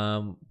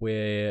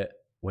 We're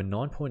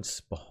 9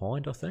 points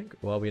behind, I think.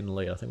 Well, we're in the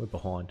lead. I think we're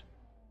behind.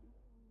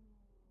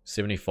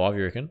 75,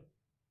 you reckon?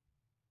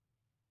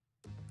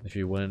 If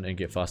you win and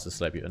get faster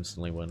slap, you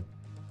instantly win.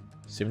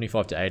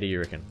 75 to 80, you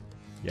reckon?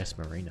 Yes,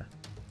 Marina.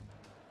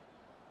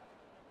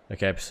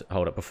 Okay,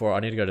 hold up. Before I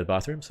need to go to the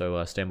bathroom,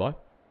 so stand by.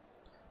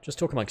 Just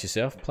talk amongst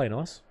yourself. Play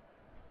nice.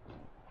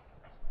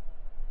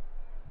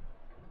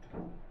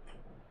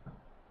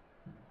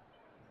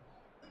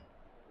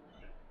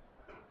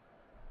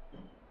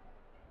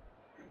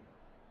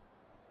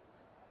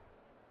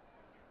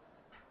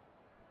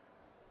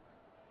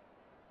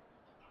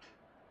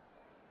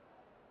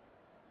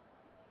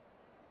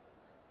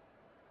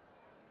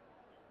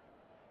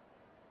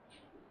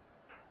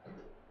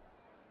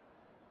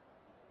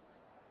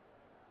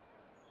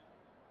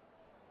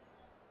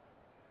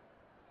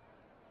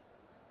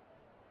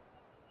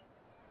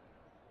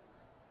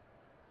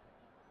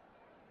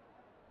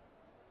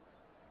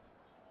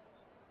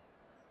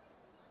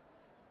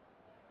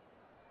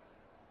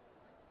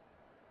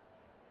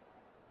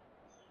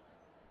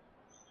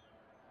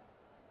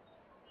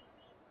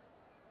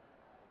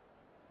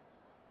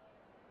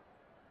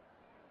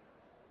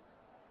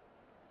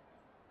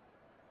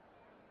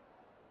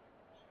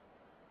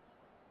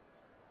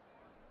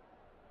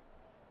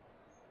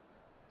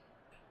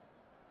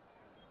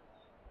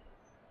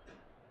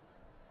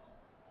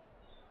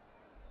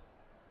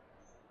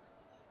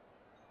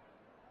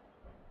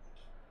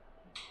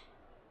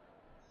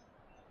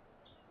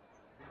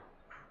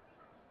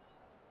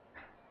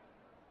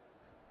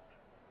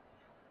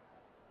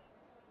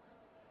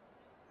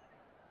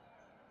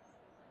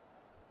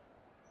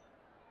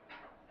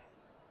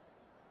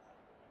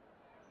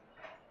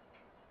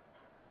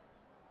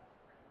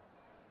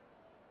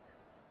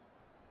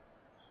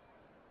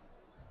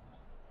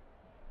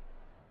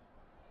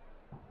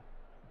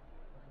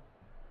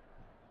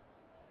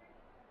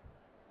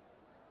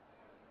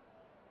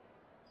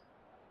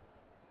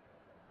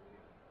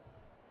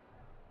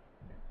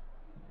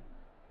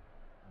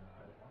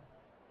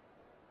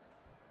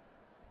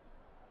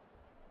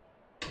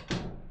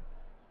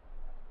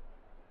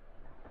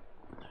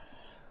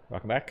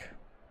 Welcome back.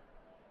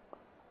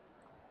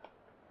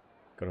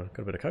 Got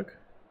a bit of Coke.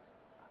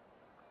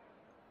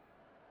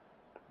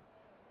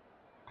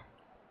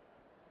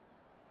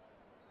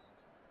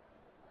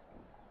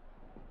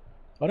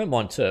 I don't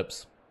mind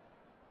tips.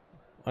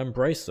 I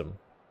embrace them.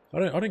 I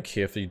don't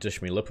care if you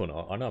dish me lip or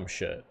not. I know I'm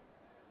shit.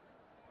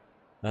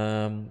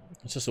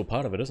 It's just all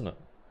part of it, isn't it?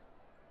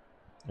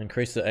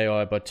 Increase the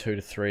AI by 2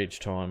 to 3 each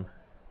time.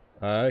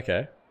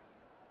 Okay.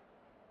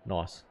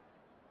 Nice.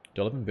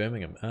 Do I live in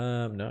Birmingham?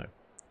 No.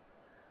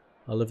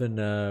 I live in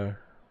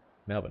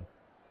Melbourne.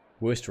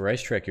 Worst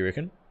racetrack, you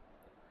reckon?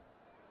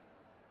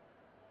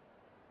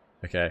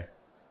 Okay.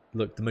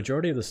 Look, the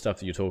majority of the stuff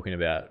that you're talking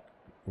about,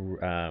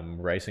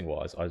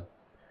 racing-wise,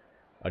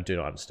 I do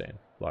not understand.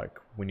 Like,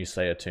 when you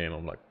say a term,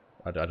 I'm like,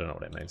 I don't know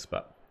what that means,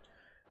 but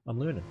I'm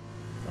learning.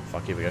 Oh,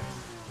 fuck, here we go.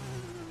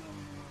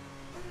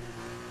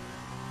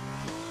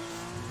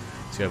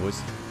 Let's go,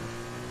 boys.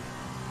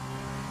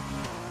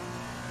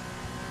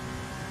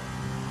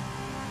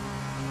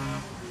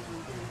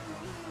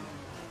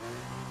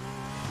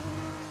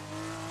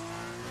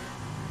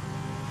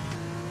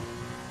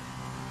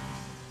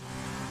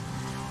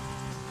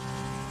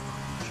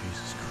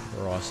 Jesus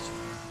Christ.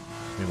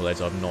 Remember,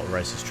 lads, I've not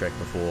raced this track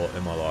before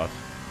in my life.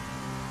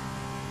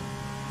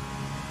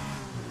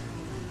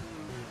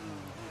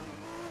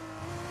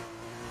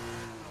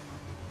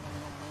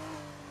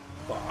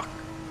 Fuck.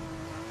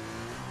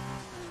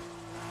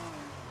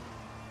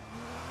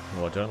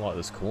 Oh, I don't like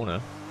this corner.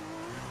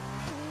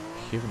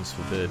 Heavens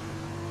forbid.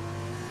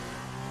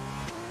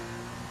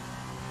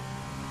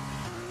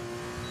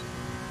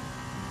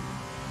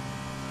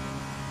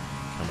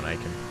 Come on,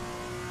 Aiken.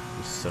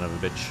 You son of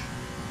a bitch.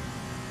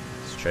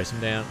 Let's chase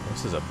him down.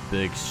 This is a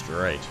big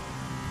straight.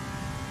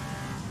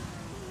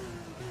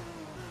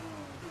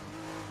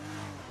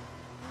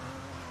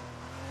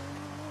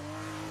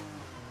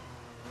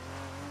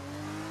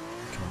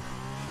 Come on.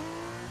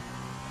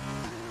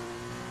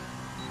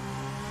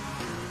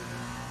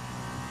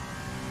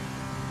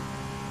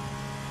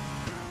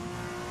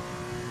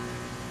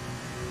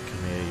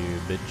 Come here, you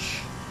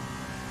bitch.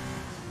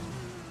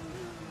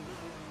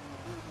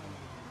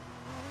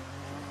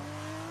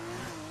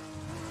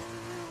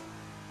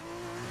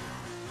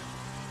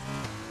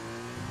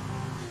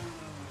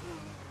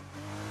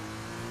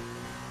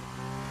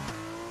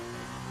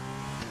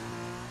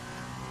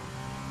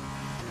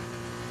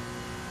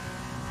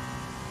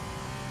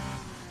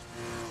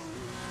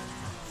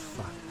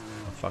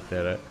 Fuck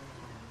that up.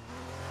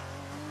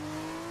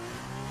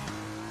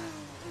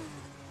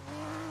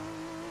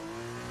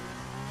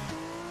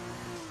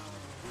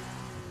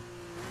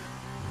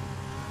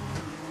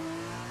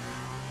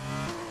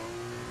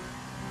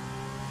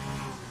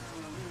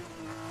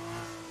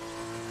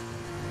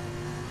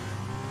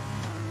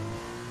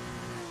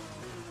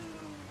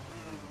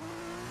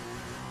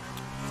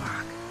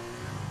 Fuck.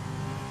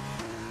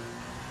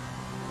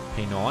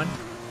 P9.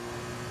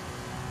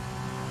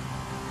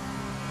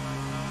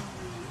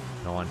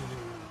 9.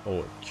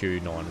 Or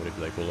Q9,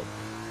 whatever they call it.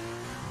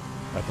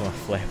 Open my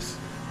flaps.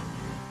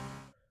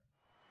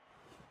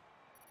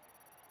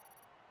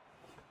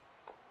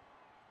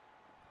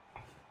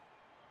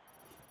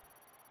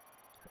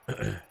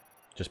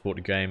 Just bought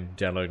the game,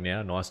 downloading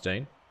now. Nice,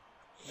 Dean.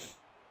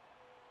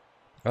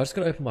 I just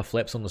got to open my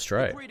flaps on the The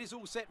straight. grid is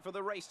all set for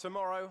the race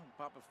tomorrow,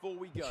 but before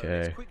we go,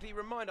 Okay. let's quickly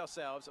remind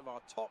ourselves of our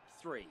top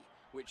 3,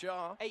 which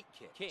are 8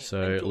 King.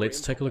 So and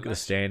let's Dorian take a look at the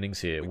Populace. standings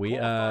here. With We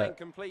qualifying are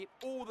complete.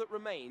 All that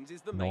remains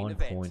is the main 9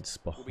 event. points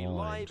We'll be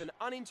live behind. and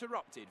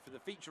uninterrupted for the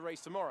feature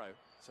race tomorrow,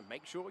 so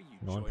make sure you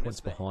 9 join us points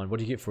there. behind. What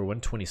do you get for a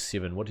win?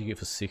 27. What do you get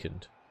for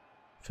second?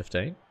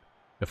 15.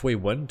 If we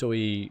win, do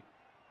we?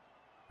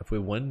 If we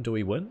win, do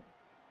we win?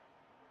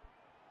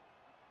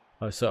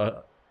 Oh,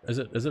 so is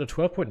it a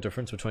 12-point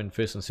difference between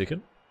first and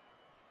second?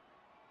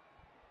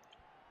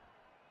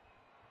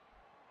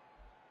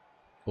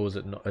 Or is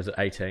it not? Is it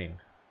 18?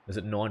 Is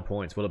it 9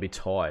 points? Will it be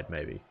tied?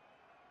 Maybe.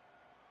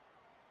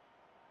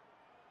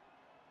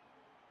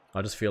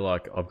 I just feel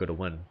like I've got to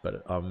win, but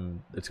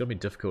it's gonna be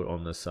difficult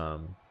on this. No,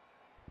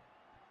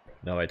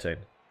 18.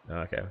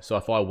 Okay, so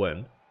if I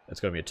win, it's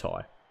gonna be a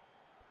tie.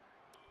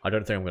 I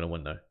don't think I'm gonna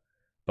win though,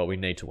 but we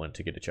need to win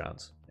to get a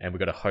chance, and we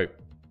got to hope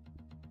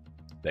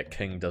that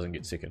King doesn't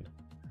get second.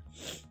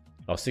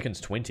 Oh,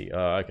 second's 20.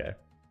 Oh, okay.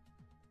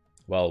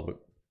 Well,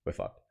 we're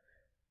fucked.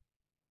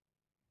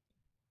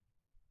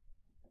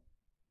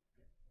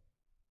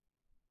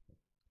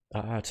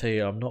 I tell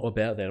you, I'm not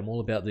about that. I'm all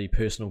about the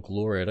personal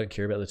glory. I don't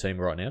care about the team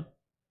right now.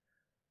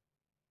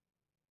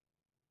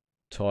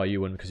 Ty,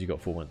 you win because you got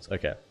 4 wins.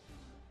 Okay.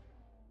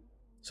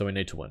 So we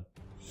need to win.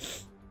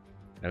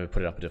 And we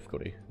put it up a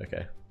difficulty.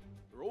 Okay.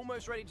 We're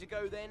almost ready to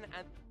go then,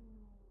 and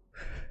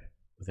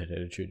With that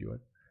attitude, you win.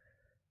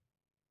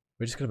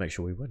 We're just going to make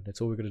sure we win. That's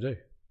all we're going to do.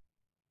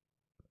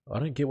 I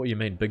don't get what you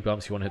mean. Big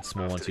bumps, you want to hit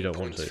small ones, you don't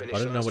want to. I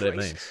don't know what that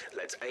means.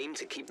 Let's aim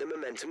to keep the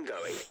momentum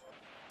going.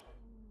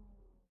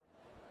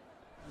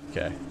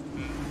 Okay.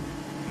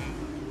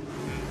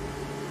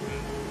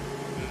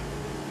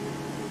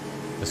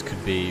 This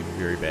could be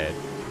very bad.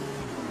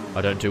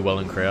 I don't do well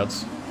in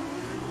crowds.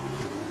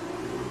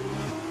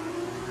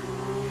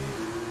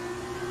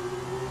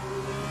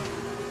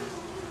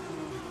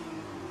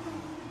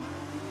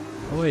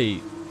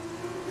 Oi.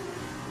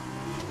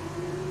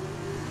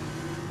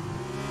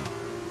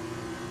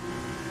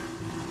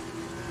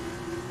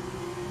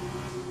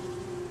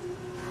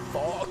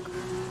 Fuck.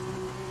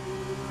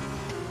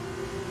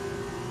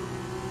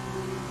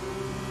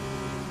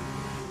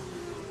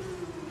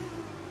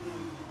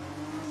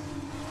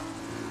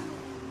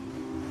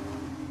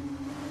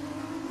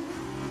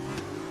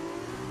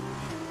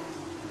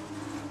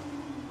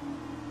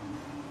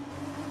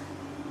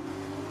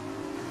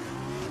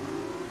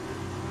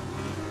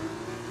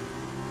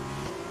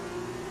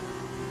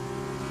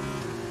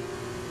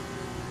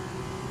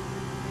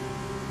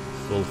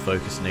 Full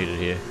focus needed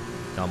here.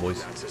 Come on,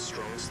 boys. That's a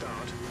strong start.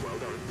 Well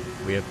done.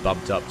 We have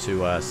bumped up to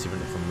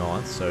 7th from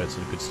 9th, so it's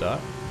a good start.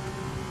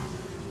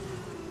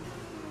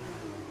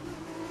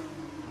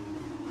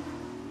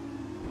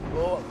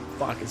 Oh,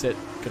 fuck, is that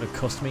going to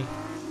cost me?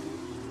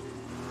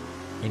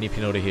 Any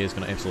penalty here is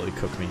going to absolutely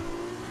cook me.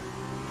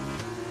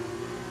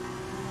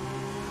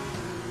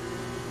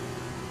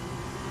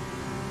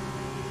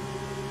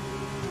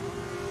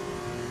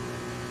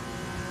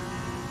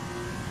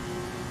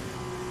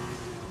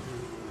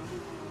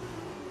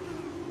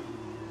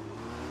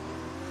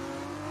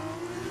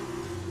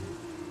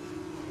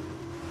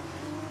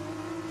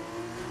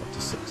 Up to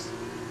 6th.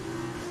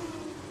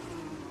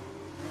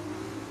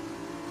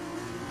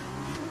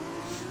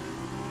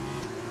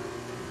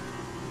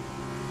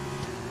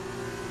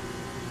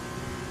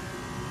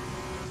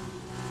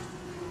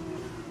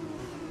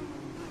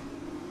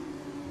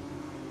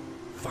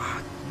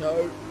 Fuck,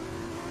 no.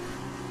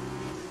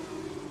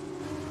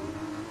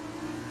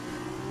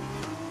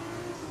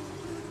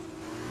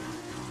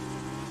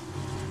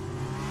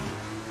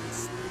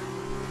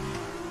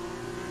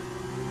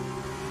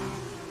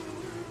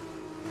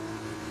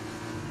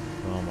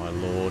 Oh my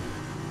lord.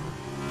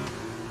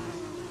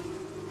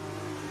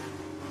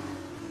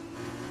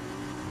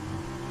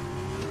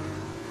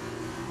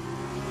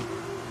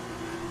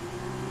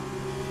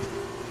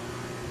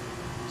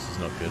 This is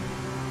not good.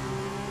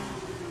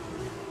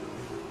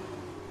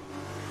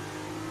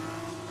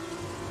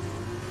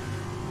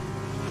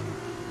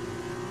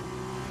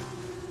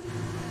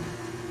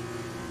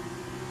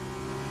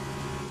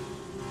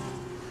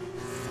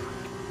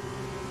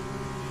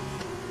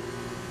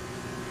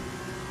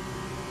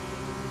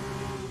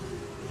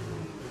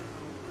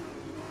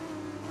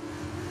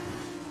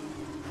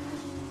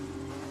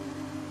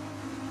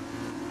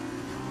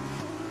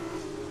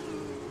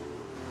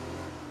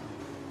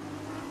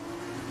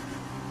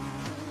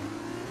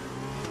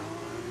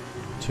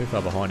 Too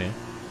far behind here.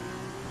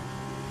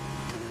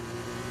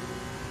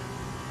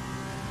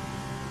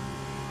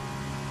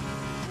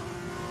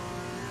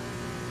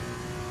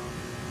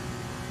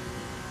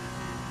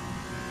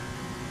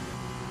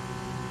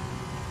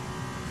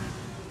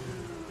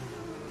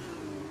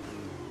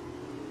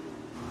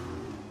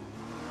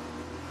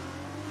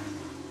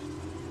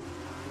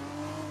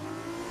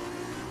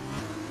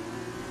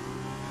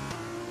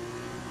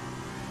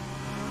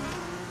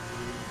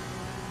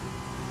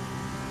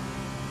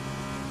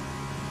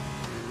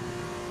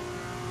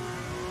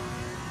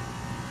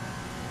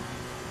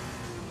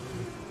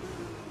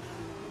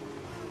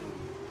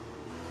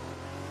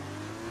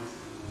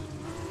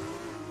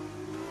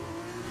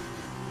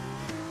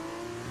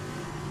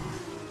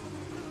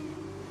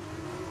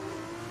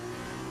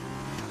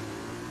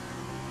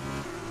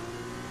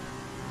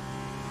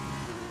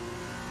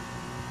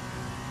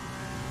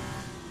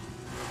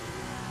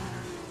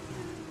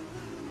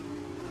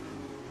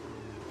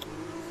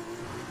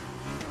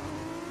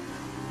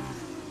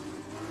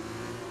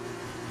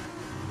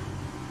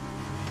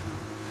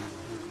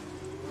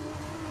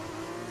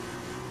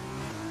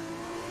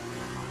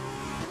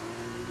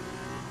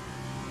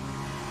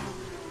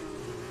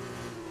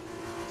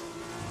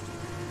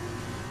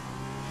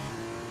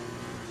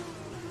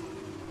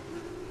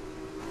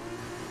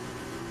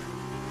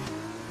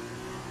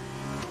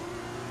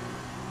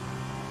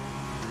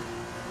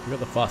 We got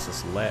the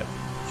fastest lap.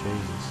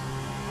 Jesus.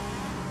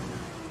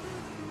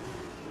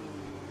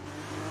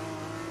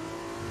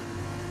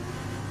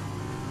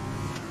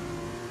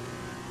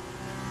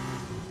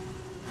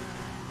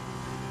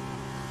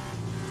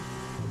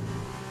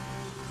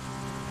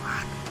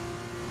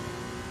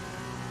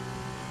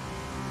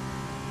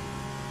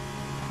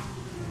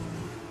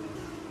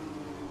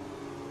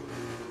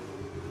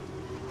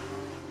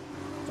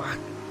 Fuck.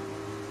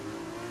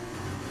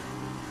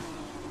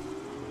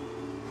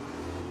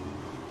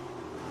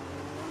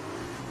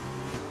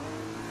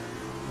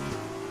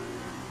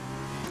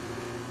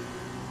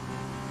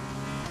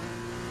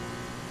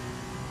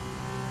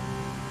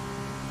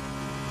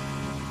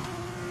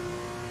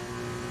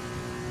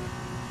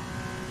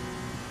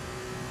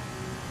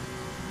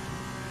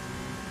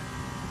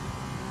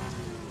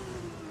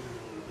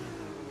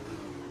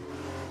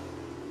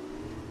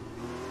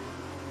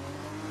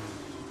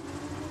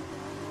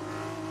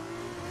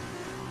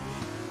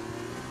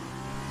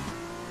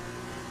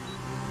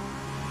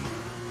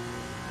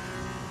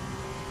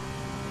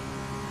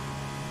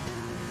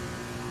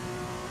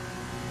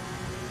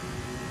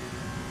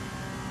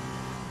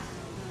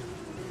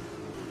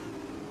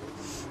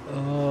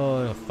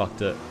 Oh, I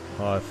fucked it.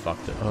 Oh, I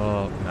fucked it.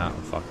 Oh, nah, I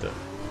fucked it.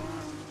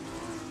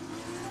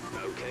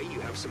 Okay, you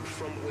have some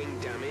front wing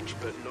damage,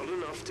 but not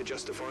enough to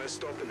justify a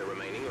stop in the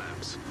remaining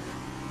laps.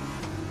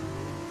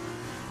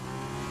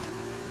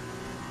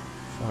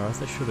 Far out,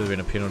 there should have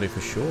been a penalty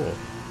for sure.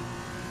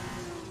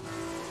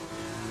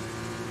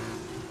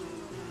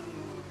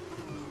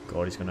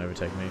 God, he's going to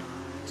overtake me.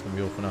 It's going to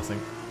be all for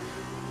nothing.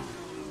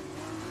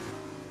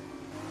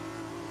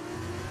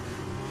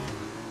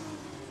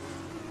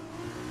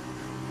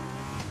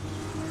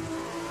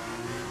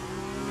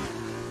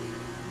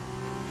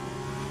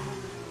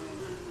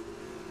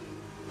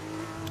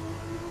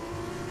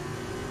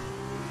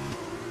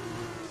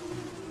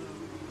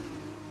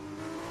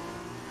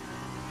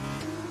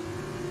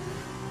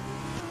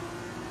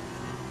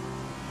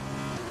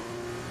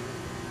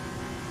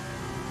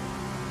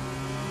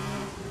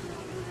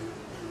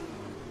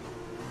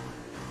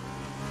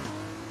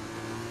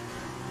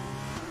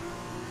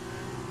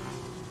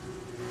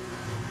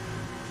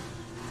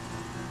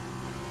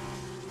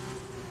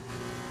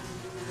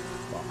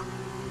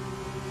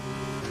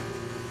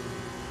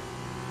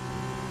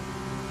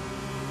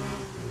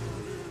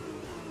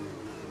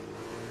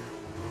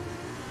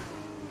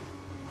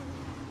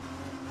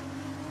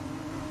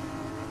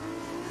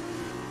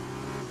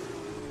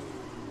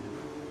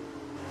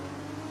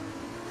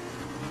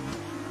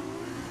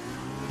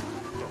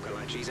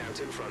 She's out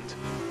in front.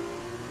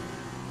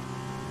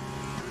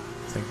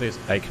 I think there's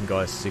Aiken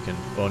guy's second.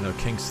 Oh no,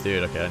 King's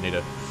third. Okay, I need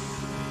to.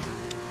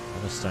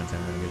 I just don't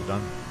think I'm going to get it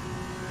done.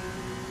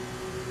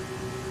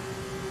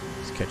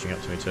 He's catching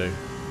up to me too.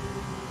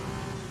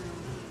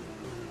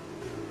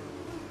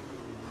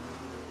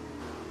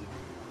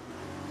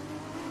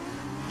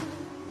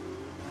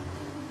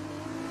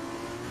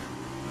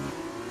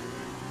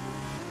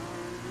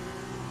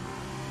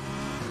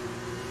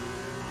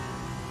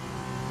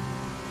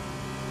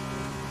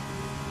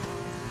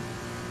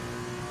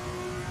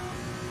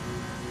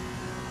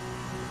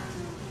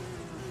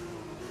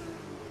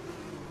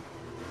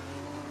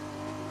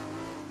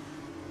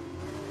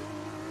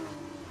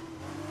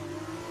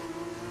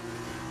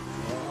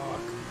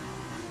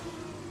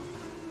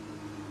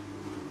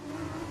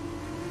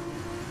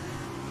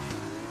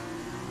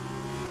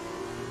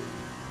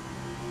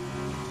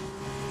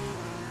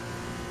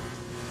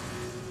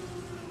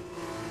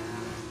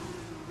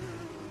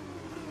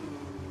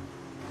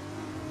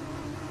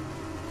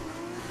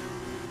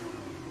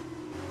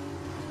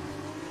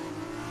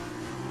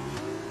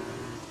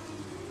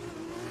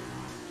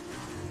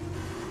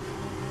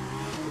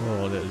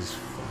 Oh, that is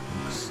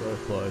fucking so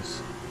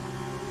close.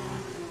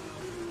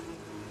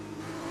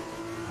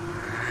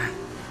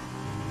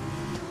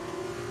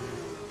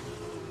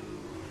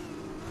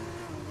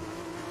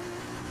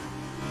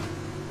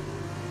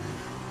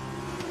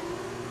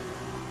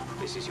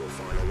 This is your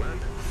final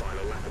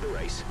lap of the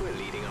race. We're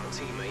leading our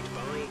teammate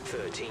by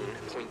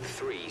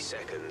 13.3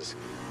 seconds.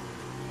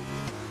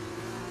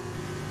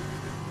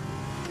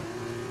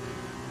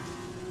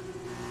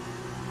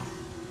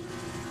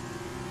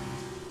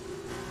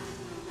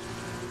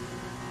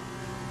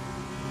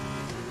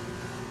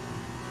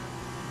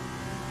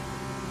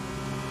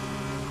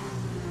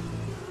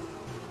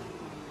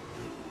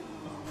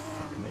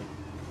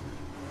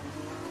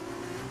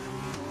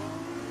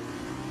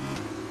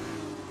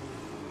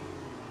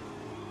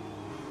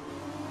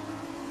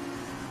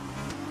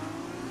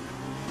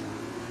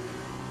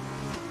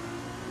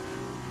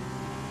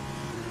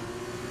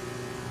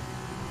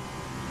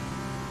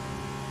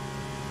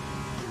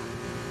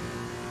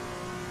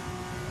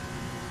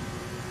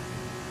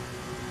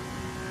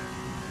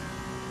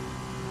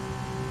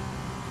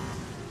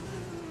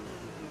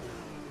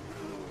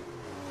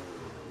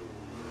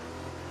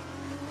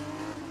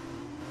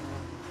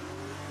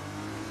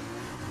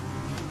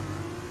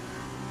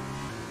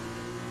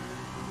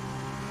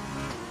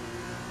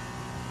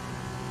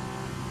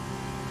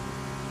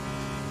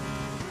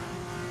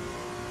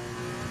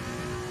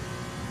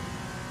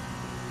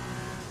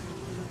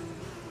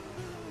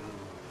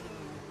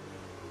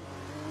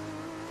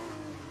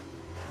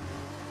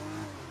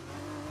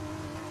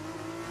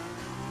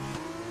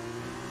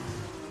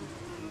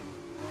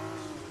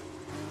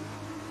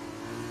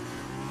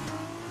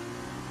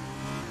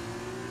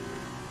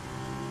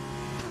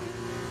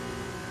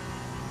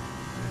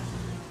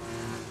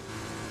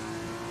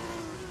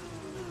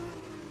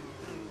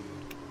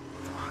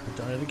 I've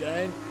done it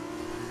again.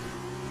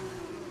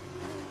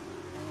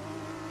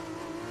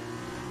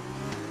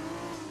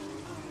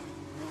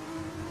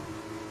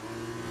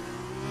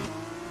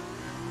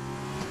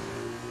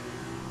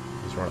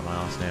 He's right at my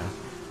ass now.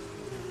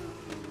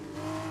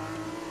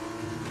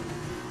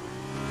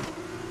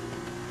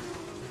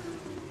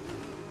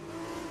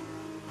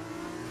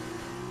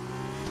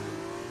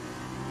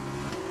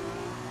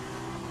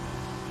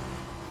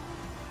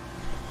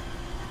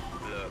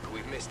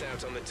 Missed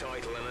out on the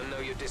title, and I know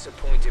you're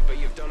disappointed, but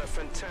you've done a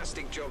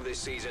fantastic job this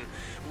season.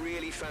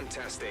 Really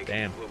fantastic.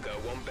 Damn. We'll go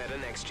one better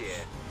next year.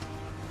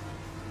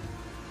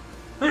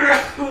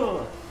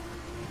 What's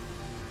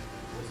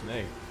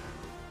me?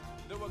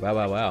 Wow,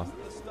 wow, wow.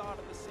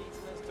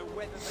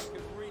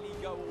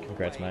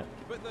 Congrats, mate.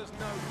 But there's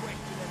no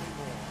question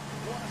anymore.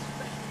 What a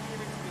special year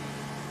it's been.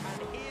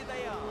 And here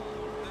they are,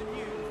 the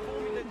new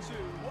Formula 2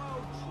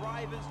 World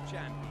Drivers'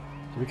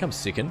 Champions. Did we come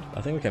second?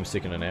 I think we came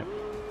second in that.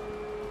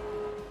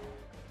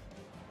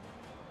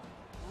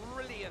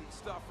 Brilliant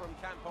stuff from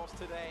Campos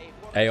today.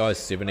 AI is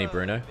 70,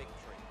 Bruno. Victory.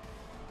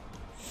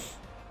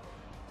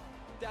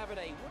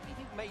 Davide, what do you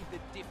think made the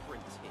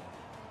difference here?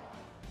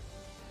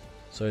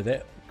 So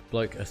that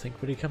bloke, I think,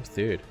 would he come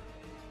third?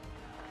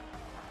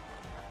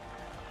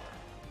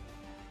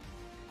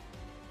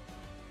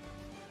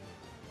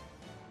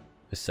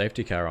 A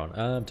safety car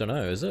on? Don't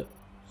know, is it?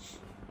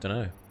 Don't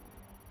know.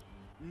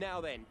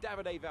 Now then,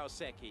 Davide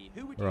Valsecchi,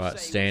 who would you Right,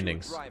 say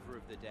standings. was your driver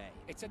of the day?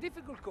 It's a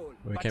difficult call.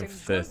 We but came I'm going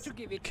fifth. to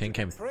give it King to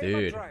came the Prema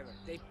third. driver.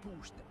 They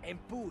pushed and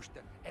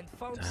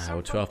found Ah, some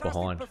we're 12 fantastic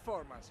behind.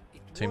 performance.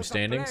 It Team was a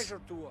standings.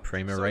 pleasure to watch.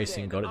 Prima So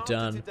Racing then, got it after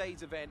done.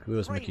 today's event, Who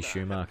was Mickey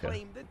Prema have Schumacher?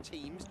 claimed the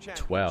team's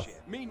 12th.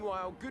 championship.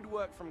 Meanwhile, good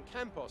work from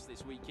Campos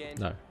this weekend,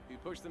 No. who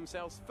pushed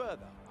themselves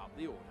further up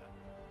the order.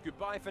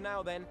 Goodbye for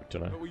now then,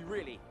 Dunno. but we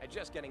really are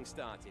just getting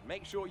started.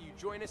 Make sure you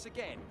join us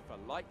again for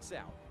Lights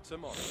Out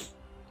tomorrow.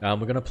 We're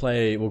gonna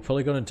play. We're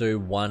probably gonna do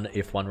one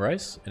F1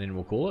 race, and then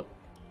we'll call it.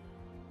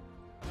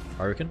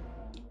 I reckon.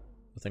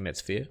 I think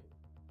that's fair.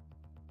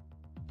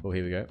 Oh,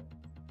 here we go.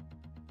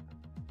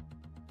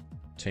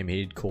 Team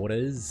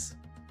headquarters.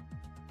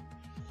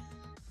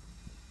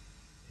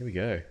 Here we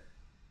go.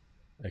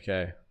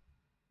 Okay.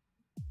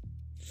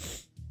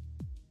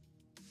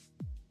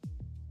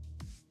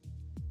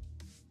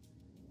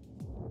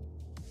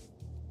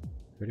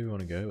 Who do we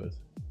want to go with?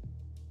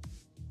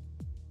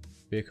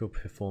 Vehicle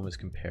performance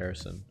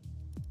comparison.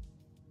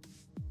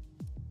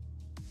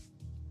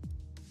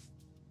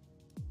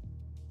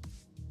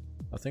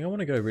 I think I want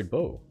to go Red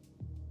Bull.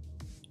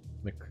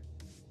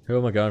 Who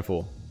am I going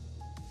for?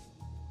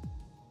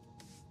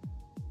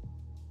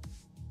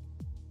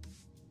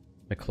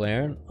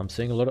 McLaren. I'm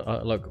seeing a lot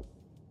of look.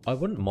 I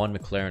wouldn't mind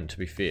McLaren, to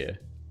be fair.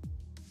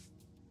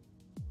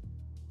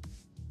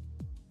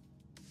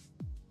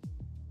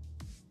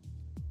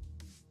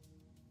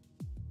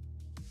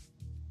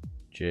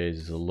 Jeez,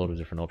 there's a lot of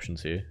different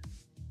options here.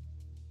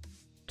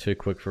 Too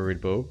quick for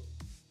Red Bull.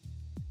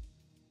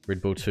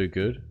 Red Bull too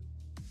good.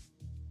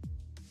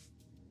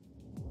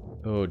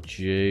 Oh,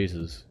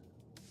 Jesus.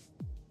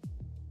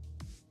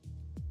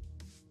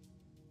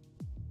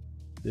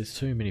 There's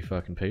too many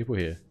fucking people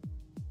here.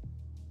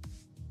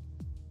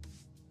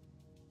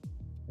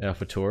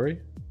 AlphaTauri.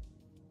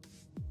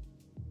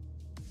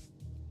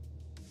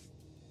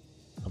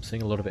 I'm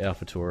seeing a lot of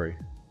AlphaTauri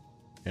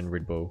and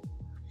Red Bull.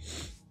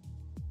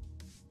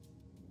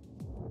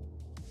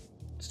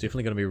 It's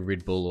definitely going to be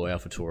Red Bull or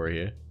AlphaTauri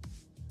here.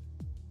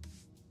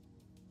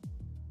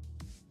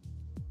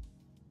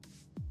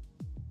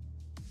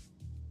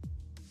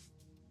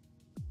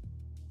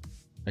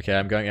 Okay,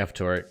 I'm going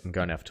AlphaTauri. I'm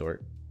going AlphaTauri.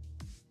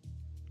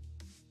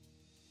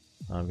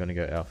 I'm going to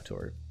go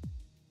AlphaTauri.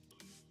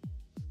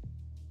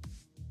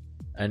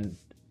 And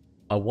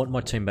I want my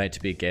teammate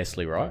to be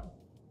Gasly, right?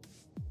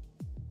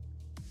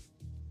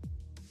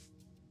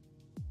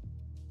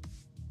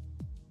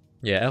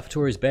 Yeah,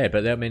 AlphaTauri is bad,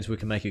 but that means we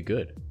can make it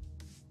good.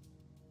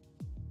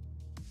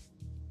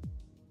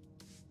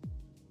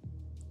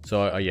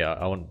 So, yeah,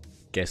 I want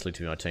Gasly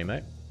to be my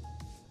teammate.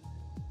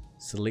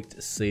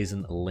 Select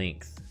season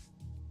length.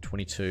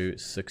 22,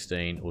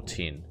 16, or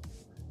 10.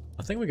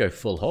 I think we go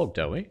full hog,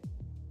 don't we?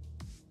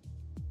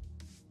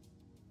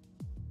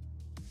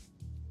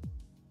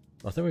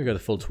 I think we go the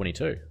full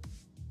 22.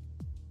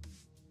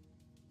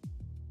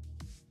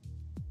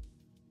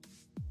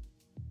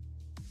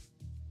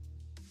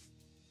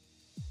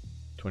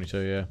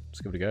 Yeah,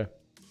 let's give it a go.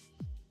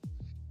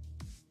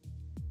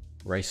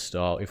 Race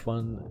style.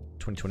 F1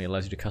 2020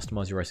 allows you to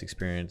customize your race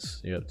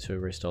experience. You have 2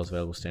 race styles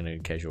available, standard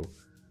and casual.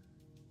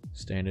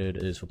 Standard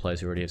is for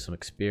players who already have some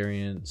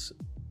experience.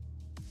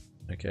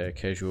 Okay,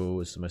 casual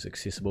is the most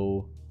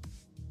accessible.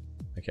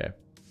 Okay.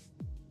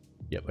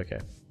 Yep, okay.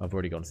 I've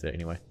already gone to that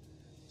anyway.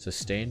 So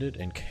standard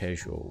and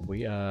casual.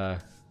 We are...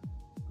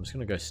 I'm just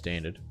going to go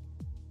standard.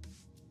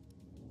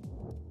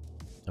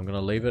 I'm going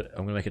to leave it... I'm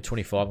going to make it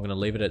 25. I'm going to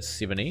leave it at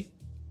 70.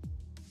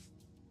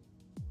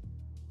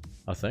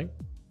 I think.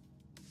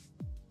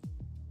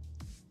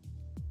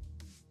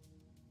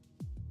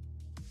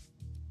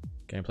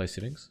 Gameplay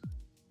settings.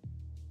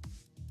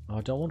 Oh,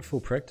 I don't want full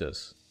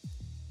practice.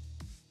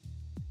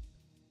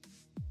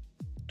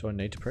 Do I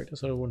need to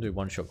practice? I don't want to do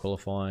one-shot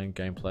qualifying.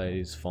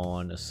 Gameplay is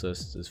fine.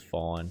 Assist is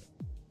fine.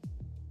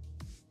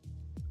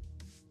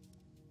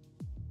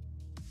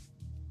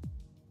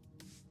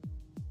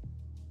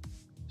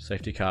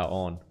 Safety car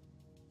on.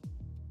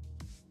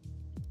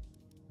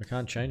 I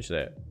can't change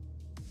that.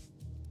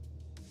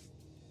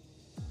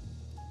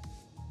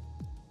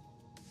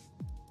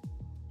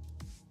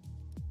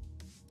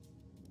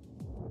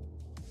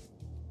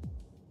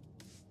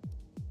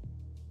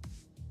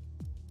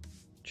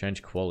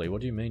 Change quality.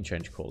 What do you mean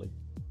change quality?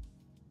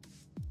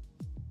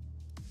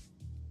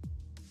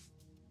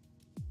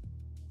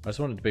 I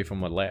just want it to be from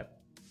my lap.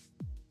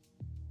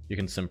 You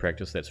can sim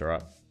practice, that's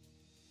alright.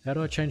 How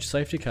do I change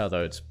safety car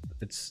though?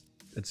 It's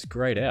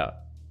grayed out.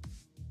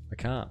 I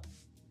can't.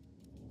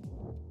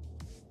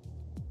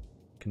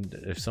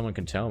 If someone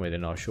can tell me,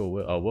 then I sure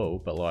will. I will,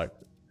 but like,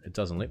 it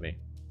doesn't let me.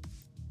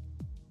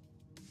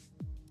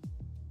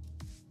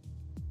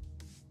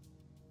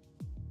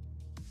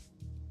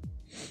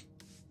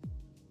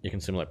 You can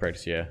simulate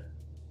practice, yeah.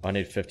 I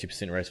need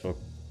 50% race for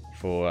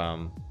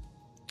a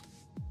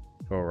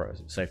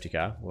safety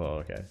car. Well,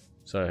 okay.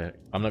 So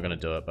I'm not gonna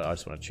do it, but I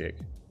just want to check.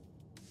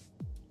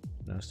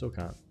 No, I still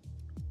can't.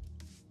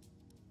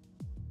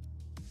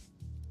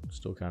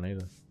 Still can't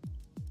either.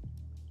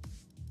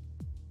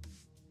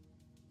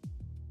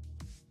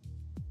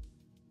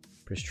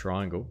 Press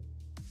triangle.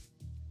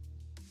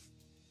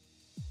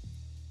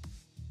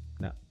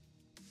 No.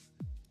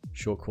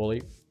 Short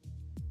quality.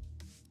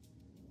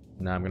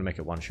 No, I'm gonna make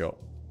it one shot.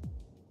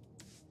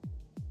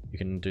 You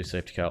can do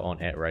safety car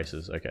on at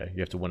races. Okay, you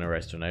have to win a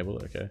race to enable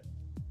it. Okay.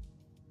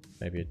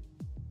 Maybe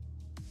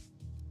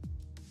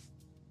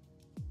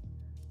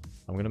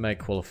I'm gonna make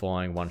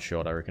qualifying one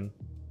shot, I reckon.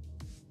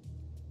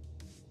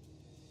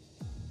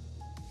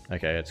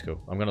 Okay, that's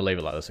cool. I'm gonna leave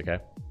it like this, okay?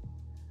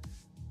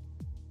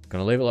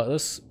 Gonna leave it like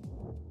this.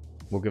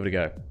 We'll give it a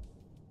go.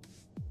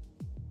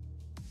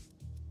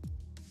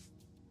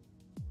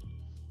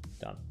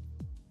 Done.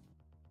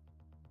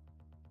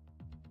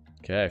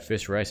 Okay,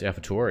 first race,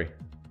 AlphaTauri.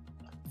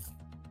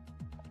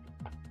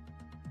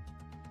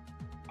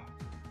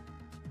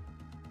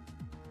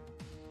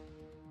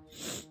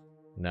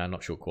 Nah,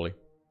 not short quality.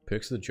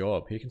 Perks of the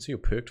job. Here you can see your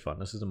perked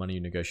fund. This is the money you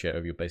negotiate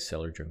over your base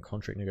salary during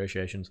contract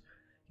negotiations.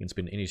 You can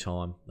spend any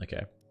time.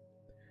 Okay.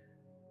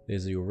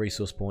 There's your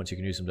resource points. You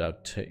can use them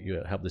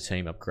to help the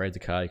team upgrade the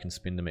car. You can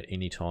spend them at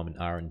any time in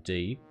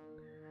R&D.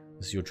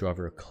 This is your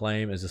driver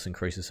acclaim. As this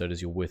increases, so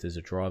does your worth as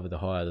a driver. The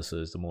higher this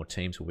is, the more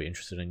teams will be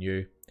interested in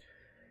you.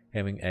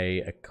 Having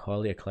a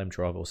highly acclaimed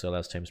driver also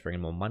allows teams to bring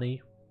in more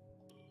money.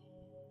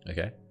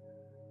 Okay.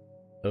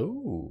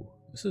 Oh,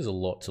 this is a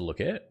lot to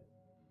look at.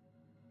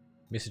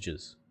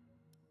 Messages.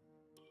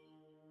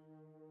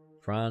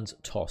 Franz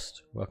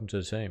Tost, welcome to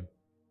the team.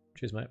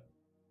 Cheers, mate.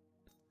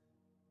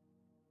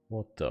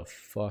 What the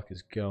fuck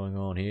is going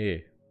on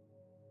here?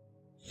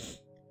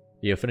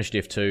 Yeah, finished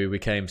F2. We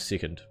came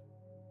second.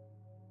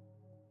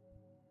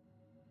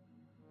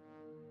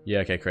 Yeah,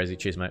 okay, crazy.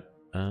 Cheers, mate.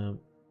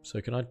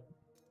 So can I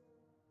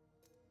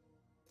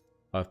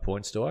have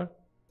points, do I?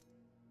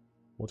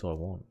 What do I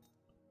want?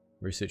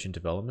 Research and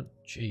development?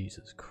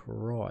 Jesus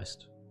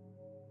Christ.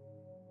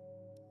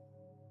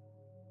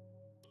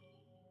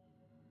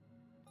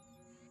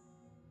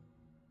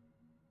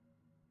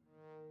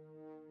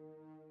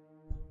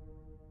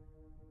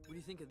 What do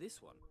you think of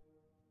this one?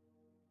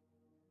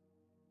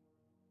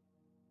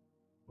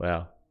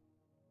 Wow.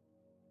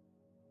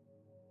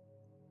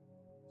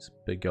 It's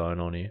big going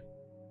on here.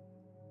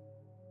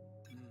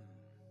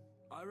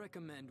 I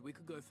recommend we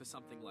could go for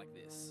something like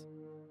this.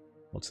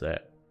 What's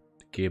that?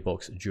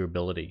 Gearbox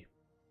durability.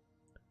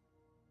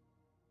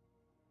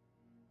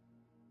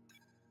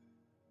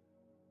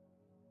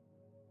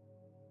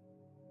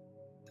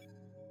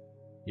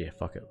 Yeah,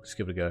 fuck it. Let's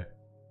give it a go.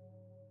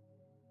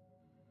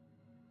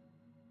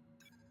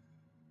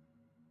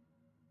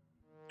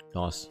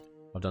 Nice.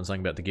 I've done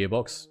something about the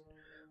gearbox.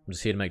 I'm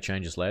just here to make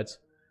changes, lads.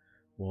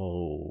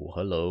 Whoa,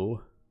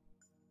 hello.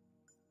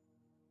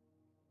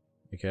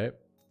 Okay.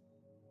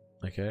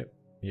 Okay.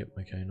 Yep,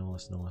 okay,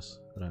 nice, nice.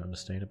 I don't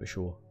understand it, but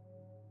sure.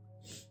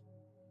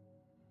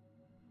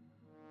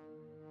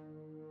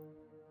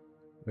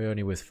 We're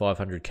only with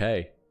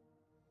 500k.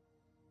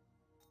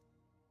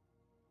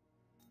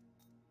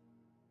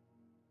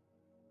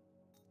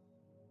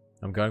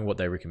 I'm going what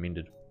they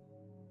recommended.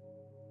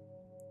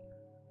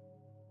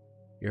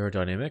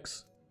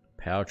 Aerodynamics,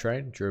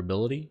 powertrain,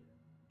 durability,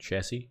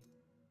 chassis.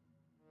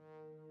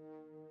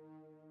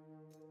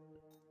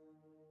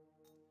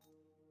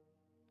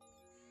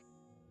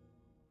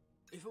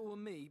 If it were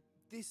me,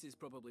 this is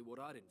probably what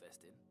I'd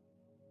invest in.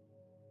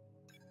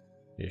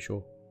 Yeah,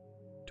 sure.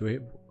 Do we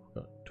hit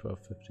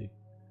 1250?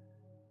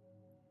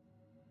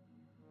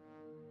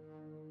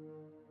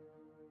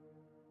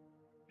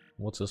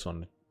 What's this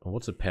one?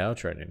 What's the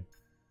powertrain in?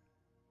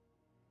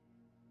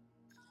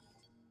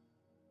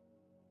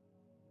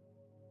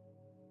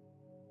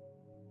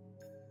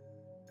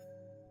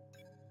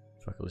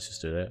 Fuck it, let's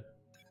just do that.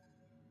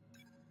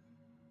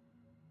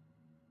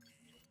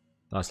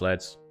 Nice,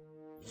 lads.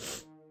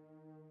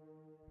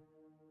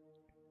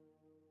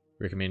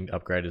 Recommend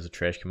upgrade as a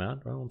trash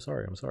command. Oh, I'm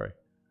sorry. I'm sorry.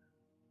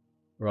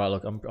 Right,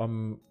 look,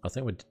 I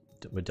think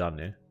we're done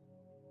now.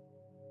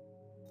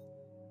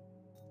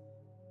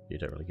 You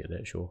don't really get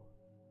that, sure.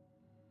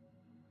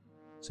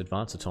 Let's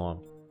advance the time.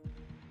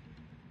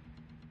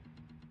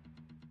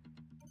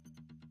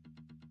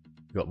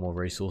 Got more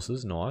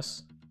resources,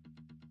 nice.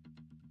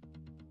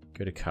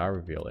 Go to car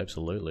reveal,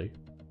 absolutely.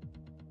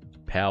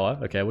 Power,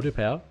 okay, we'll do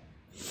power.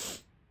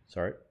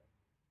 Sorry.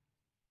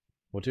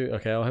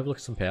 Okay, I'll have a look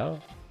at some power.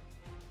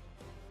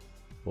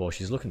 Oh,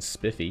 she's looking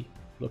spiffy.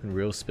 Looking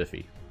real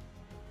spiffy.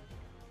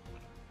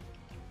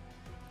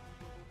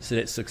 So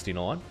that's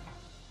 69.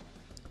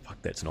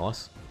 Fuck, that's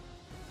nice.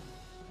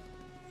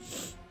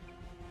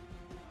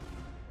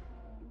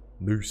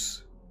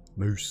 Moose.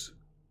 Moose.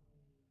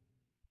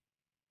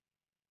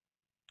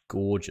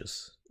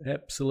 Gorgeous.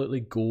 Absolutely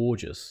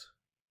gorgeous.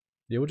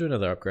 Yeah, we'll do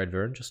another upgrade,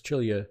 Varen. Just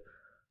chill your...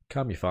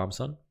 Calm your farm,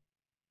 son.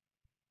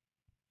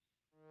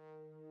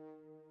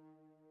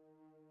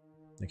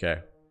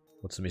 Okay.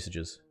 What's the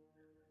messages?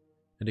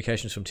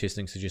 Indications from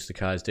testing suggest the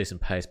car has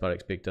decent pace, but I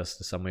expect us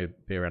to somewhere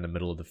be around the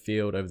middle of the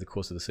field. Over the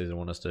course of the season, I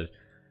want us to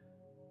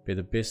be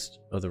the best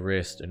of the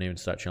rest and even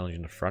start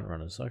challenging the front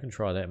runners. So I can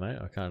try that, mate.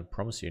 I can't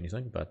promise you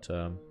anything, but...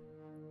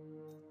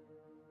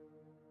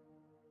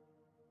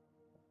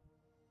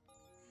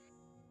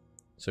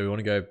 So we want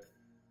to go...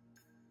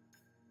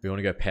 We want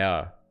to go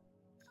power.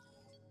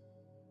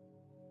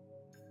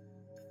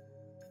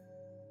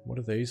 What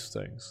are these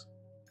things?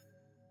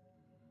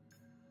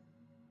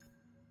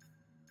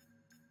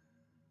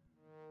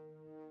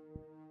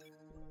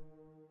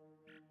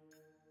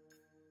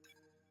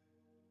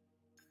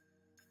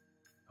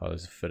 Oh,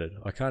 this is fitted.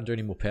 I can't do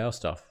any more power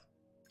stuff.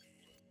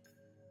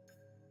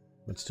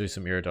 Let's do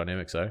some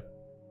aerodynamics, though.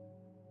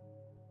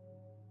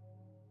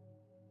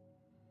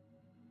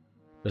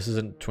 This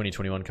isn't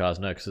 2021 cars,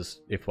 no, because it's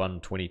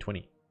F1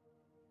 2020.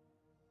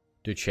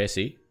 Do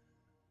chassis.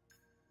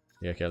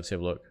 Yeah, okay, let's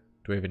have a look.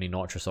 Do we have any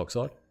nitrous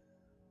oxide?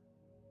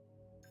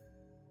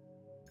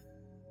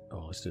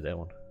 Oh, let's do that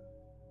one.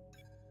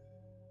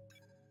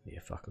 Yeah,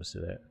 fuck, let's do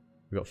that.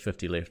 We've got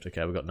 50 left.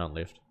 Okay, we've got none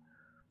left.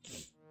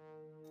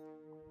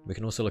 We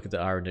can also look at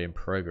the R&D in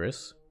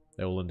progress.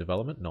 They're all in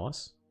development.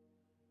 Nice.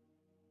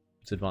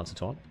 Let's advance the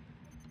time.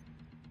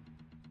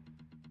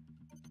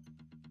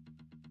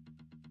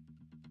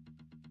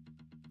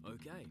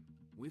 Okay,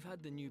 we've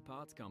had the new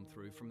parts come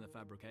through from the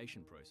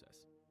fabrication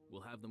process.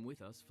 We'll have them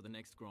with us for the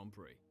next Grand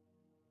Prix.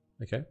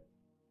 Okay.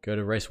 Go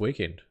to race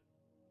weekend.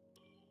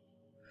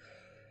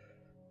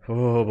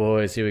 Oh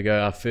boys, here we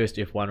go. Our first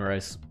F1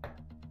 race.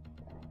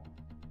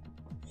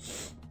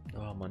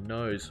 Oh, my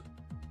nose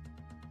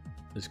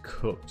is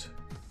cooked.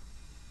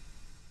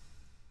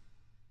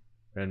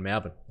 We're in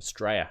Melbourne,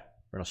 Australia.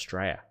 We're in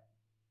Australia.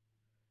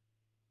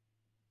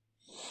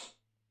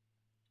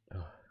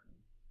 Oh.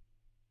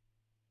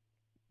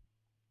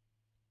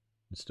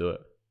 Let's do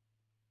it.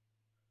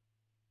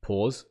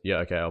 Pause? Yeah,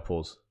 okay, I'll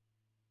pause.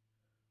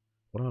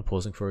 What am I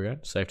pausing for again?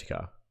 Safety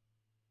car.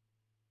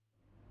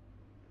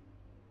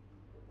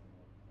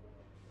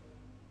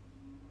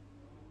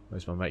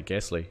 Where's my mate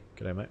Gasly?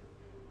 G'day, mate.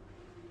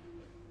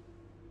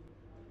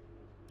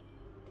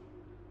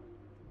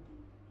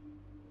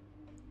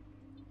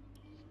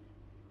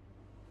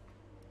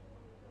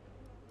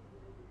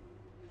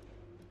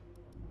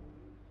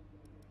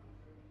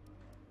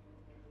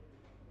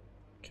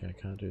 Okay, I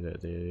can't do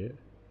that there yet.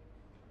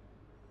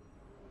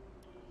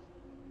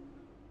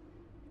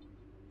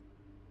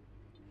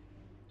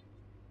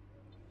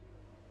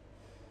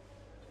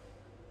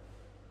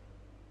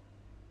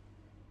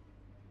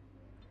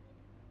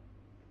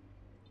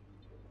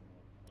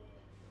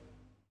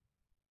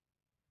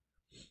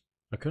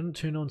 I couldn't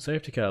turn on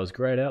safety car. It was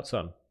grayed out,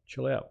 son.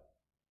 Chill out.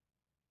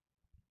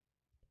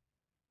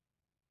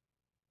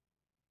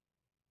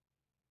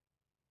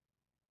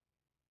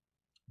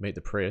 Meet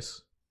the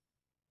press.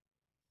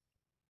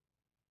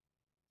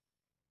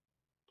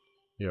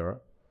 You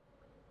alright?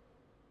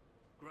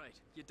 Great,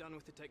 you're done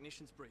with the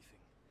technician's briefing.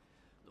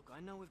 Look,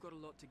 I know we've got a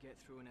lot to get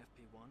through in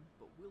FP1,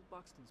 but Will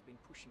Buxton's been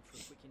pushing for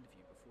a quick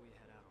interview before you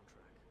head out on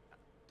track.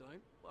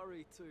 Don't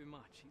worry too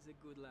much, he's a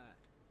good lad.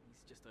 He's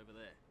just over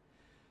there.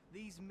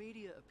 These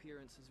media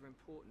appearances are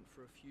important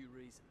for a few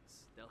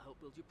reasons. They'll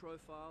help build your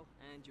profile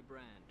and your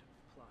brand.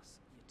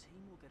 Plus, your team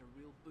will get a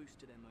real boost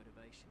to their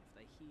motivation if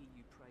they hear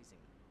you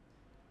praising them.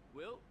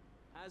 Will,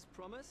 as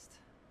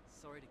promised,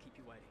 sorry to keep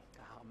you waiting.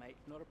 Oh, mate,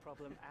 not a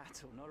problem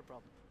at all, not a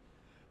problem.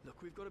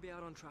 Look, we've got to be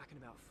out on track in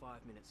about 5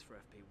 minutes for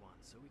FP1,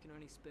 so we can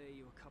only spare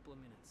you a couple of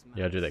minutes max.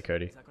 Yeah, I'll do that,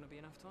 Cody. Is that going to be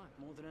enough time?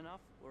 More than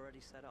enough, we're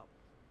already set up.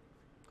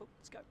 Cool,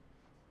 let's go.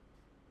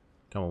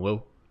 Come on,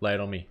 Will. Lay it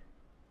on me.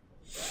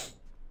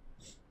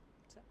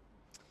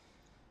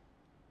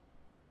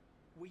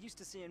 We're used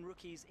to seeing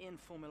rookies in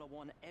Formula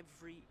One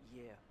every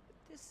year. But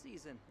this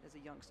season, there's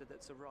a youngster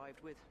that's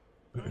arrived with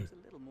perhaps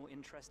a little more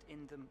interest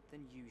in them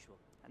than usual.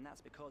 And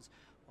that's because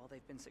while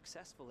they've been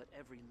successful at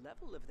every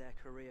level of their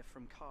career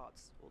from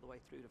karts all the way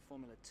through to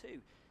Formula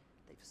 2,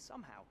 they've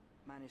somehow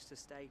managed to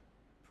stay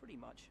pretty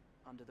much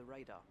under the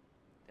radar.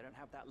 They don't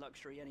have that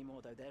luxury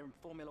anymore, though. They're in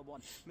Formula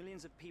One.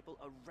 Millions of people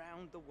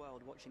around the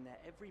world watching their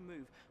every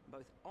move,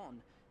 both on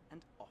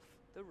and off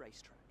the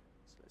racetrack.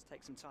 So let's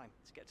take some time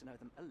to get to know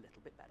them a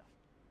little bit better.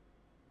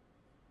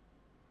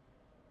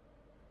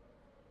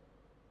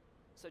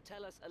 So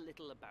tell us a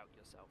little about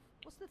yourself.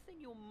 What's the thing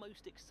you're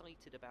most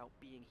excited about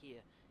being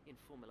here in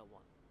Formula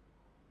One?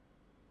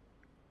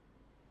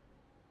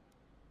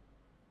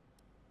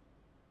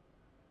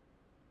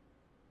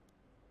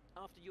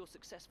 After your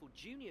successful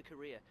junior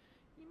career,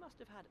 you must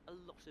have had a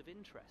lot of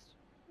interest.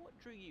 What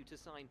drew you to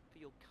sign for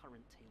your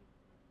current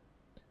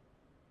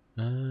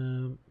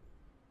team?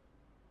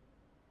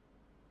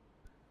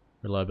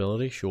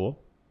 Reliability, sure.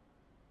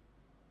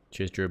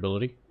 Cheers,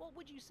 durability. What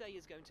would you say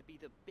is going to be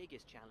the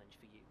biggest challenge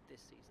for you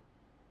this season?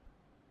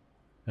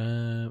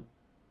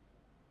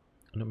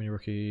 Not many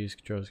rookies,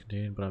 drivers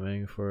contained, but I'm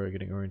aiming for it.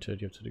 Getting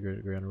oriented, you have to do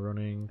great ground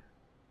running.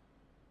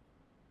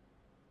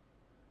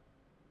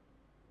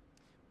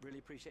 Really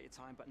appreciate your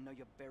time, but I know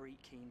you're very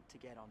keen to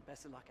get on.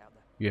 Best of luck out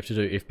there. You have to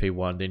do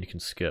FP1, then you can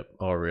skip.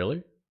 Oh,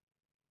 really?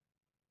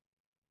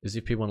 Is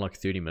FP1 like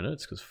 30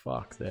 minutes? Because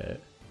fuck that.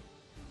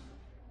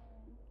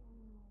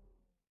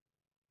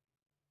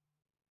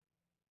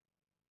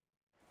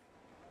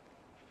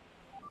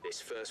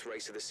 This first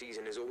race of the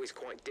season is always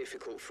quite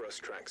difficult for us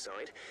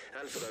trackside,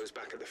 and for those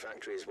back at the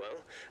factory as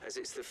well, as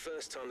it's the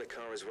first time the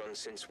car has run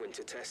since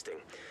winter testing.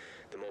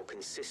 The more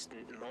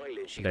consistent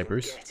mileage you can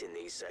get in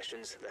these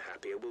sessions, the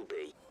happier we'll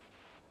be.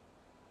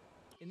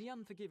 In the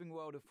unforgiving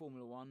world of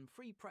Formula One,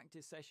 free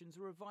practice sessions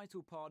are a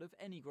vital part of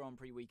any Grand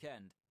Prix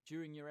weekend.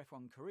 During your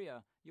F1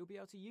 career, you'll be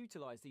able to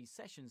utilise these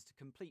sessions to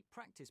complete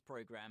practice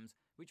programmes,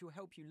 which will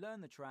help you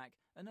learn the track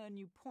and earn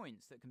you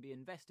points that can be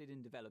invested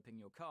in developing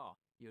your car.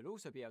 You'll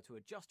also be able to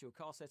adjust your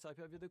car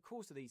setup over the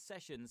course of these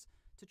sessions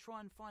to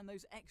try and find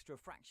those extra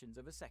fractions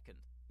of a second.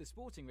 The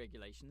sporting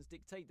regulations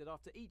dictate that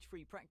after each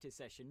free practice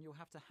session, you'll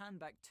have to hand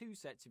back 2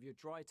 sets of your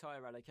dry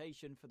tyre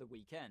allocation for the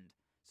weekend,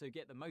 so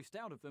get the most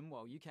out of them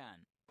while you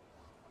can.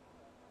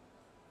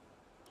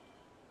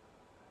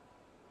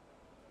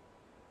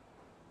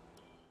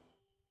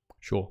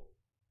 Sure.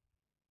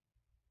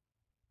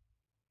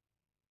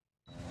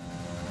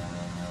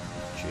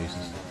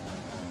 Jesus.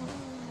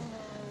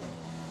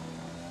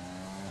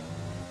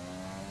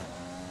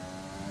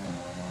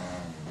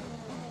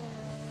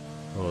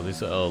 Oh,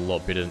 these are a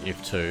lot better than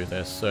F2.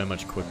 They're so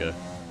much quicker.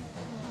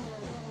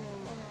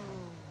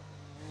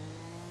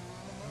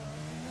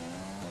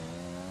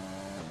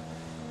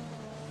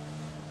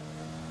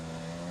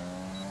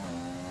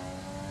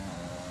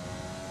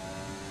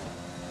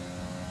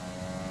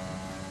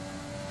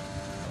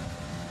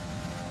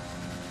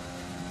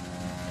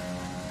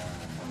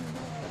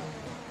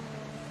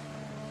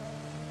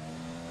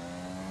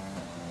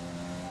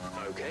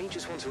 Okay,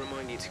 just want to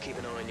remind you to keep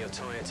an eye on your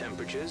tyre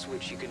temperatures,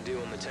 which you can do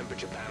on the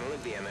temperature panel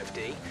of the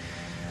MFD.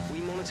 We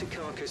monitor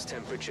carcass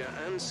temperature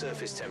and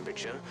surface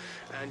temperature,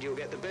 and you'll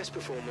get the best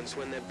performance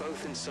when they're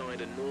both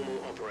inside a normal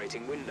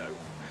operating window.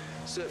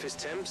 Surface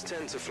temps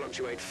tend to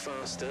fluctuate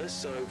faster,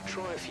 so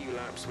try a few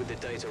laps with the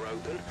data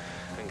open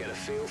and get a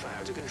feel for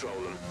how to control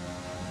them.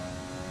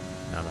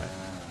 No, mate.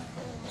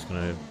 Just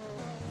gonna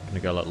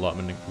go like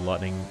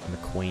Lightning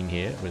McQueen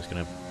here. We're just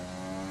gonna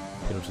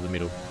pedal to the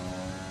middle.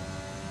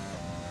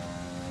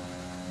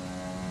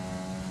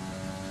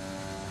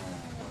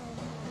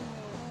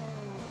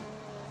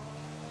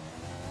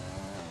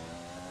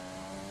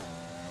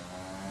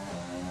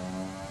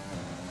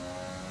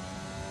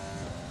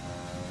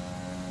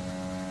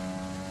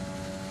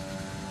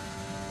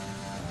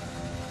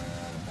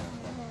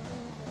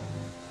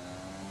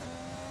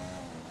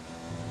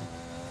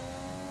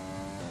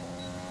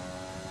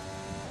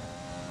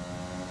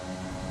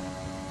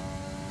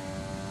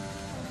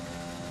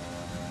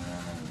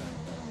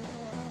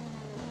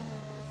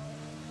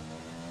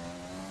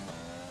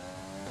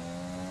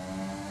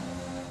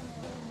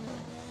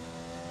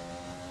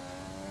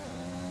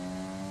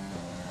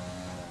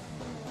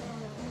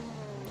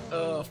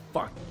 Oh,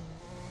 fuck.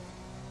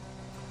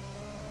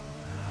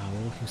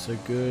 We're looking so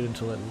good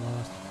until that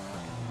last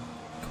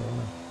fucking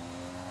corner.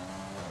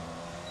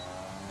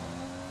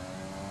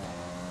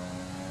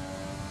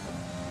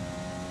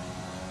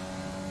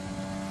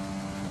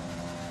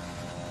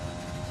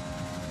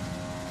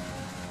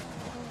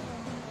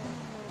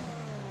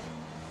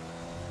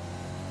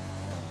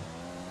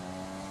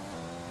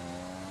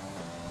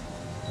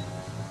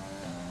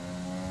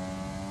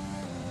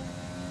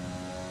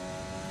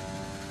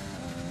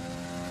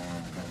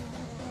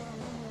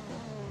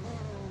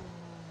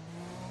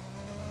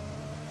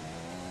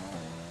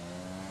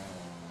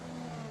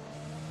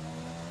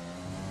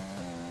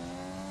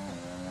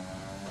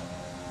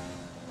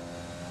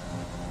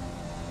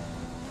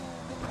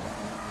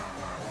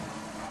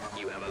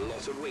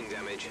 Lots of wing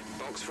damage.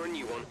 Box for a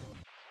new one.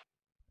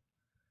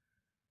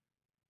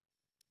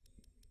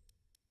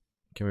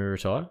 Can we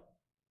retire?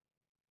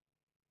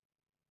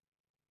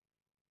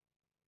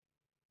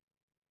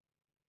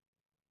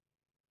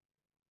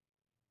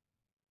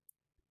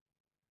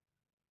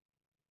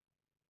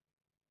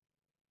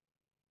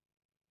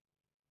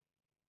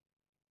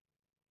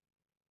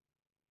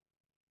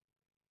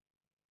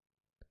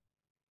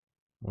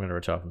 I'm going to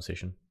retire from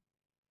session.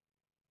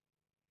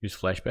 Use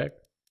flashback.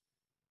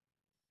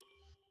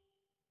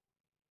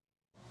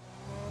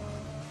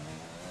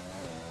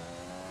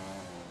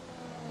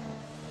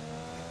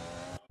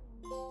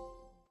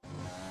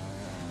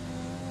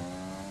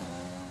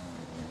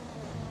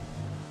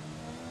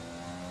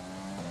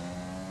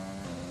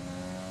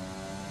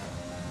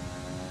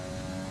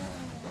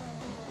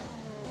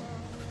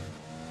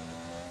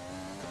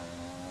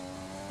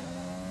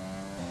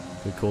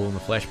 Good call on the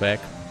flashback.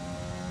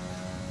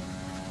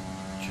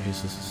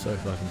 Jeez, this is so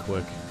fucking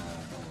quick.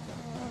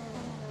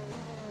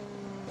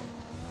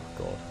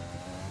 God.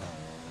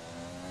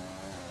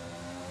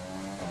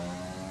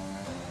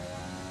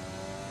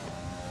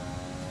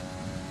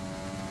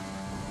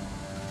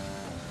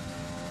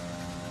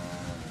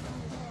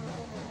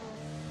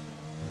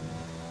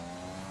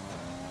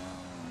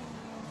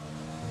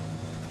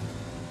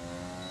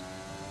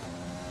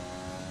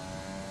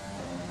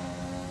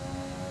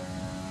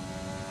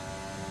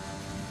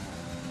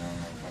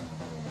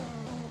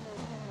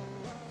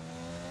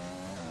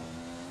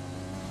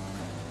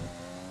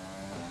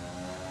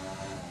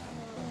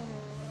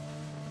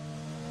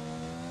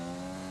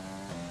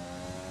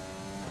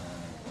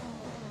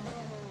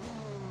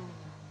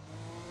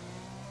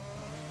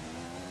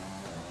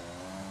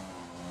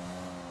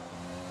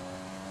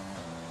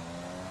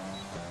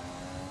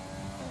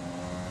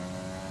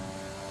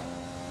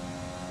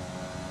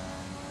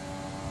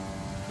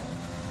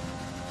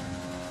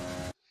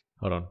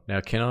 Hold on. Now,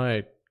 can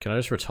I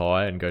just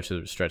retire and go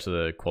straight to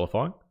the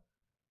qualifying?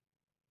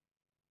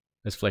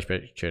 There's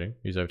flashback cheating.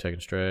 Use overtaken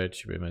straight.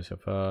 Should be amazing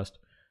how fast.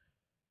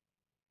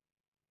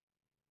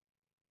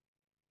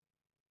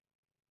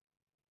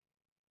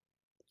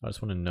 I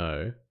just want to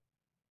know.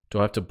 Do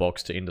I have to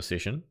box to end the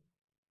session?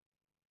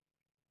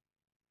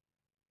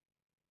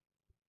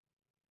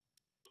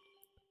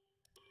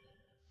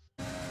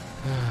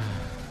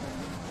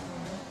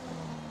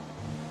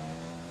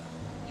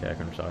 Okay, I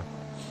can retire.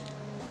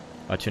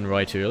 I turned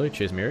way too early.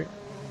 Cheers, Mary.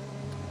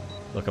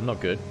 Look, I'm not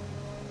good.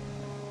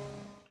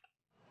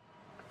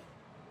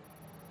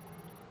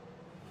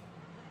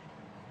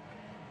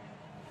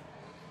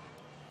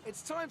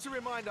 It's time to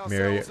remind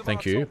Mary, ourselves of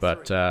thank our you, top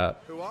but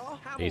three, who are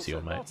easy Hamilton,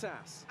 on mate.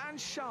 Bottas and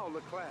Charles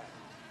Leclerc.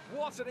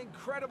 What an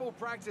incredible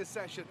practice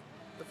session.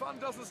 The fun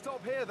doesn't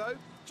stop here, though.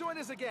 Join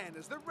us again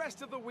as the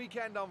rest of the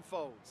weekend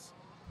unfolds.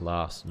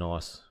 Last,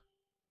 nice.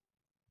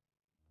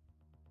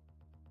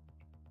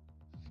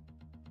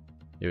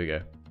 Here we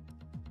go.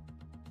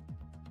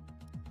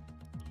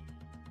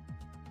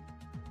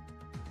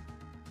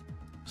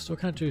 Still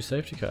can't do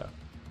safety car.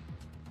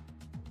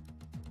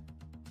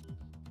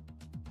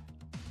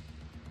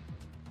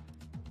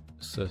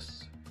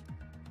 Assist.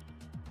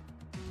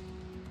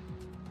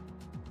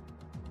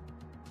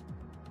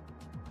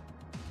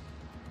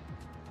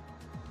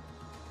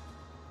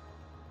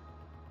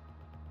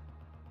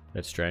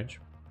 That's strange.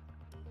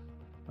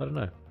 I don't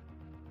know.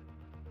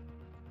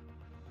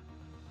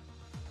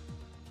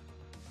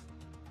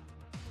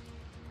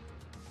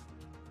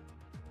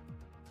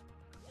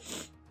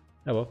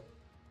 Oh well.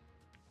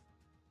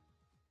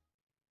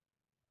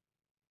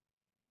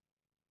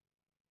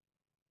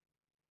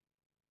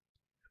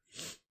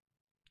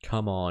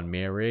 Come on,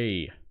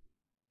 Mary.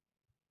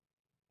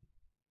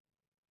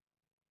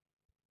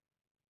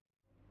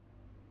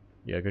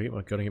 Yeah,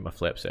 gotta get my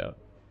flaps out.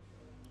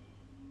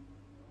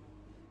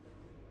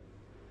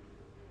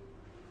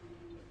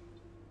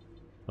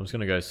 I'm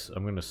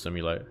gonna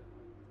simulate.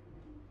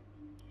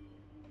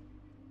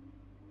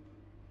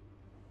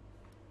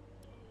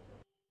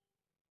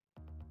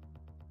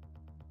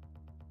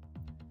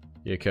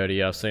 Yeah, Cody,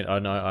 yeah, I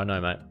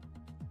know, mate.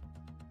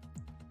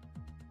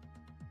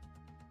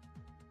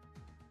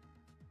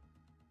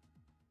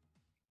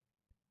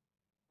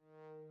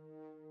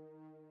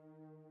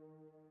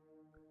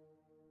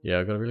 Yeah,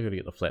 I really gotta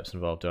get the flaps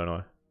involved, don't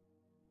I?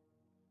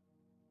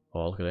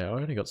 Oh, look at that. I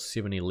only got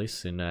 70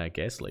 less in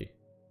Gasly.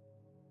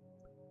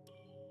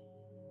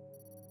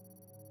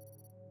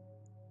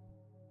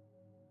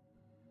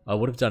 I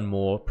would have done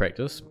more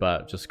practice,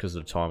 but just because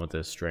of the time of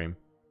the stream.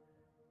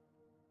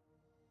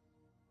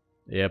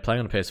 Yeah,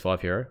 playing on a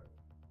PS5 Hero.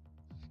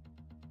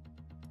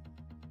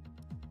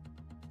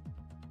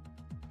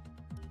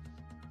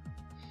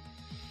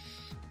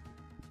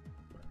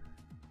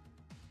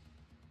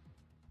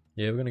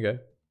 Yeah, we're gonna go.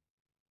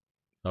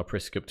 I'll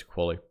press skip to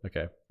quali.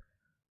 Okay.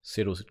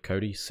 Settle,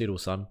 Cody. Settle,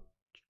 son.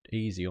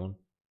 Easy on.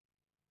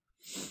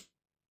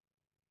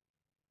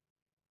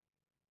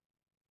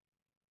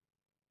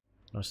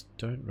 I just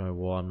don't know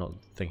why I'm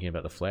not thinking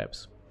about the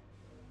flaps.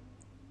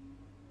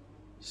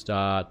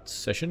 Start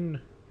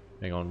session.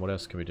 Hang on, what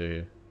else can we do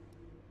here?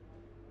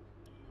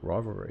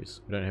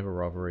 Rivalries. We don't have a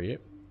rivalry yet.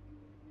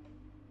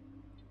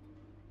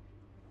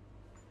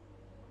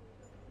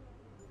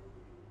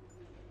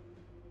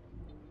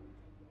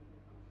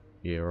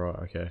 Yeah, right,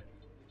 okay.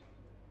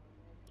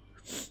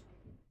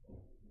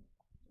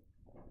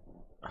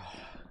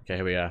 Okay,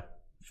 here we are.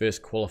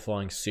 First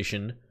qualifying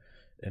session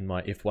in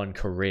my F1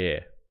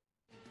 career.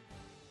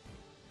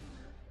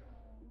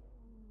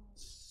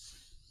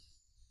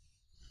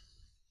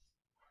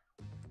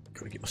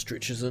 Gotta get my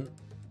stretches in.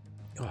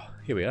 Oh,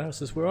 here we are.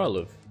 This is where I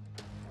live.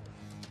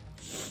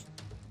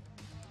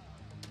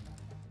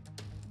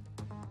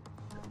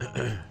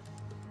 Might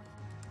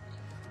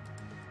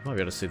be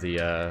able to see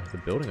the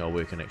building I'll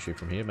work in actually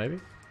from here,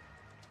 maybe.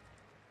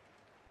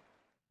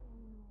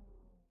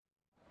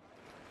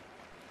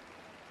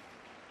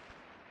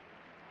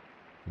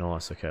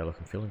 Nice. Okay, look,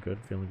 I'm feeling good.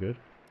 Feeling good.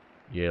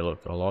 Yeah,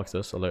 look, I like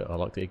this. I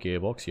like the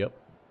gearbox. Yep,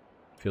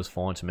 feels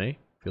fine to me.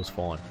 Feels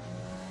fine.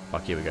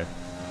 Fuck, here we go.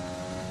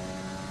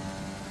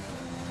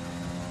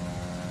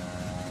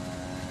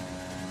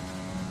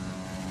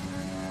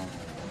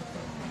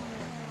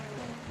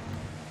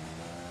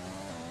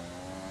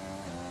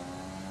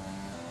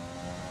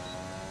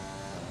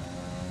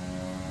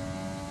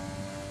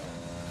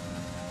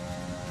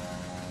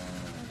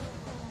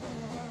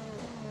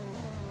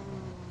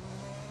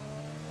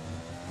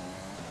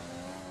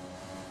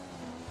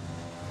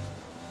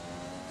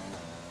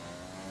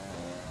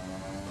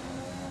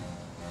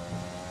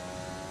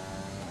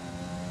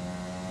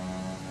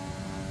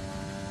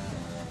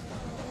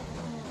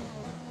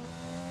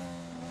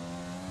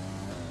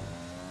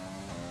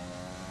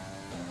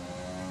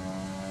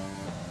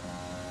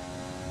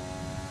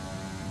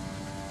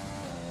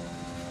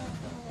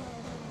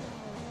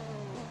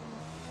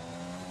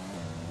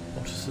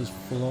 Bottas is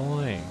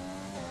flying.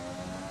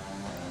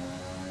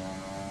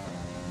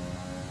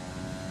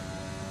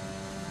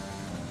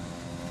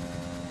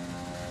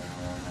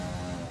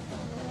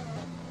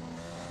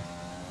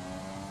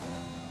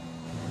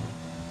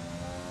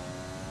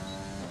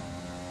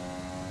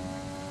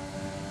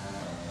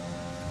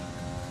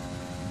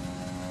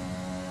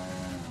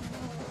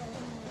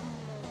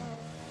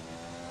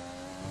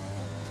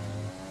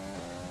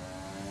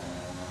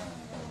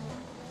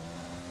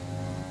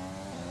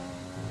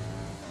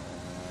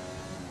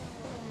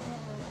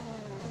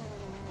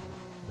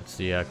 It's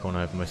the corner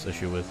I have most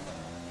issue with.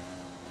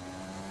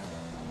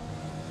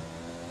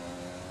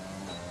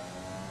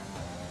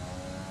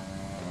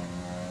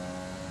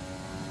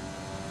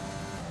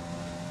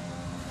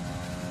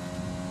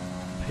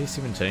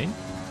 P17?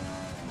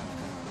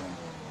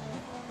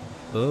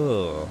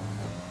 Ugh,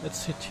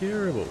 that's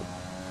terrible.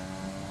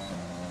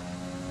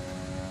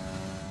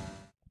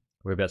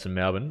 Whereabouts in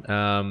Melbourne?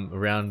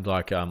 Around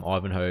like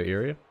Ivanhoe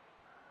area.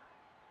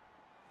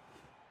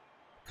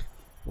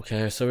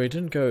 Okay, so we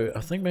didn't go.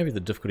 I think maybe the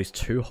difficulty's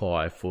too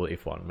high for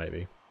F1,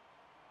 maybe.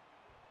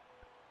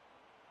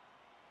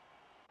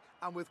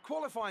 And with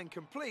qualifying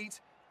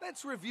complete,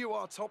 let's review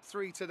our top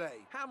three today.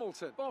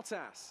 Hamilton,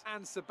 Bottas,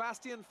 and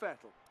Sebastian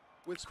Vettel.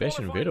 With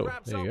Sebastian qualifying Vettel,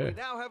 wraps there you up,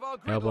 go. we now have our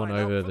grid Albon lineup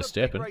over for the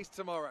Verstappen. big race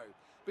tomorrow.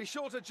 Be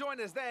sure to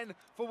join us then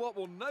for what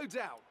will no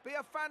doubt be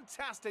a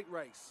fantastic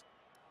race.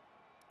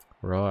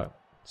 Right,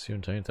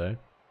 17th though.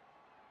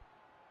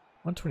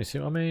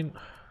 127. I mean,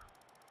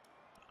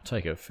 I'll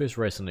take it. First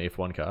race in the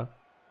F1 car.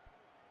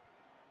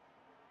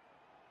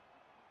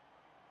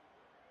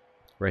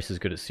 Race is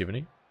good at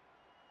 70.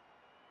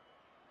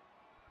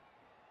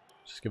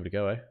 Just give it a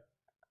go, eh?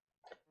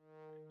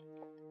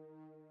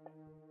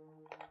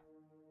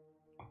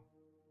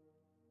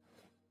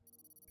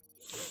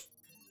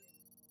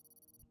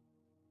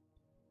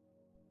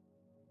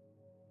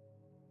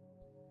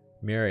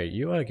 Mary,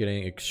 you are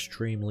getting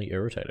extremely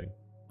irritating.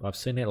 I've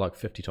seen that like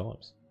 50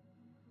 times.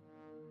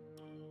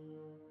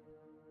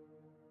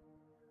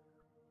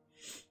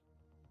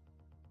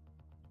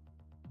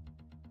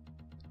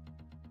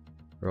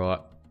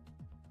 Right.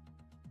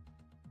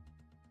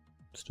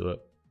 Let's do it.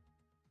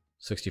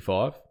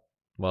 65?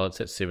 Well, it's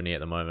at 70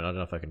 at the moment. I don't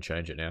know if I can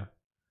change it now.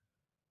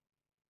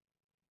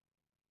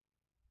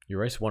 You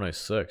race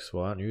 106.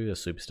 Well, aren't you a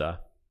superstar?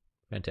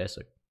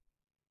 Fantastic.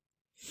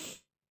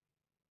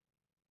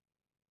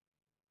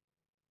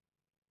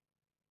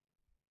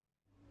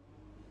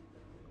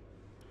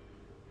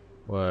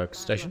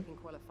 Workstation. In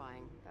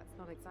qualifying, that's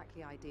not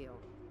exactly ideal,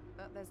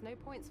 but there's no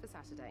points for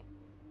Saturday.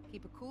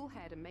 Keep a cool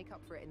head and make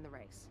up for it in the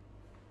race.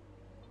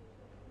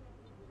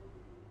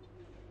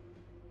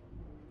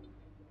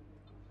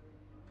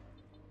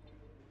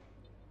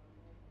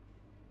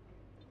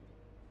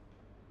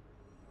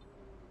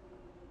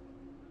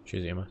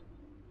 Cheers, Emma.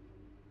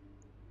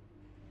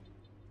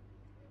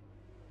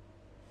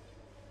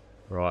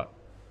 Right.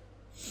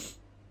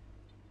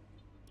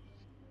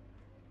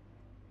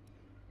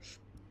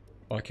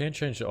 I can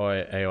change the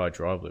AI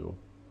drive level.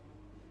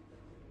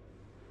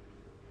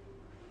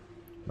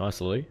 Nice,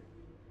 Lily.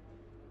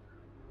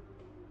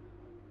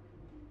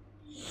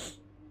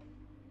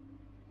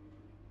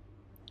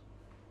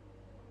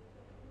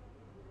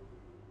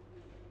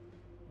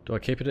 Do I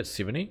keep it at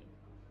 70?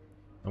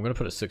 I'm going to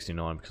put it at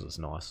 69 because it's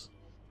nice.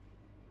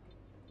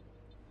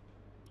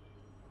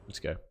 Let's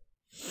go.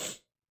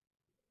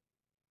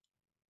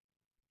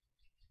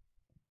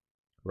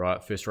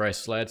 Right, first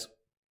race, lads.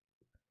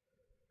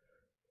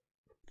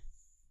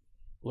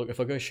 Look, if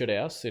I go shit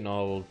house, then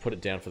I'll put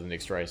it down for the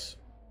next race.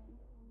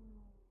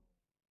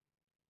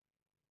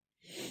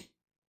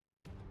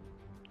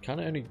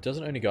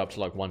 doesn't it only go up to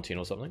like 110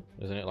 or something?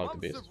 Isn't it like the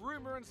Months best? of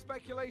rumour and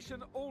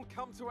speculation all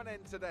come to an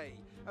end today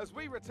as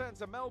we return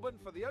to Melbourne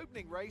for the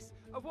opening race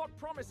of what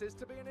promises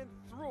to be an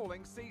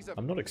enthralling season.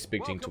 I'm not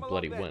expecting to Welcome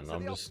bloody along win. then to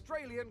I'm the just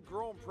Australian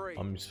Grand Prix.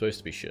 I'm supposed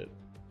to be shit.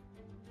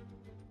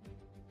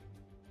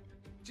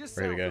 Just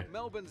There we south go. of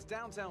Melbourne's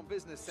downtown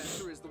business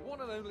centre is the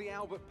one and only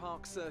Albert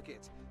Park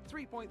Circuit.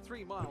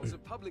 3.3 miles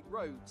of public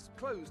roads,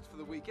 closed for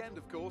the weekend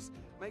of course,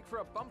 make for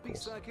a bumpy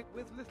circuit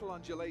with little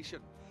undulation.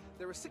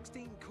 There are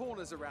 16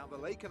 corners around the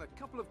lake and a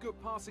couple of good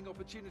passing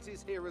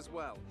opportunities here as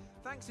well,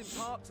 thanks in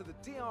part to the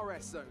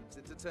DRS zones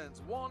into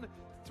turns 1,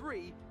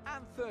 3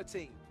 and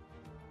 13.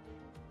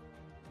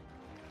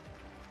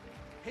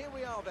 Here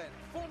we are then,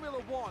 Formula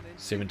 1 in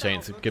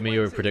 17th. Give me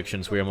your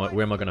predictions. Where am I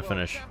going to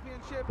finish?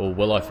 Or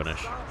will I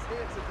finish?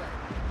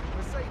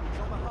 Mercedes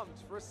on the hunt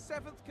for a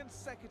 7th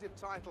consecutive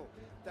title.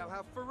 They'll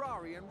have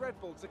Ferrari and Red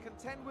Bull to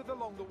contend with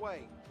along the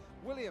way.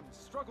 Williams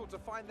struggled to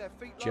find their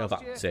feet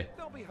last year.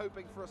 They'll be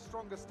hoping for a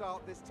stronger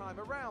start this time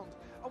around.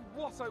 And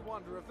what I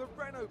wonder of the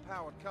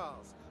Renault-powered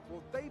cars.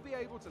 Will they be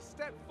able to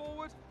step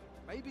forward?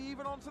 Maybe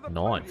even onto the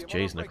podium 9th.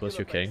 Jeez, on a Nicholas, regular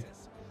you're king.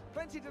 basis.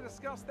 Plenty to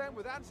discuss then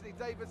with Anthony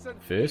Davidson.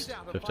 First, He's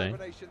out of 15.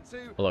 hibernation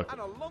too, Well, look, and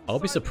I'll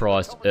alongside be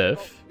surprised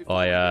if before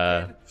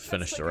I we begin, finish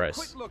let's the take a race,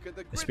 quick look at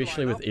the grid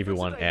especially with lineup for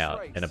everyone today's out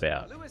race. and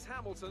about. Lewis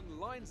Hamilton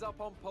lines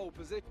up on pole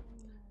position.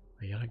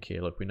 Yeah, I don't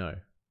care. Look, we know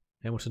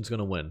Hamilton's going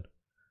to win.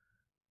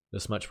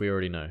 This much we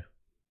already know.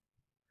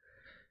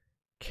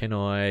 Can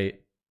I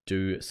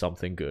do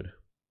something good?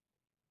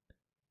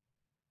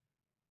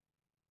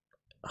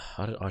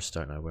 I just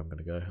don't know where I'm going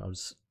to go.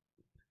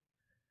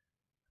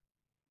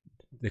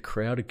 The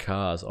crowded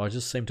cars, I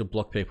just seem to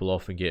block people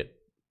off and get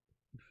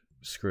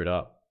screwed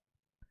up.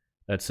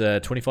 It's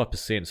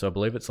 25%, so I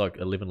believe it's like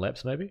 11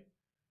 laps maybe.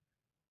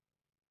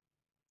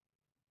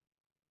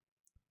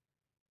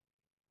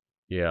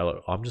 Yeah,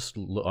 look, I'm just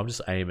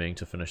aiming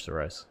to finish the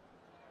race.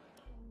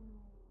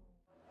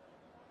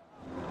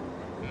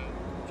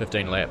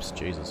 15 laps,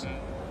 Jesus.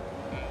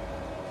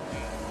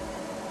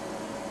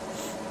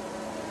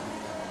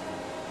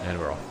 And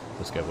we're off.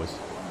 Let's go, boys.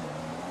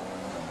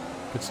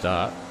 Good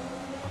start.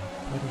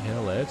 Bloody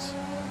hell, lads.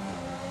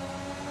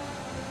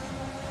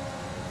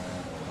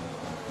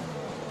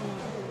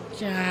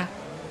 Yeah.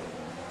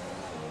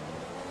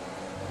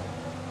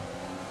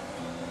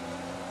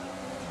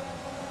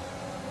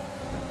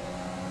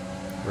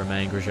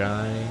 Romain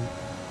Grosjean.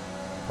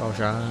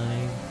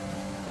 Grosjean.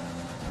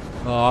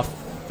 Oh,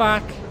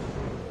 fuck.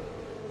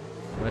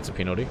 Well, that's a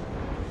penalty.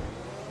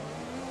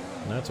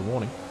 No, it's a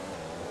warning.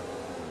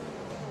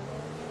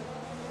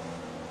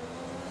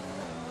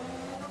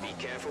 Be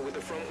careful with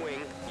the front wing.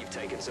 You've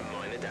taken some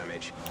minor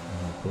damage.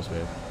 Oh, of course we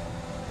have.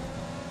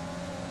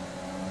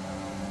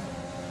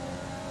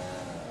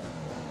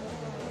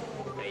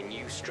 A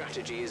new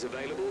strategy is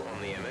available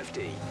on the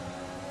MFD.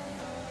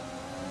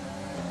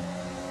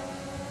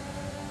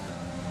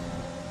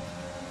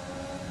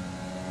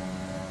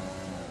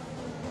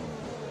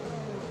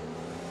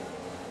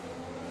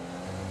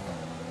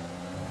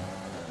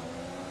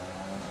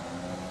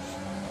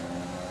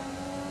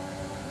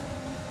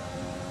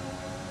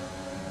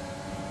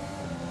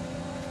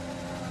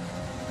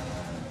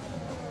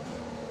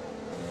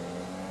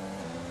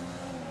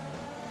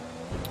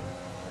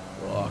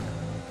 Fuck.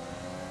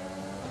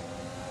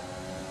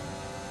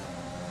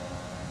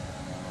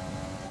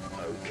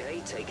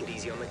 Okay, take it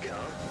easy on the car.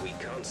 We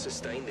can't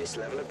sustain this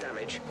level of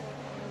damage.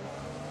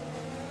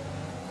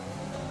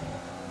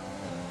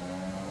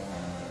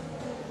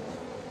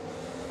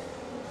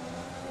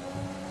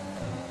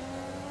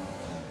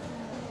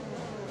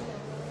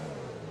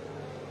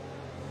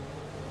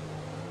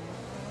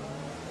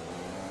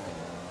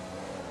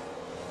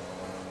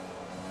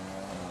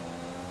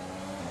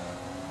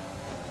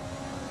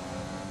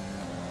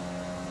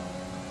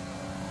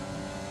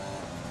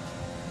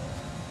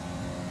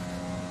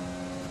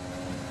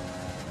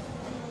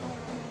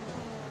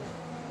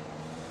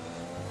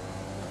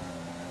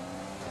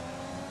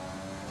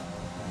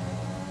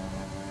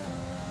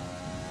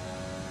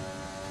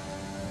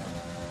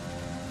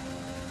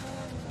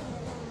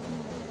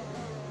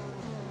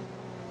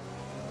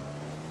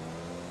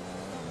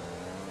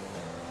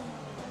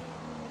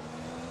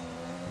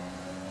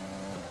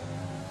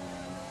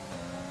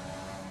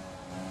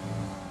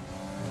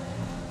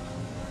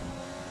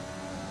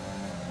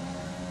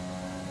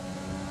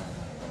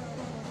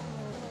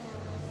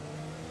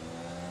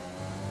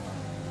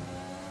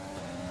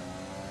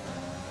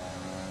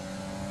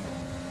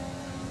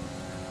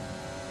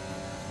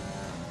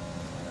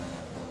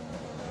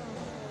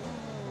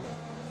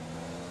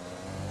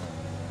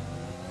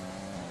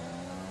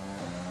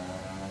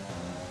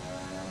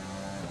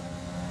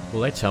 Will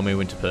they tell me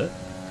when to pit?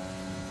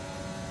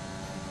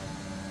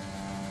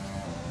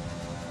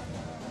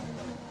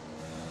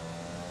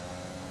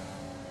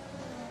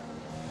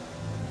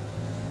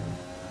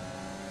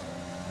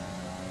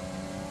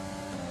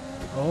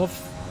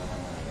 Off.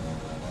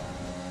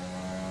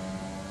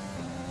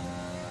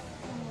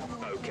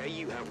 Okay,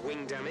 you have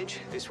wing damage.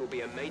 This will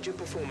be a major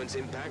performance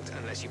impact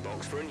unless you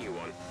box for a new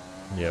one.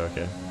 Yeah,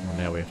 okay. Well,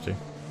 now we have to.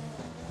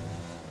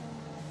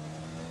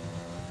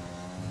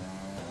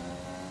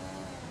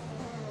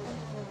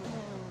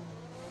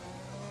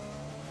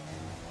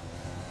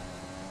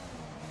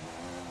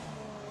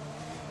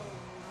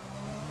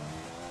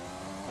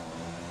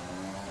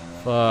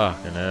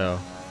 Fucking hell.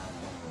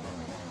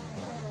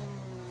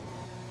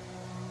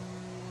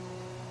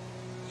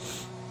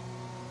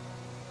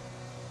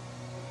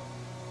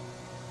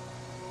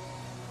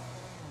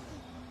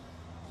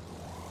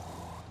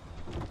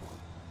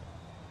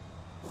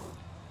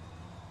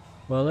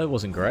 Well, that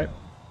wasn't great.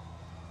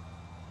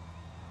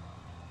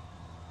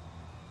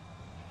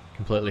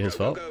 Completely his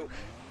fault.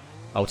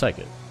 I'll take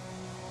it.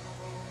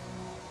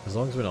 As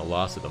long as we're not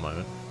last at the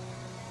moment.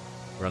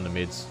 We're on the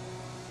mids.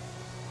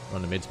 We're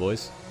on the mids,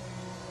 boys.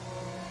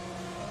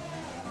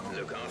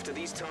 Look after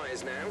these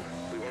tyres now.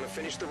 We want to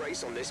finish the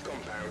race on this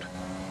compound.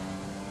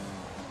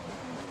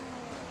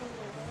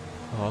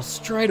 Oh,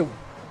 straight away.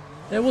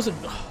 There wasn't...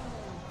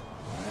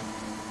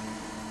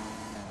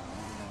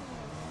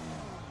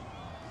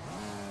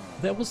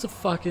 That was the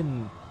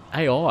fucking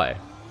AI.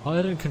 I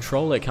didn't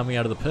control that coming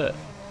out of the pit.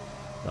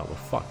 No, we're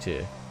fucked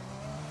here.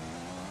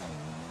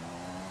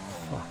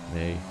 Fuck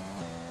me.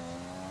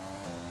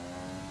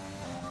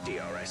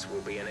 DRS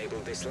will be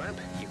enabled this lap.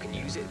 You can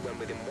use it when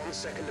within 1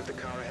 second of the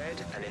car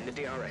ahead and in the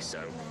DRS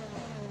zone.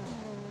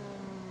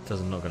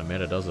 Doesn't not gonna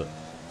matter, does it?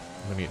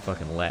 I'm gonna get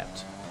fucking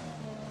lapped.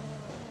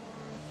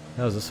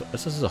 How is this?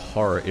 This is a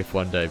horror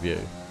F1 debut.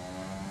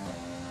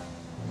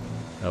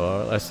 Oh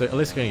well, at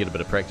least we're gonna get a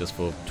bit of practice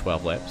for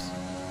 12 laps.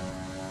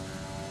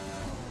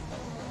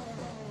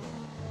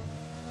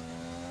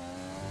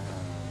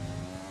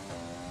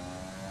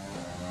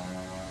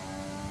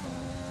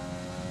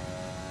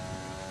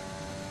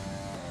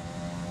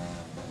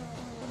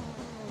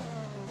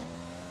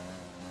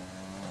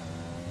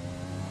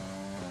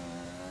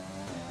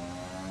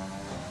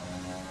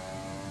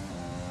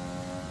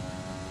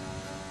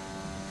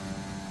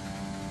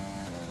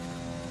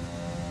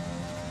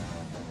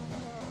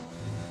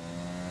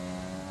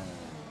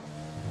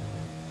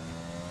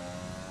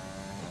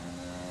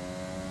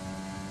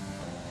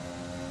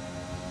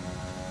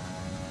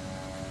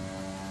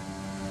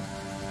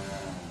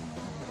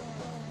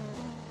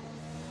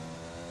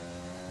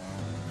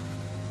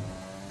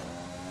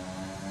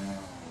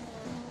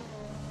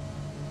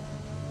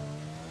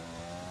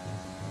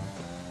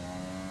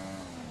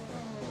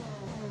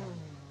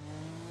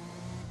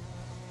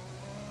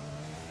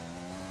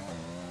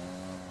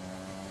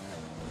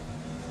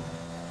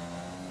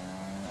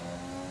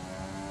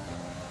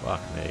 Fuck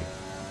me.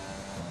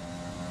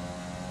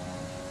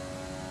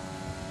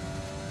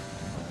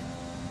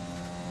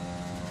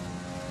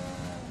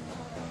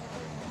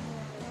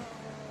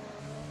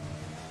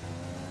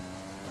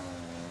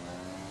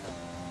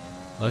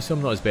 At least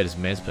I'm not as bad as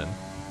Mazepin,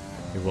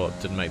 who what,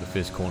 didn't make the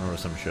first corner or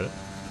some shit.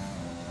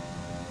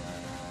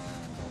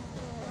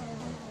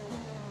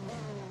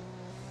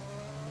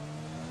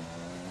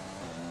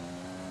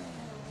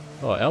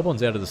 Oh,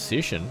 Albon's out of the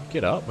session.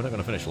 Get up, we're not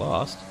going to finish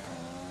last.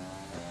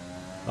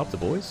 Up the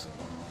boys.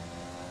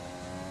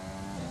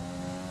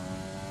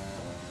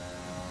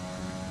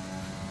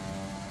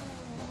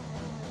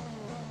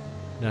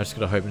 Now just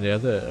gotta hope now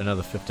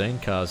another 15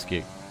 cars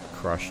get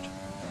crushed.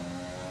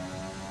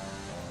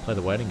 Play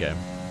the waiting game.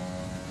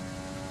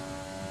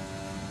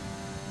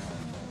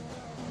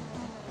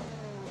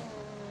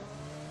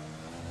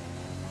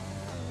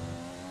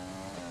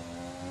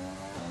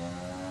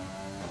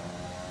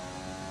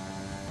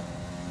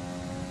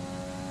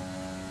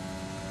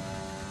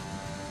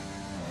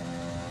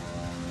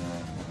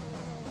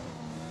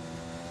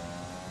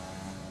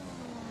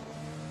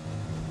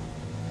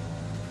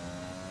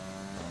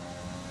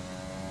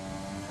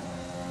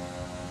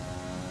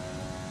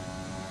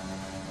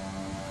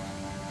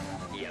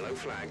 Yellow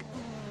flag.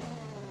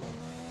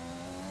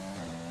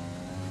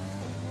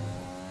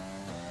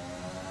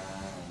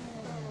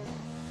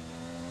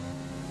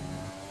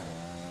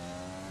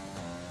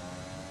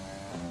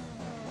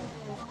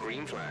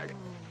 Green flag.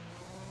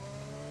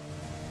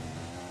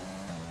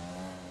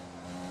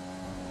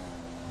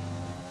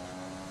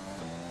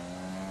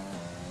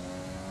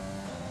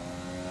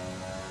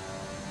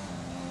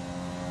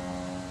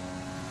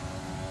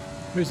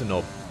 Who's the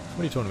knob?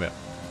 What are you talking about?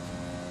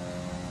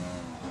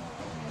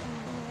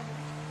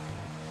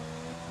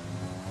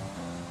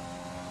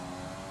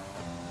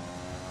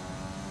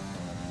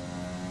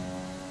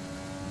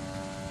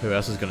 Who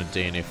else is going to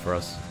DNF for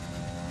us?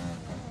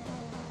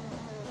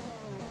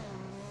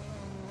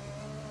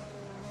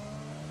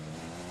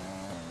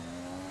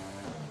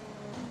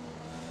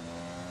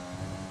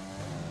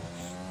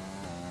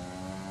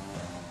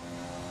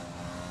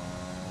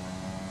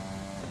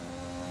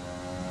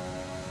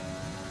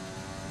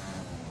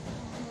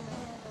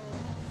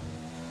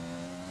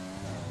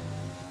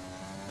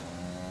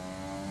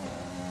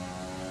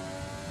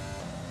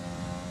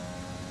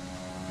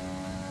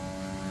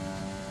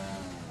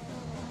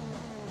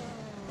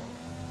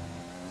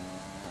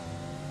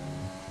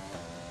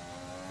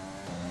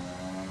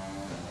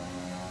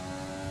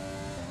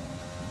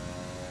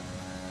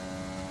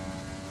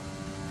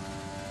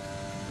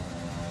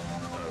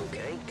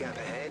 Okay, gap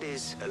ahead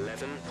is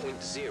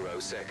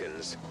 11.0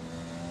 seconds.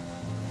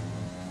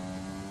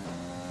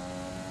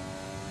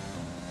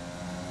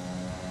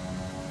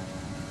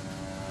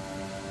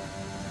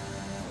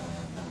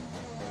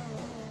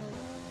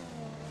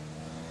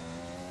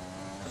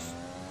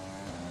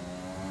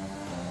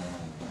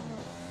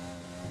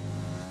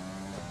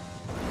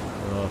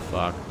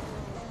 Fuck.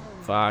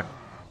 Fuck.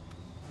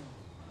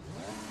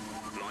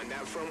 Mind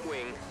that front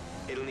wing.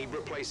 It'll need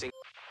replacing.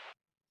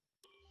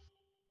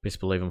 Best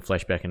believe I'm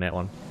flashback in that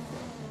one.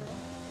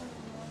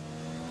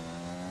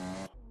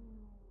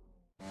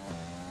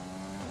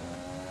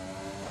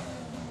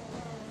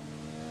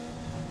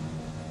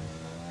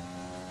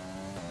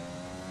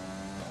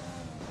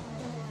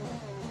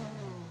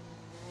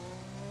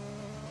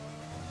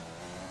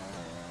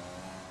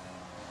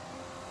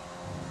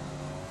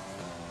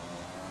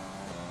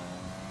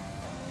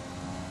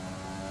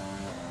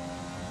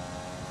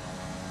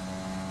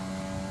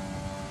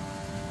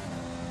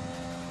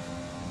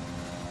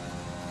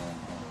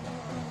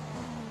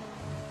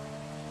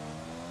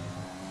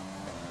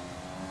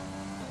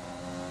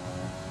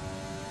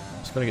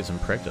 Just gotta get some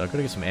practice. I've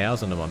gotta get some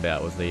hours under my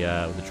belt with the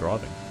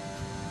driving.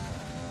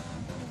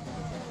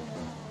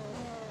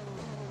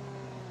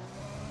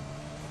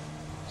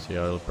 See,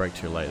 I'll brake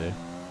too late there.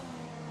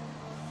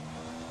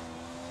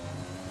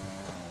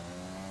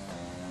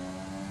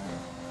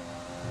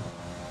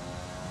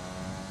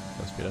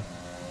 That's better.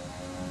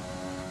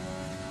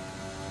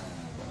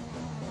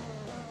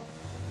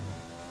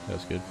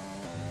 That's good.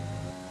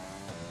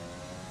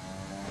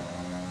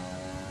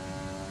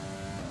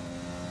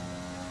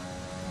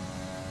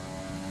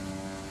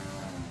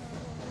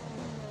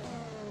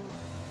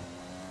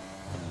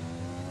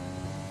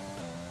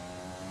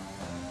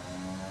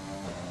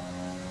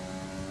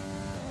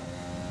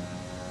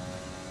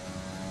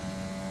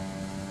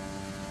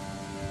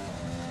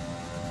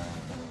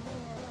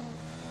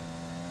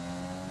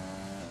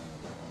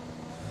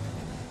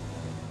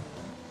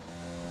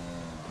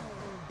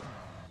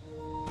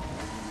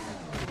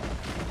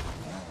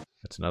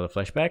 That's another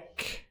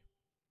flashback.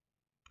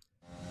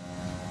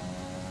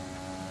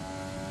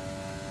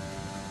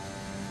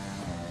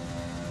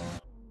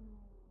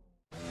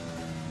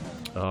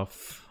 Oh,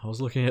 I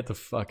was looking at the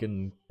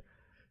fucking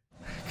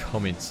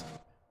comments.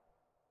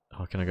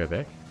 Oh, can I go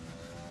back?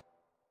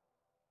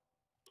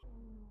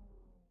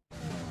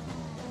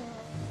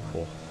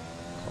 Oh,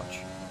 clutch.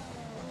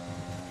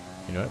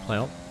 You know what? Play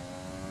on.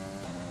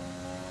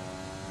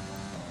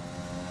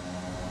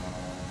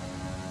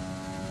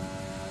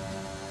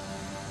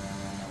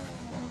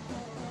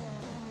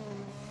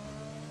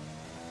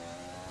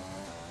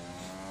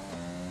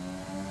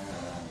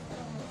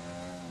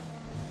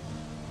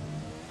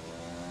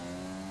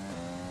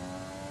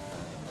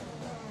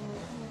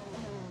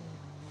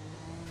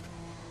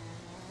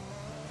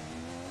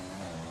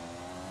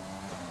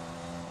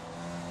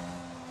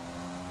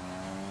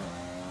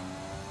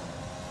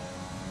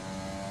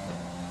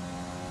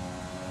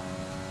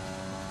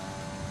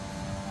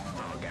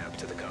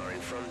 To the car in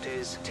front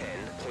is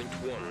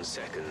 10.1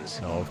 seconds.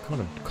 Oh, I've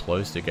kind of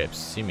closed the gap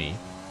semi.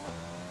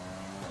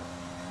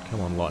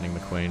 Come on, Lightning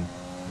McQueen.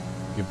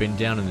 You've been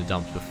down in the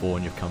dumps before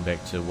and you've come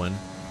back to win.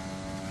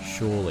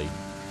 Surely.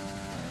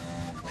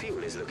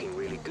 Fuel is looking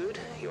really good.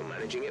 You're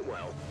managing it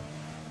well.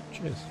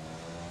 Cheers.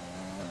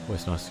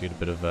 Always nice to get a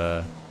bit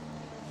of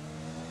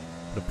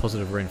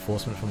positive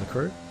reinforcement from the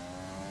crew.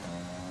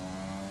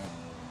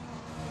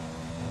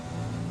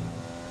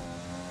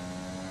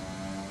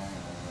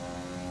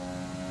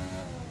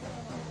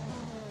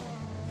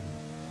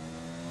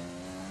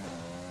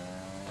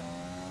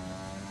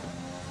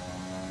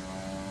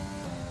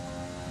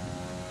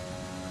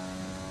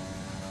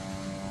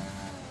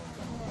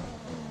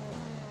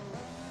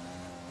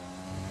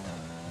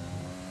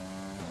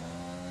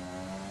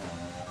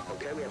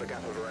 Okay, we have a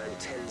gap of around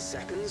 10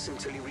 seconds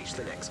until you reach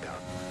the next car.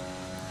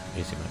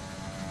 Easy, mate.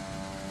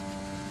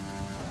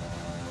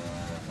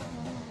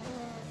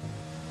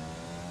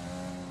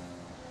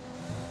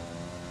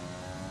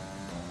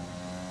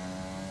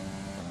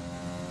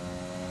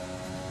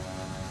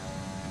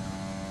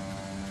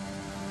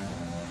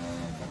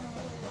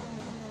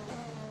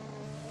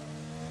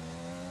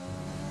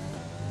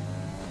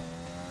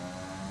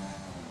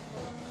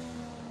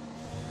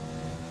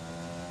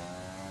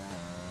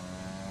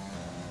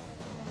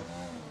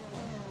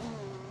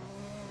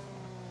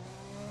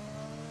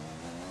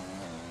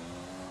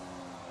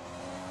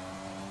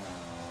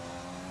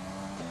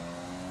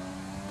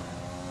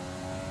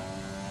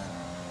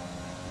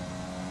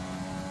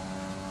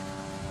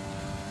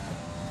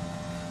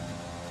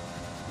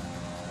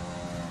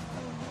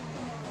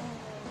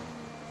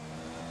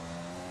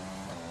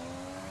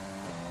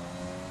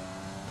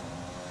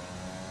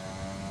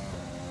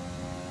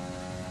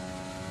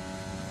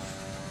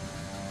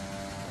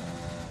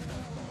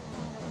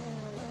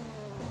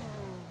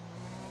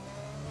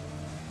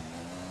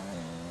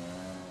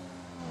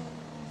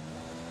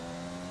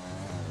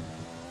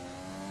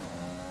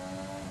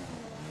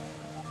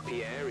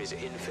 Pierre is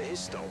in for his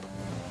stop.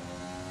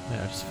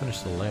 Yeah, I just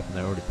finished the lap and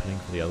they're already pinning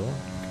for the other one.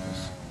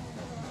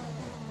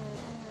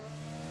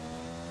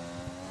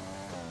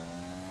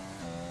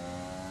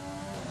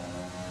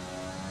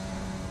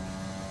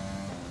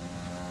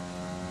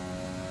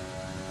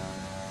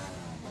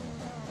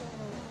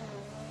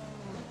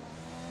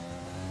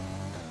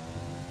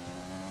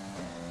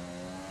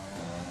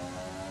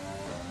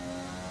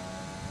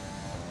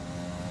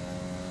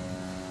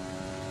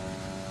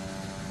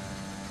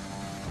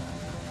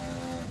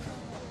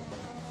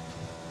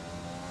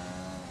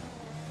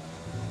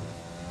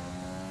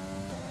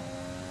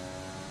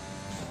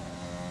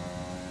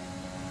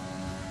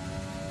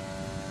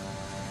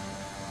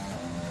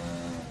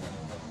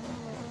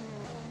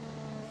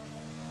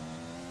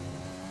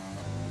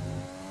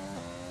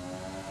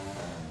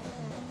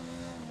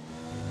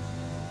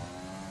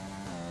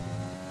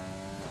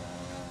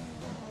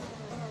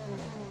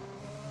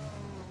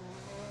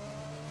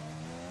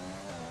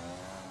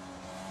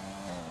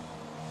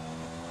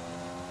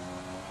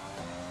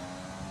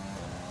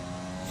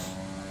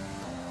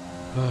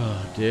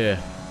 Oh dear.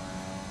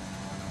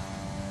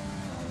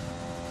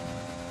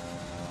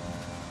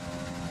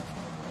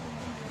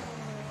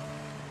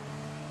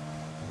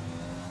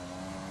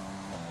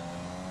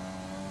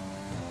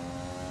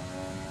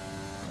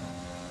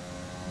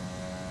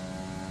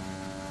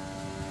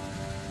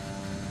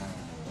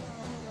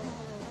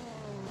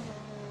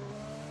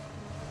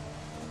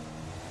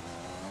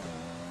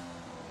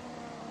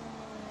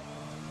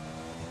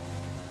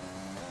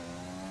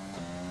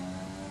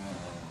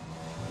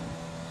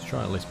 Try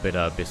and at least beat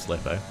our best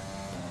Lepo.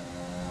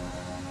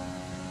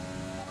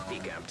 The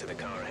gap to the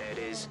car ahead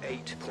is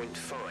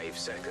 8.5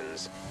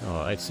 seconds.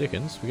 Oh, 8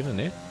 seconds. We get in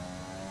there.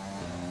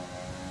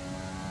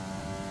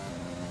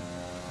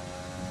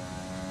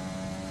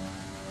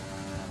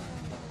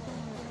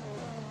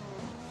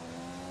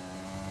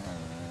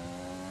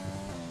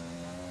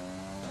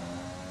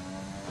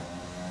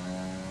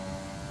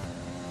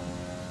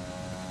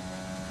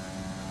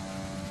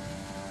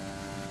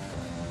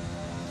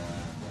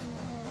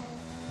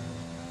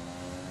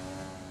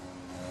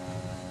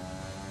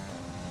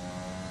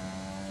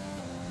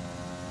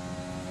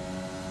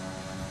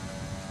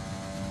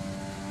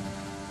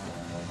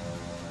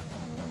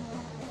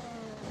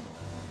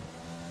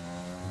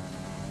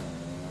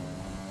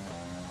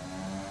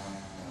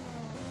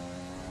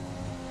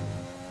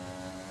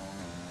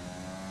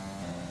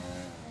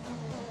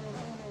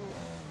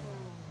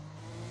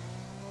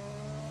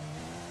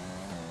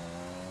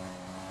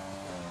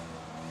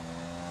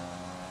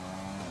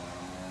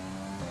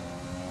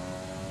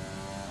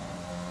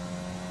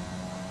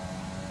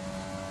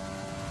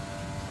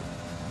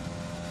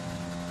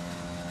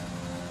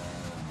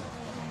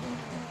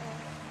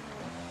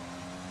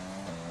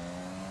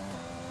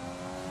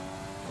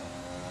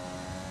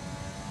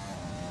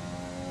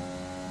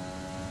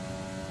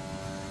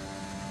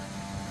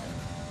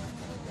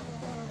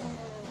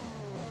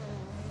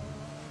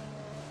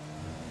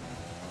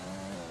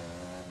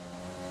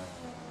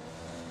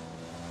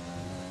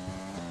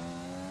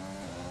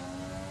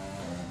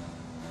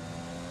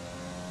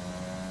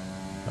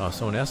 Oh,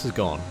 someone else is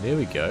gone. There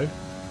we go.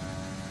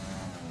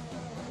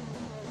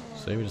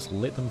 So we just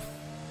let them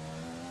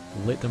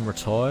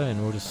retire,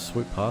 and we'll just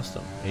swoop past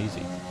them.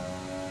 Easy.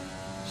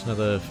 Just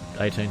another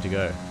 18 to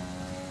go.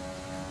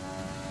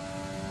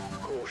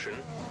 Caution,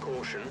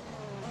 caution.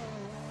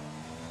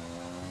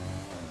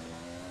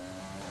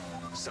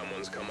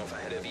 Someone's come off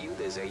ahead of you.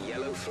 There's a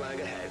yellow flag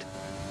ahead.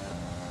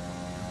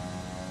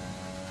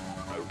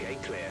 Okay,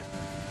 clear.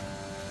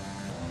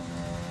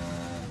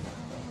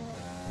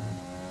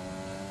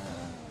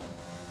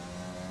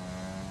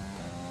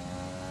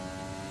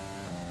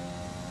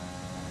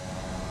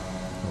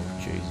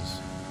 Jesus.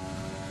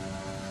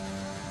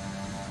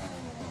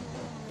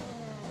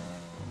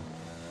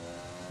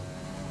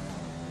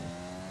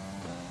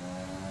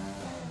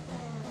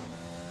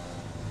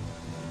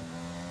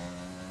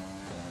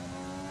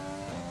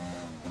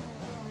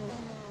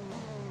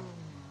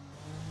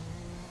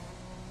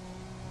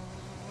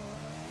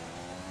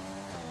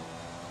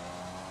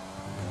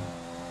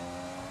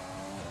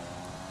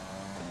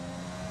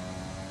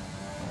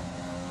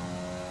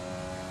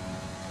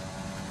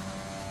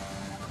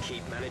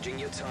 Keep managing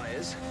your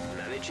tyres.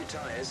 Manage your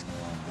tyres.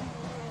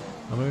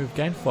 I mean, we've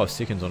gained 5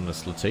 seconds on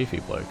this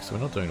Latifi bloke, so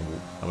we're not doing...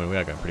 I mean, we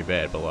are going pretty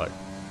bad, but like...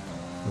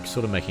 We're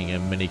sort of making a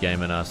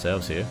mini-game in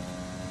ourselves here.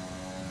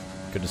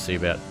 Good to see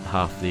about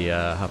half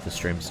the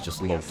streams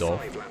just logged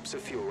off. 5 laps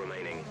of fuel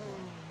remaining.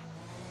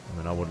 I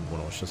mean, I wouldn't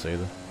want to watch this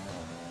either.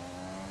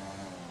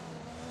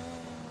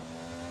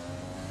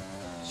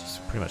 It's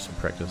just pretty much some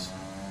practice.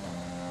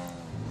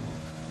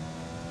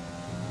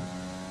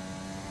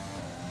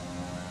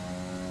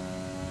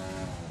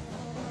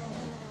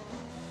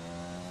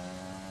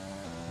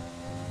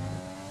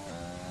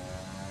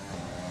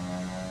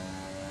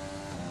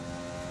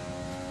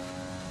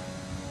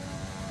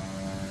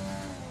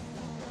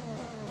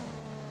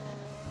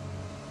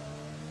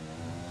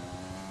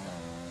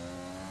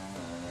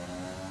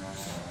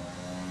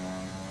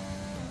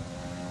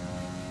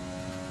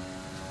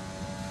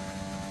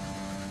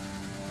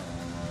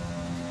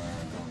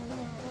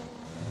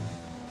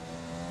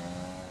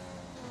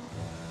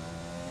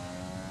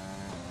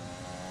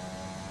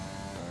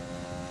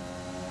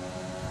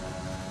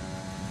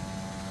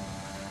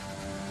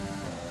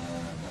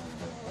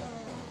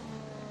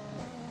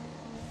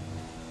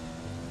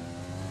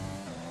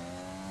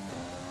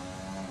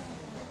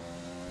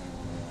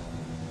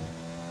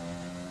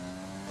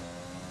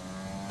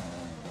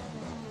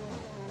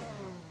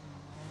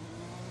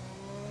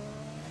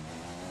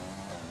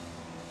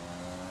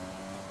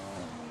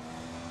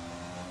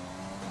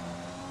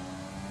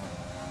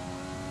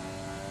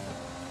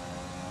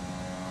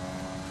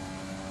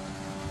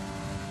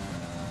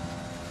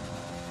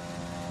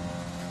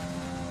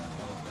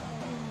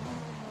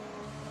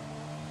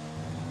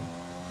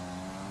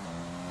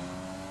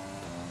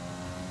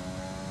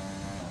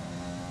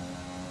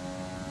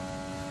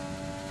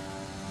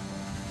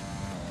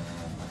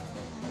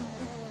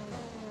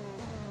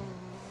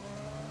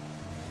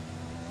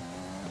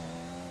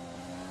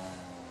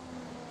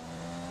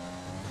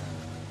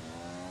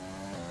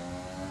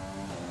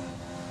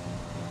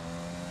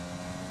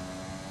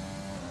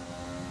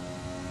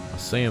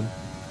 see him.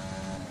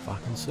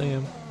 Fucking see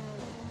him.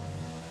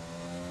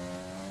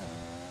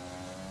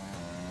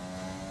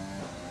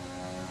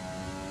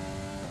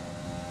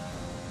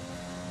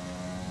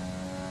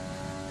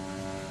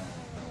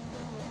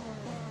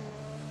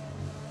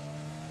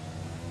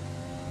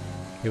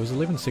 He was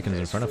 11 seconds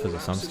in front of us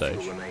at some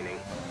stage.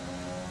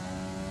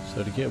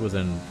 So to get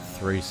within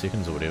 3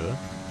 seconds or whatever,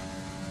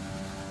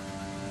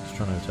 just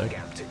trying to overtake.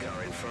 Gap to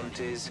car in front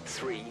is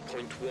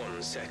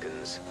 3.1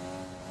 seconds.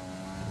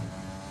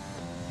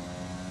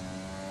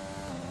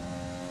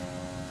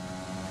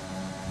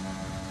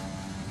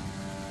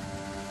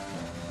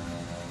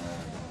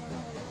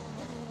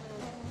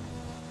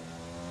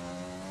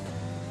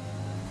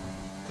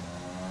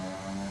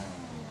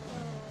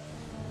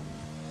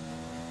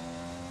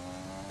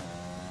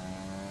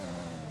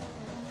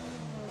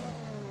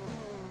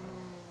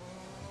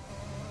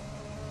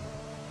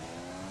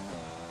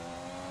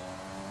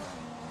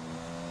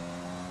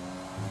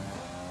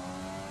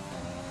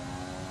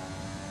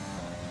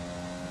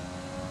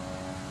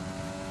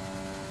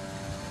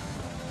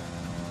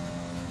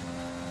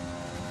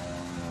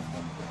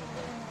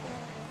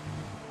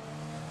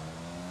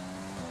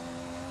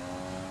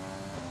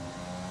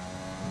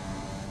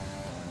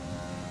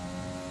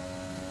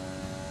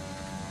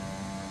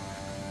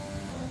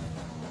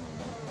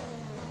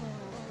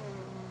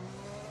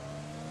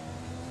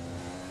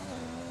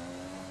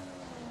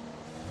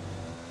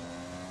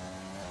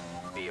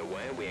 Be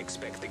aware, we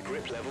expect the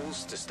grip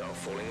levels to start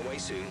falling away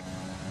soon.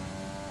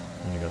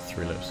 Only got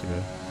 3 laps to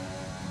go.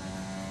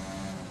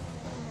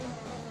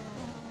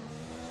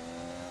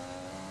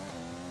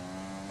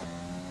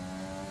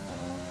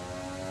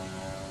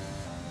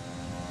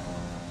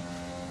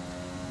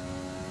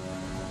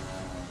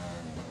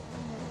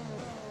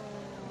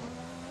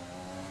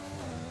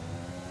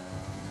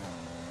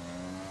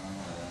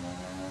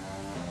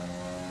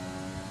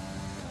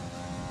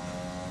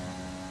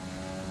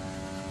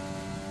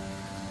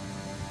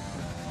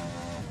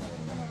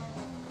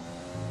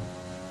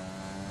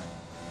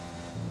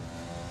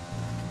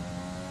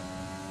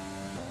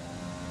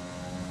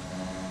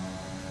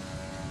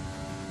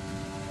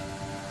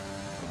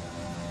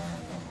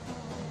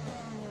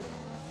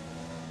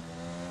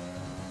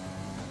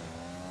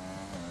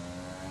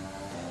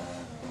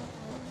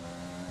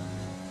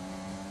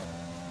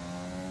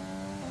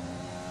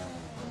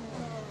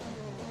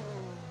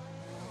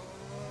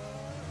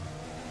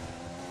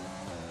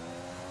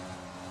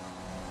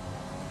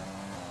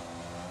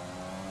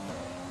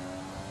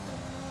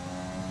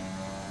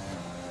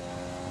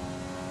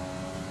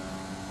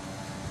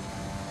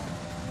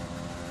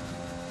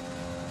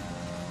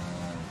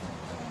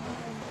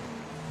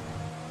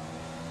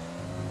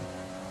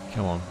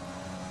 Come on.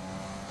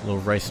 A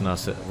little racing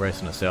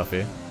itself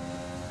here.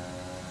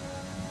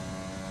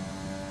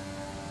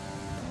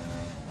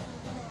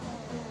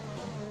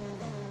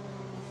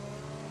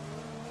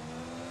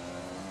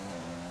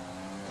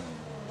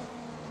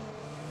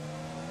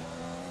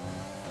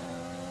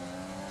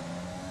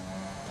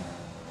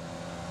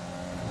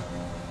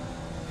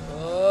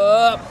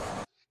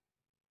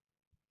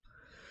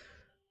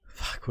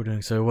 Fuck, we're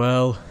doing so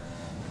well.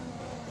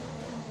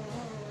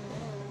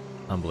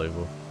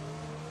 Unbelievable.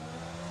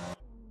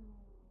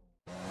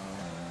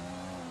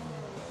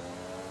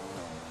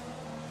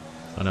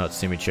 I know it's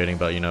semi-cheating,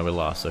 but you know we're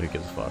last, so who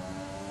gives a fuck?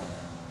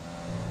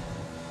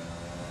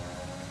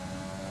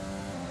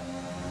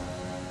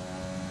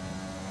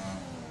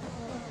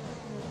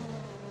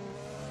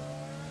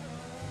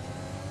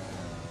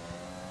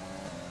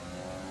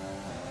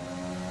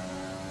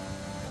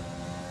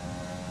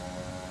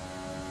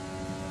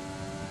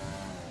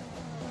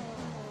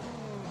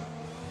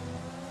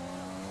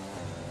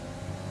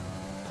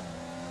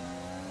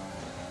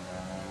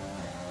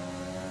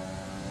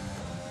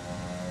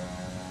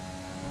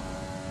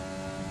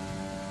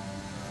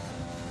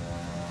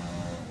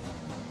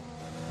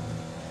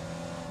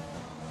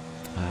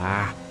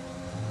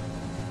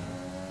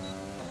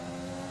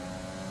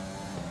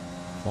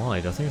 Why?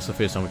 I think it's the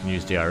first time we can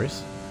use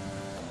DRS.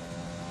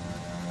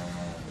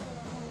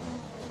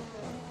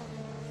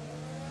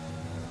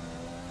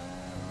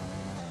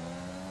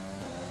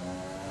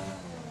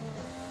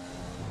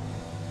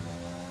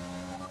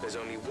 There's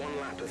only 1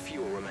 lap of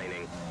fuel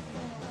remaining.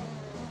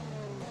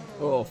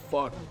 Oh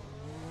fuck.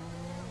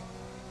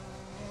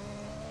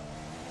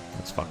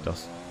 That's fucked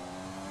us.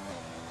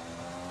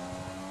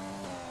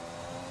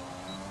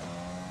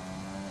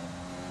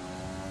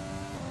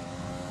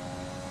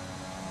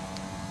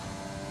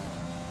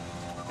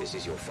 This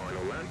is your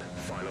final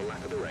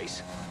lap of the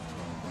race.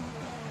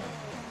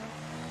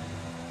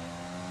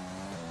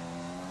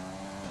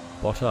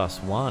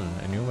 Bottas won,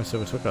 and you almost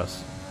overtook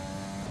us.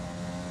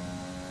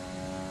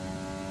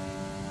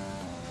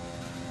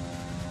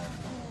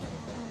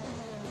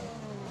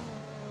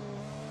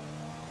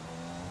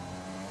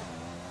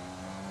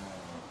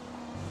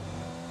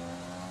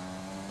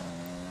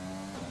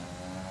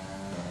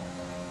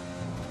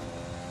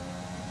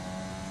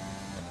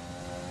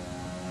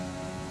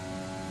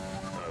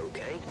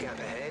 Okay, gap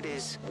ahead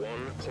is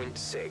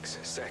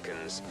 1.6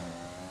 seconds.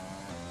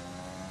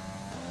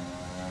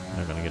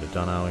 Not gonna get it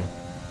done, are we?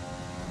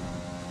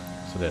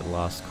 So that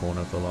last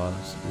corner of the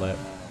last lap.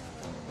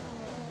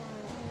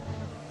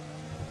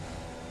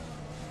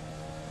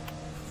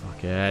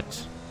 Fuck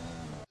it.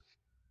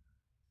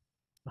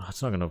 Oh,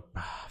 it's not gonna.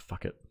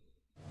 Fuck it.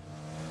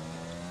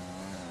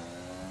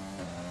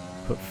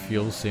 Put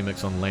fuel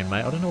C-Mix on lane,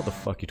 mate. I don't know what the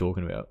fuck you're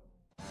talking about.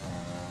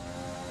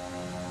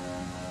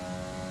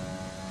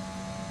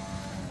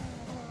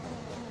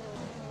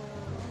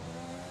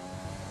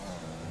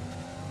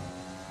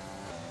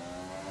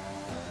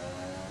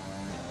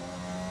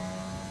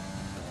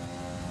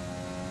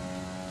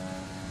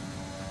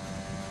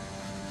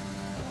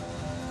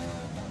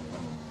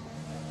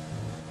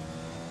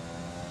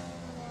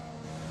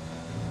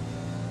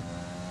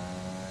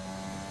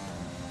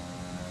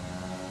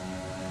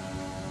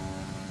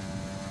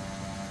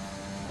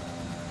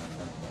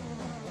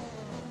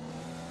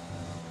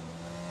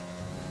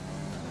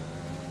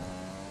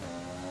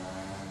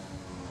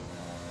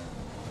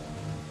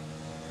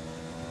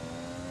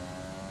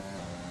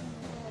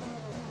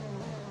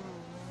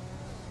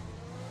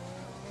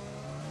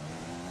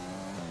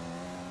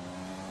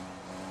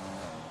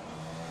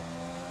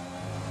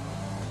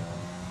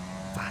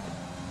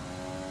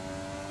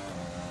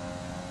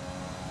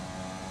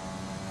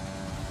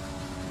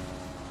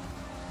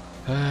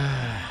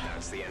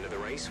 That's the end of the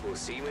race. We'll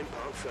see you in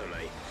Parc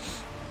Ferme.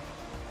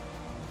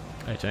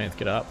 18th,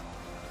 get up.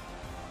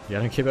 Yeah,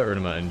 I don't care about rid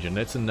of my engine.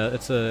 It's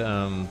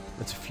a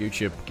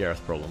future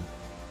Gareth problem.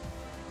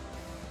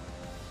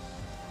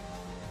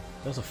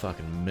 That was a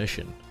fucking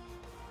mission.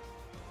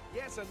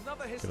 Yes,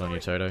 another Good on you,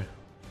 Toto.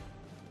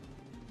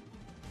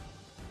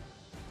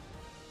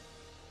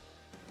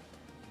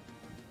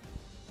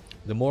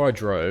 The more I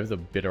drove, the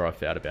better I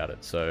felt about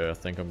it. So I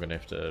think I'm gonna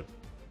have to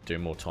do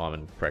more time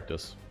and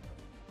practice.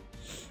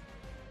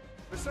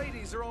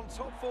 Mercedes are on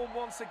top form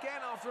once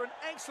again after an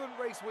excellent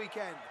race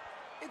weekend.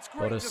 It's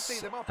great to see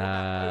Bottas, them up on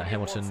that podium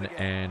Hamilton once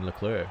again. and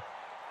Leclerc.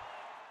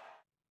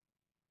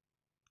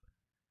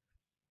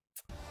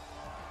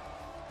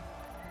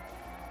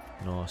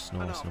 Nice, And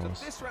nice, after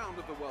nice. this round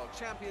of the World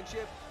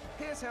Championship,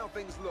 here's how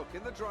things look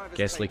in the driver's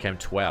Gasly table. came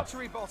 12th.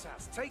 Valtteri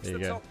Bottas takes There you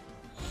the go. top.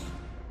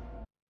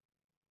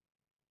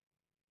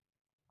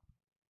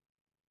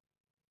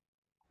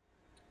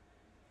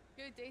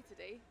 Good day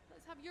today.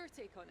 Let's have your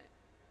take on it.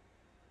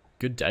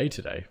 Good day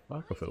today.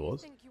 Fuck if it Do you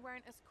was. think you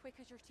weren't as quick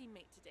as your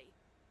teammate today?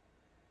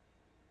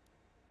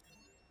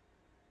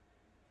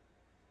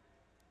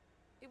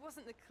 It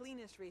wasn't the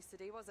cleanest race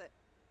today, was it?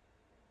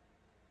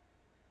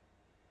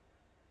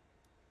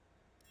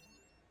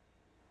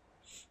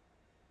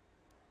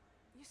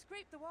 You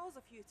scraped the walls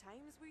a few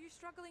times. Were you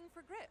struggling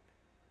for grip?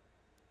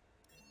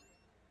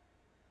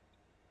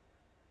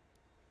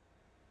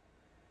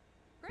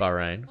 Great.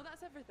 Bahrain. Well,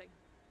 that's everything.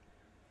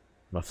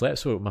 My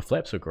flaps were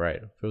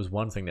great. If there was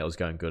one thing that was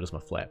going good, it's my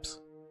flaps.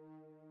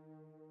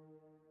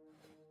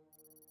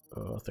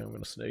 Oh, I think I'm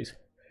gonna sneeze.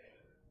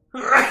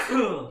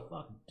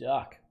 Fucking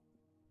duck.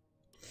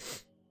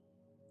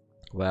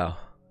 Wow.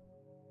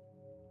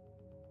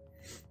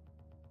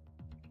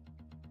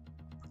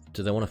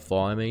 Do they want to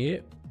fire me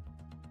yet?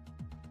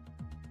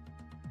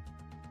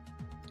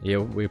 Yeah,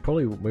 we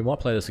might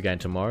play this again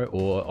tomorrow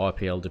or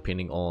IPL,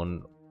 depending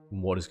on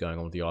what is going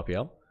on with the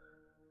IPL.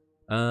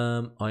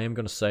 I am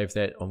going to save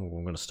that. I'm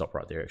going to stop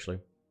right there, actually.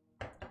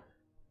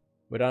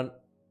 We're done.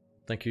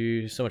 Thank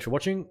you so much for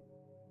watching,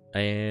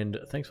 and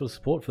thanks for the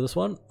support for this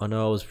one. I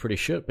know I was pretty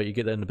shit, but you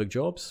get that in the big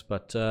jobs.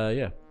 But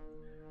yeah,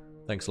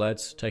 thanks,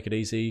 lads. Take it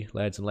easy,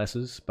 lads and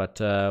lasses. But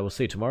we'll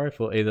see you tomorrow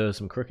for either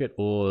some cricket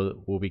or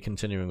we'll be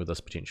continuing with this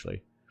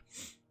potentially.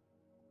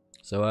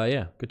 So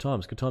yeah, good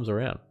times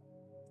around.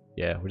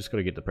 Yeah, we just got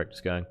to get the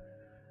practice going.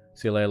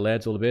 See you later,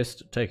 lads. All the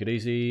best. Take it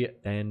easy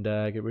and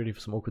get ready for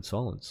some awkward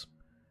silence.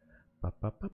 Ba, ba, ba.